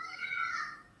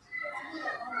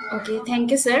 Okay,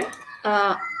 thank you, sir.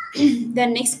 Uh, the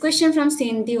next question from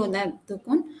Cindy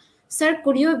Odadukun. Sir,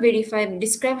 could you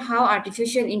describe how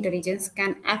artificial intelligence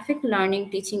can affect learning,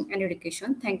 teaching, and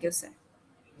education? Thank you, sir.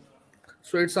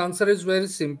 So its answer is very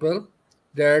simple,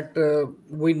 that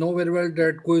we know very well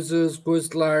that quizzes,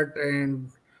 Quizlet, and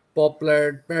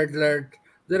Poplet, Padlet,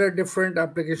 there are different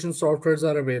application softwares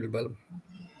are available.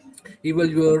 Even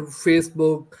your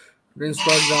Facebook,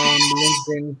 Instagram,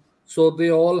 LinkedIn, so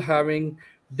they all having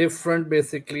different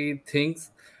basically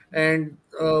things. And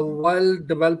while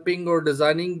developing or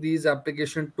designing these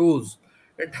application tools,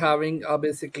 it having a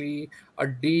basically a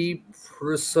deep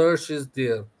research is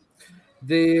there.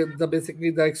 The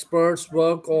basically the experts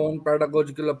work on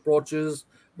pedagogical approaches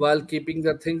while keeping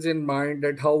the things in mind,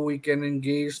 that how we can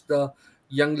engage the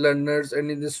young learners,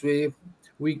 and in this way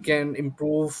we can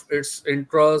improve its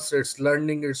interest, its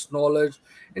learning, its knowledge.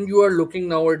 And you are looking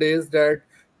nowadays that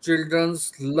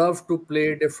childrens love to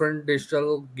play different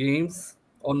digital games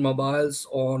on mobiles,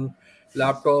 on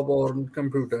laptop, or on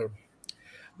computer.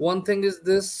 One thing is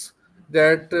this,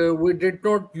 that we did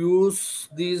not use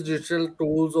these digital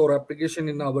tools or application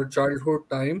in our childhood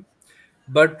time.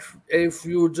 But if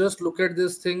you just look at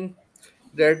this thing,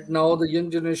 that now the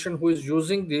young generation who is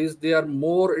using these, they are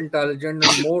more intelligent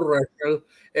and more rational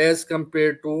as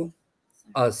compared to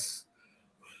us.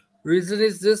 Reason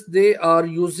is this, they are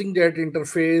using that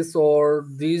interface or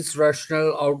these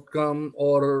rational outcome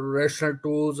or rational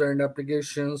tools and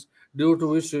applications, due to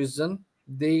which reason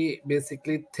they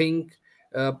basically think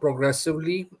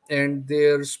progressively, and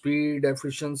their speed,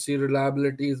 efficiency,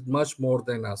 reliability is much more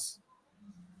than us.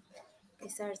 Okay,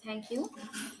 sir, thank you.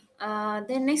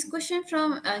 The next question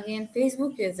from again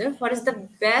Facebook user: what is the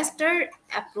best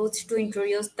approach to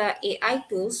introduce the AI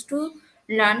tools to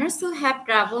learners who have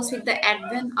troubles with the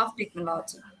advent of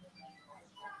technology?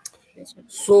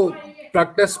 So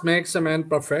practice makes a man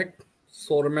perfect.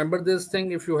 So remember this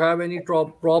thing. If you have any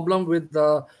problem with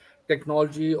the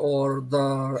technology or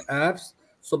the apps,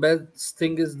 so best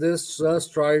thing is this: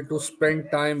 just try to spend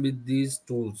time with these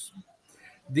tools.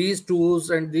 These tools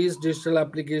and these digital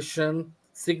application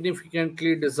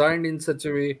significantly designed in such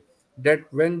a way that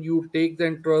when you take the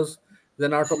interest,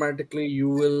 then automatically you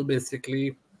will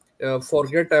basically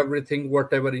forget everything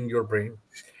whatever in your brain,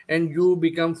 and you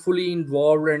become fully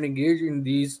involved and engaged in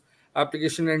these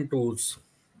application and tools.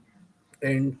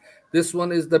 And this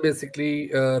one is the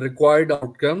basically required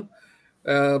outcome.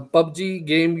 PUBG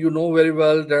game, you know very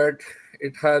well that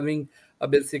it having a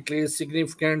basically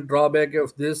significant drawback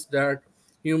of this, that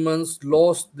humans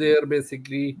lost their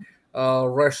basically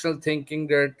rational thinking,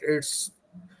 that it's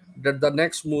that the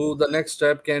next move, the next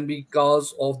step can be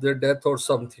cause of their death or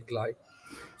something like.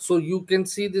 So you can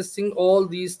see this thing, all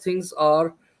these things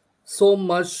are so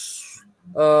much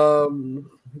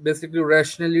basically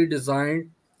rationally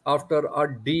designed after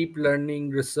a deep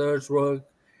learning research work,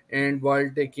 and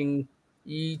while taking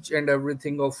each and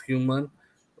everything of human,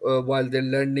 while they're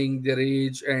learning their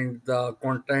age and the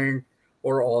content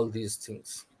or all these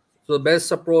things. So the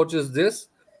best approach is this: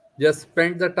 just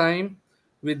spend the time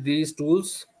with these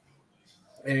tools,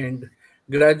 and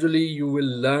gradually you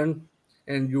will learn,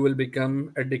 and you will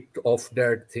become addict of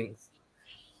that things.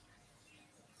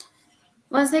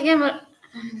 Once again,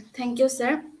 thank you,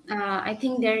 sir. I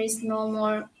think there is no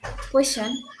more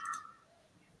question.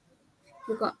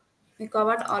 We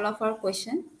covered all of our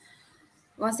question.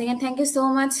 Once again, thank you so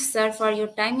much, sir, for your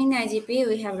time in IGP.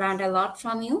 We have learned a lot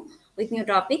from you with new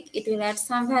topic. It will add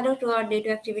some value to our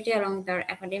day-to-day activity along with our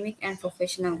academic and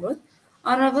professional growth.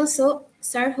 Honorable, so,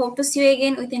 sir, hope to see you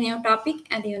again with a new topic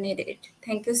and you need it.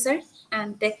 Thank you, sir,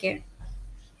 and take care.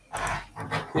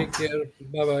 Take care.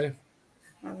 Bye-bye.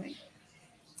 All right.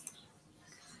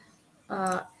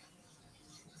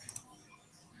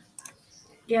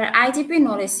 Dear IGP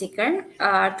knowledge seeker,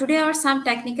 today are some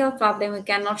technical problem. We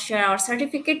cannot share our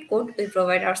certificate code. We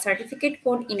provide our certificate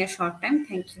code in a short time.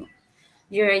 Thank you.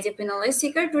 Dear IGP knowledge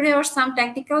seeker, today are some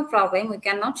technical problem. We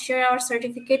cannot share our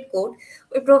certificate code.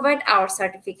 We provide our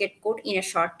certificate code in a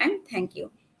short time. Thank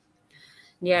you.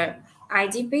 Dear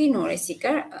IGP knowledge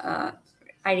seeker,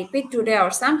 I repeat, today are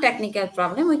some technical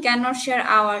problem. We cannot share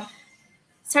our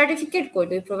certificate code.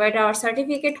 We provide our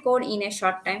certificate code in a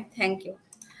short time. Thank you.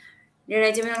 Dear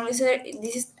IGP knowledge seeker,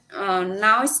 this is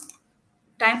now it's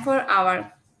time for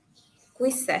our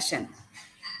quiz session.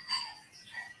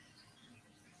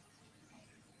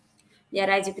 Dear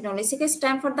IGP knowledge seeker, it's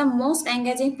time for the most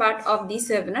engaging part of this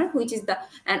webinar, which is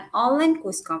an online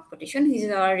quiz competition. This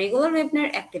is our regular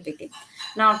webinar activity.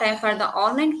 Now time for the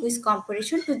online quiz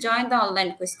competition. To join the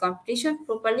online quiz competition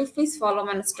properly, please follow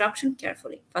my instruction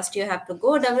carefully. First, you have to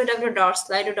go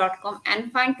www.slido.com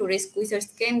and find today's quiz or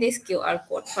scan this QR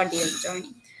code for direct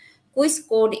joining. Quiz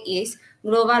code is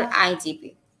Global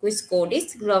IGP. Quiz code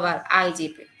is Global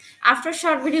IGP. After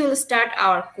short video, we'll start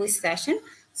our quiz session.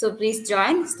 So please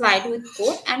join slide with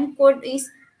code, and code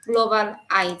is Global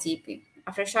IGP.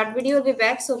 After short video, we'll be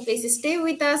back. So please stay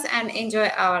with us and enjoy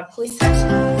our quiz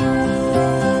session.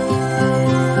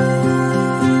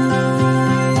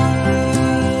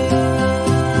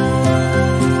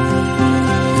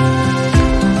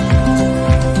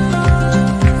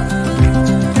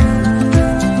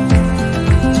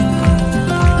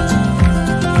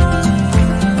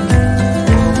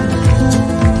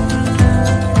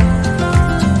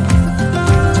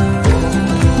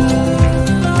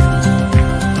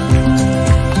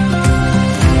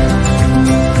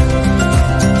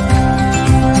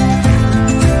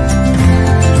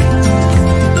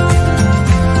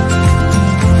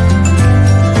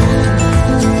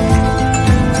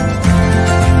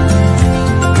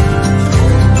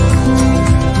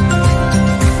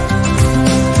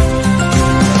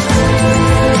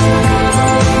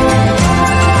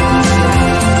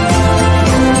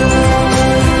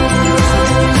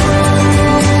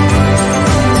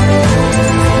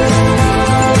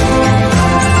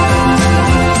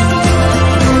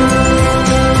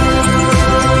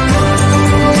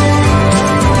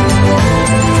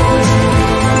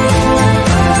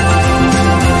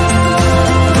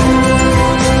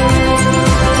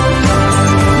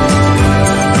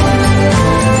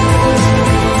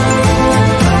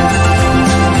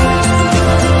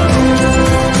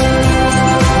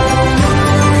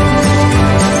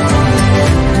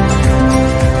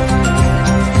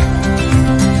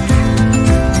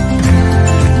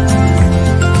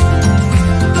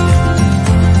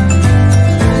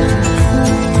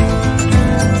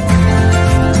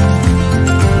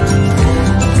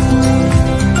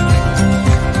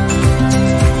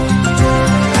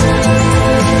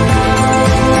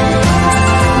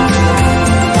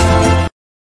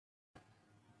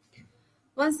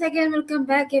 Once again, welcome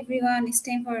back everyone. It's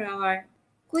time for our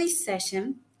quiz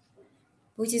session,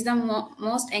 which is the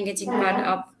most engaging part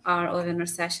of our webinar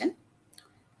session.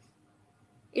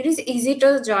 It is easy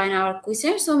to join our quiz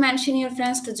session, so mention your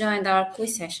friends to join our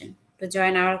quiz session. To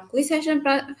join our quiz session,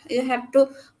 you have to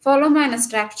follow my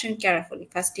instruction carefully.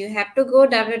 First, you have to go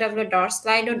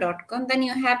www.slido.com. Then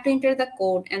you have to enter the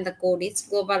code, and the code is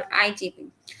Global IGP.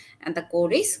 And the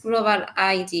code is Global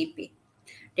IGP.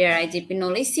 Dear IGP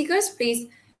knowledge seekers, please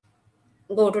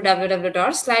go to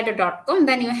www.slido.com.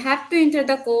 Then you have to enter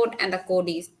the code, and the code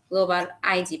is Global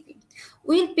IGP.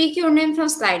 We'll pick your name from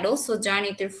Slido, so join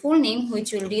with your full name,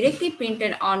 which will directly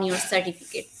printed on your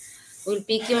certificate. We'll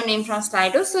pick your name from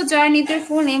Slido, so join with your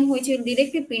full name, which will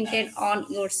directly printed on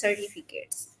your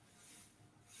certificates.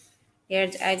 Here,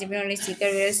 IGP knowledge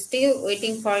seeker, we are still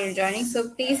waiting for your joining, so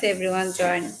please everyone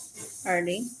join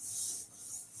early.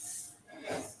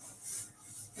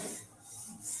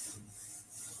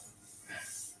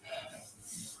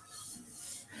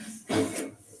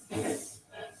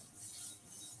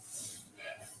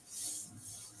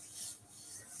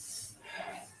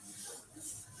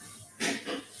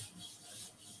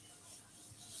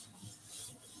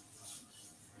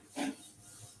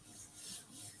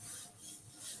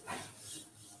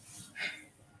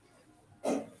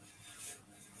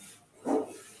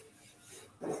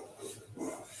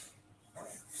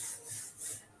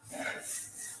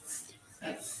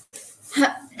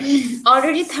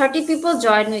 Already 30 people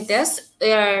joined with us.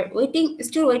 We are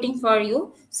still waiting for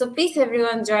you. So please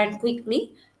everyone join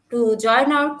quickly. To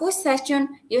join our quiz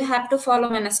session, you have to follow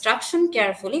my instruction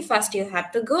carefully. First, you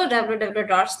have to go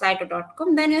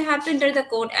www.slido.com. Then you have to enter the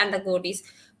code, and the code is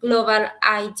Global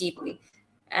IGP.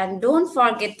 And don't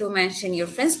forget to mention your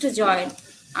friends to join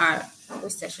our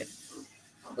quiz session.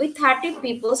 With 30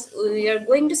 people, we are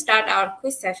going to start our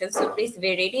quiz session. So please be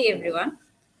ready, everyone.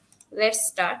 Let's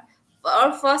start.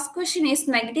 Our first question is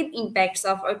negative impacts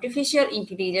of artificial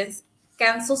intelligence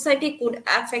can society could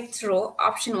affect through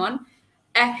option 1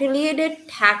 affiliated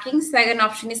hacking, second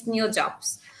option is new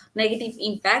jobs. Negative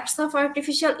impacts of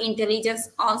artificial intelligence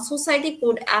on society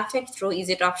could affect through is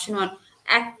it option 1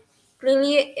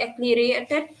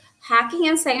 affiliated hacking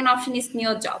and second option is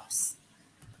new jobs.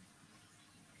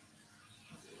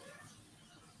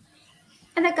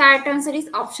 And the correct answer is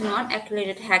option 1,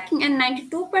 accelerated hacking, and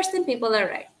 92% people are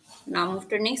right. Now move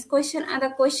to the next question, and the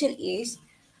question is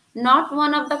not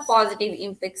one of the positive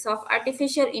impacts of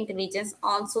artificial intelligence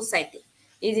on society.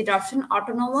 Is it option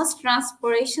autonomous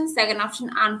transportation, second option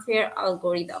unfair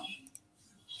algorithm?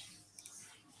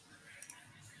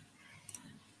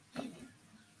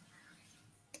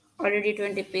 Already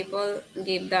 20 people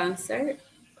gave the answer.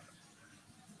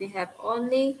 We have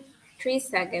only 3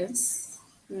 seconds.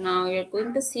 Now you're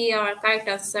going to see our correct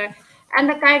answer. And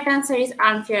the correct answer is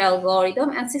unfair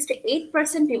algorithm, and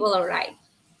 68% people are right.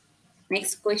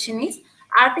 Next question is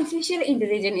artificial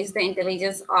intelligence is the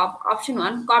intelligence of option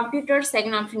 1 computer,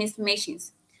 second option is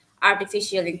machines.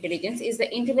 Artificial intelligence is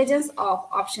the intelligence of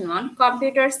option 1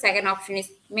 computer, second option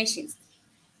is machines.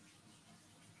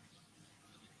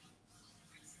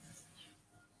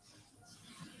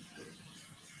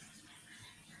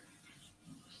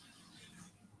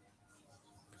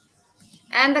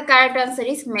 And the correct answer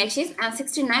is machines, and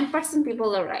 69%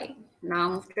 people are right. Now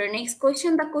move to the next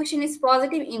question. The question is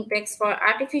positive impacts for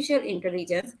artificial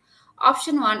intelligence.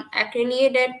 Option 1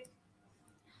 affiliated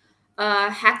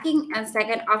hacking, and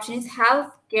second option is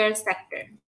healthcare sector.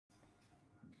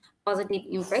 Positive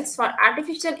impacts for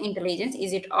artificial intelligence,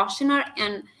 is it option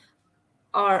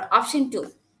or option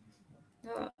 2?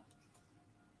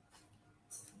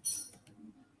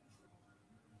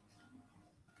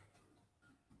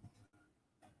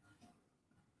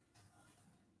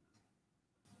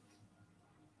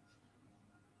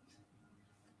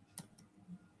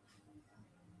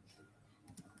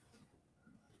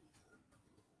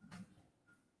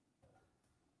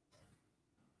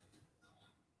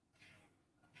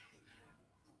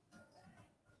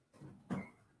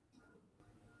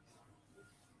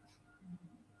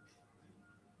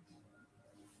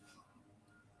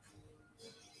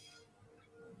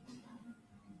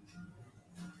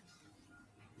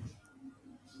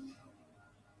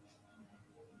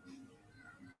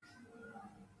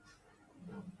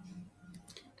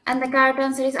 And the correct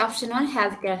answer is option 1,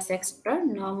 healthcare sector.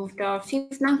 Now move to our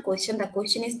fifth question. The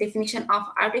question is definition of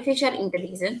artificial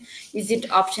intelligence. Is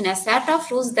it option a set of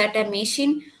rules that a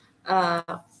machine can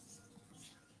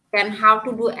have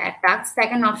to do attacks?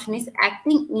 Second option is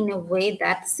acting in a way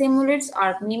that simulates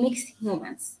or mimics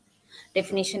humans.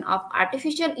 Definition of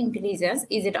artificial intelligence,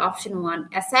 is it option 1,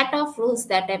 a set of rules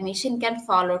that a machine can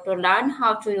follow to learn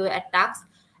how to do attacks,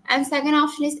 and second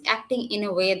option is acting in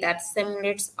a way that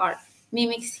simulates or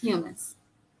mimics humans.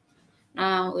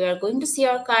 Now we are going to see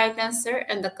our correct answer,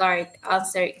 and the correct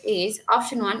answer is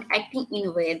option 1, acting in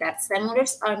a way that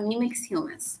simulates or mimics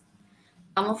humans.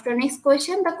 Now move to the next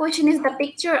question. The question is the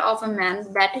picture of a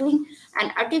man battling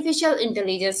an artificial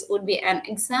intelligence would be an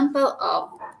example of.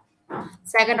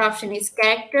 Second option is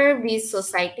character with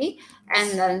society,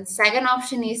 and then second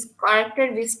option is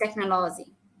character with technology.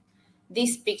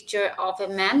 This picture of a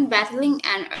man battling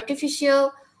an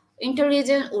artificial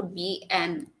intelligence would be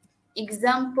an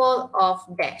example of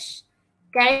dash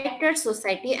character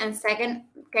society and second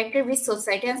character with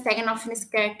society, and second option is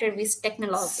character with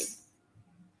technology.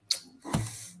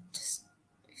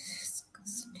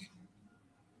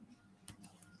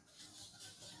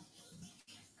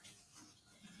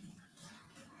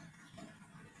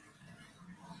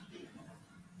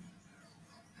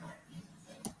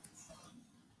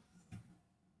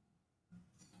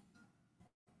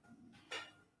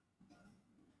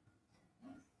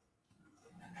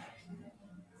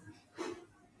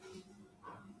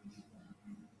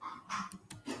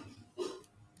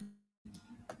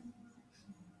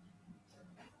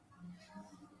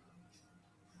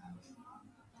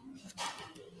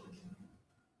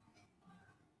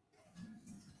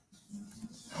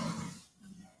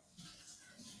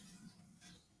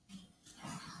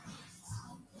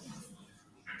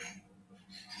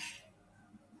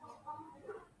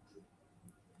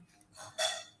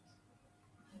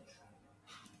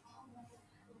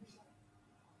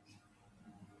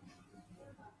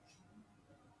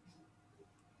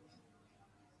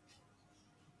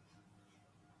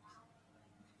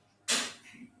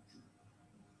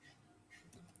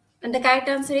 And the correct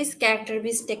answer is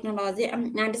character-based technology,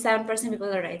 and 97%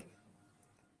 people are right.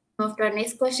 Move to our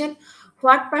next question.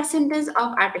 What percentage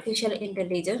of artificial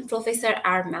intelligence, Professor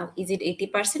Armel? Is it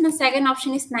 80%? The second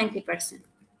option is 90%.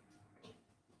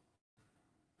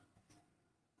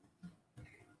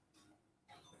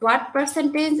 What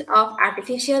percentage of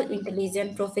artificial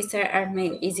intelligence, Professor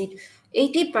Armel? Is it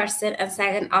 80%? And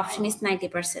second option is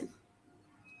 90%.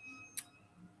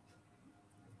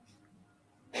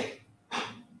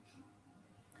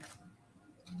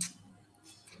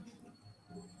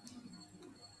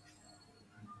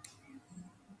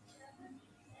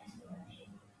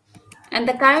 And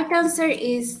the correct answer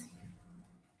is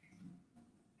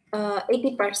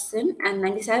 80% and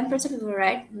 97% people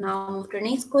right. Now move to the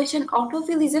next question.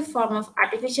 Autofill is a form of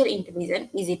artificial intelligence.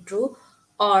 Is it true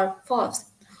or false?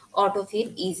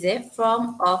 Autofill is a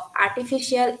form of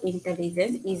artificial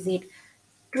intelligence. Is it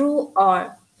true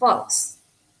or false?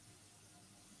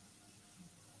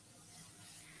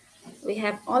 We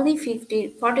have only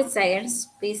 40 seconds.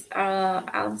 Please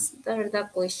answer the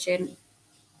question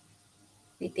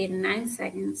within 9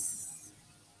 seconds.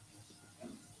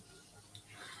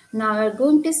 Now we're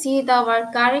going to see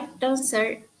our correct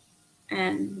answer,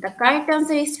 and the correct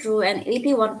answer is true, and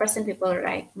 81% people are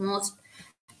right.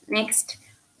 Next,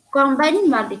 combining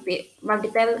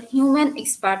multiple human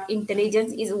expert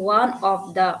intelligence is one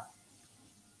of the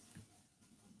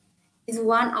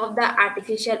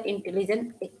artificial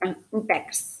intelligence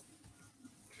impacts.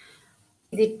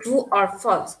 Is it true or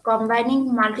false?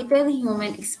 Combining multiple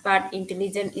human expert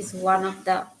intelligence is one of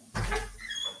the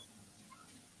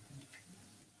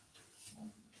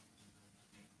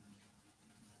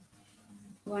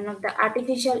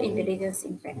artificial intelligence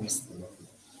impacts.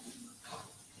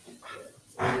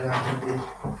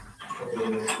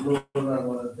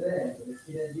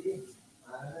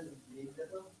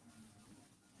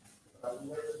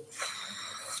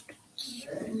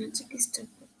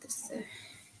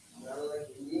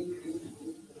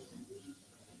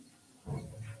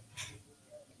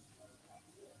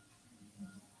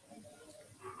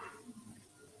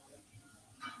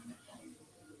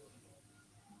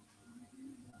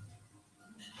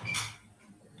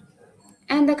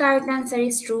 And the correct answer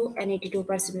is true, and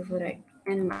 82% people right.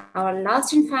 And our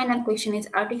last and final question is: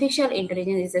 artificial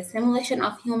intelligence is a simulation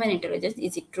of human intelligence.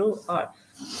 Is it true or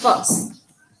false?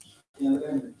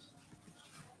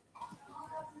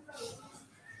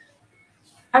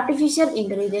 Artificial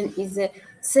intelligence is a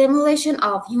simulation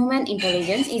of human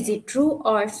intelligence. Is it true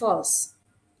or false?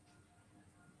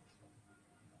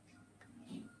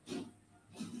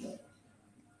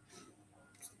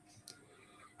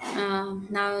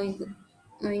 Now we're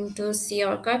going to see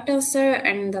our correct answer,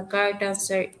 and the correct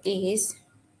answer is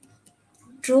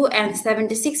true, and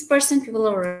 76% people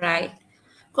are right.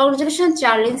 Congratulations,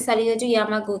 Charlie Salioju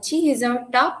Yamaguchi. He's our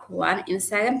top one. In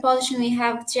second position, we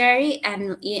have Cherry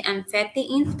and Fatty.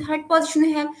 In third position,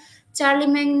 we have Charlie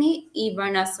Magni,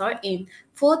 Ibarnasor. In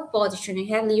fourth position, we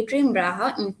have Lutrin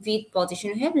Braha. In fifth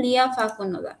position, we have Leah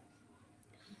Fakunola.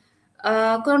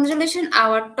 Congratulations,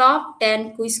 our top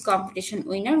 10 quiz competition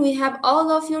winner. We have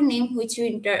all of your name which you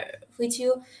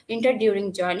entered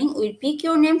during joining. We'll pick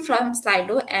your name from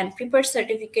Slido and prepare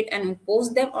certificate, and we'll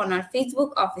post them on our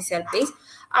Facebook official page.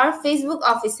 Our Facebook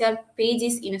official page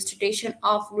is Institution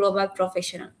of Global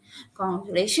Professional.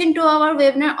 Congratulations to our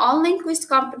webinar online quiz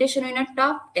competition winner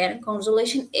top 10.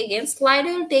 Congratulations again.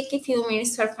 Slido will take a few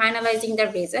minutes for finalizing the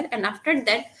result, and after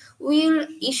that, we will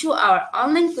issue our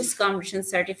online quiz competition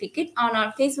certificate on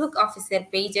our Facebook official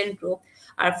page and group.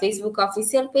 Our Facebook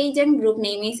official page and group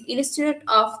name is Institute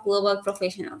of Global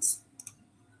Professionals.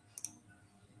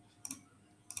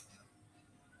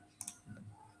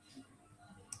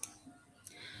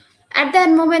 At that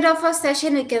moment of our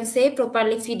session, we can say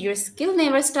properly feed your skill.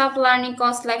 Never stop learning,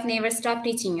 cause life never stop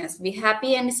teaching us. Be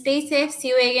happy and stay safe. See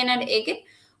you again and again.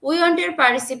 We want your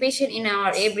participation in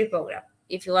our every program.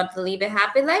 If you want to live a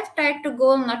happy life, try to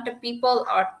goal, not to people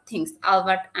or things.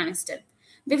 Albert Einstein.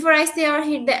 Before I say or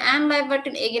hit the end live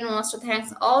button again, I want to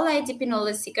thank all IGP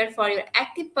knowledge seekers for your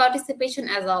active participation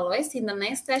as always. In the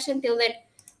next session, till then,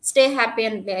 stay happy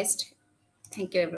and blessed. Thank you, everyone.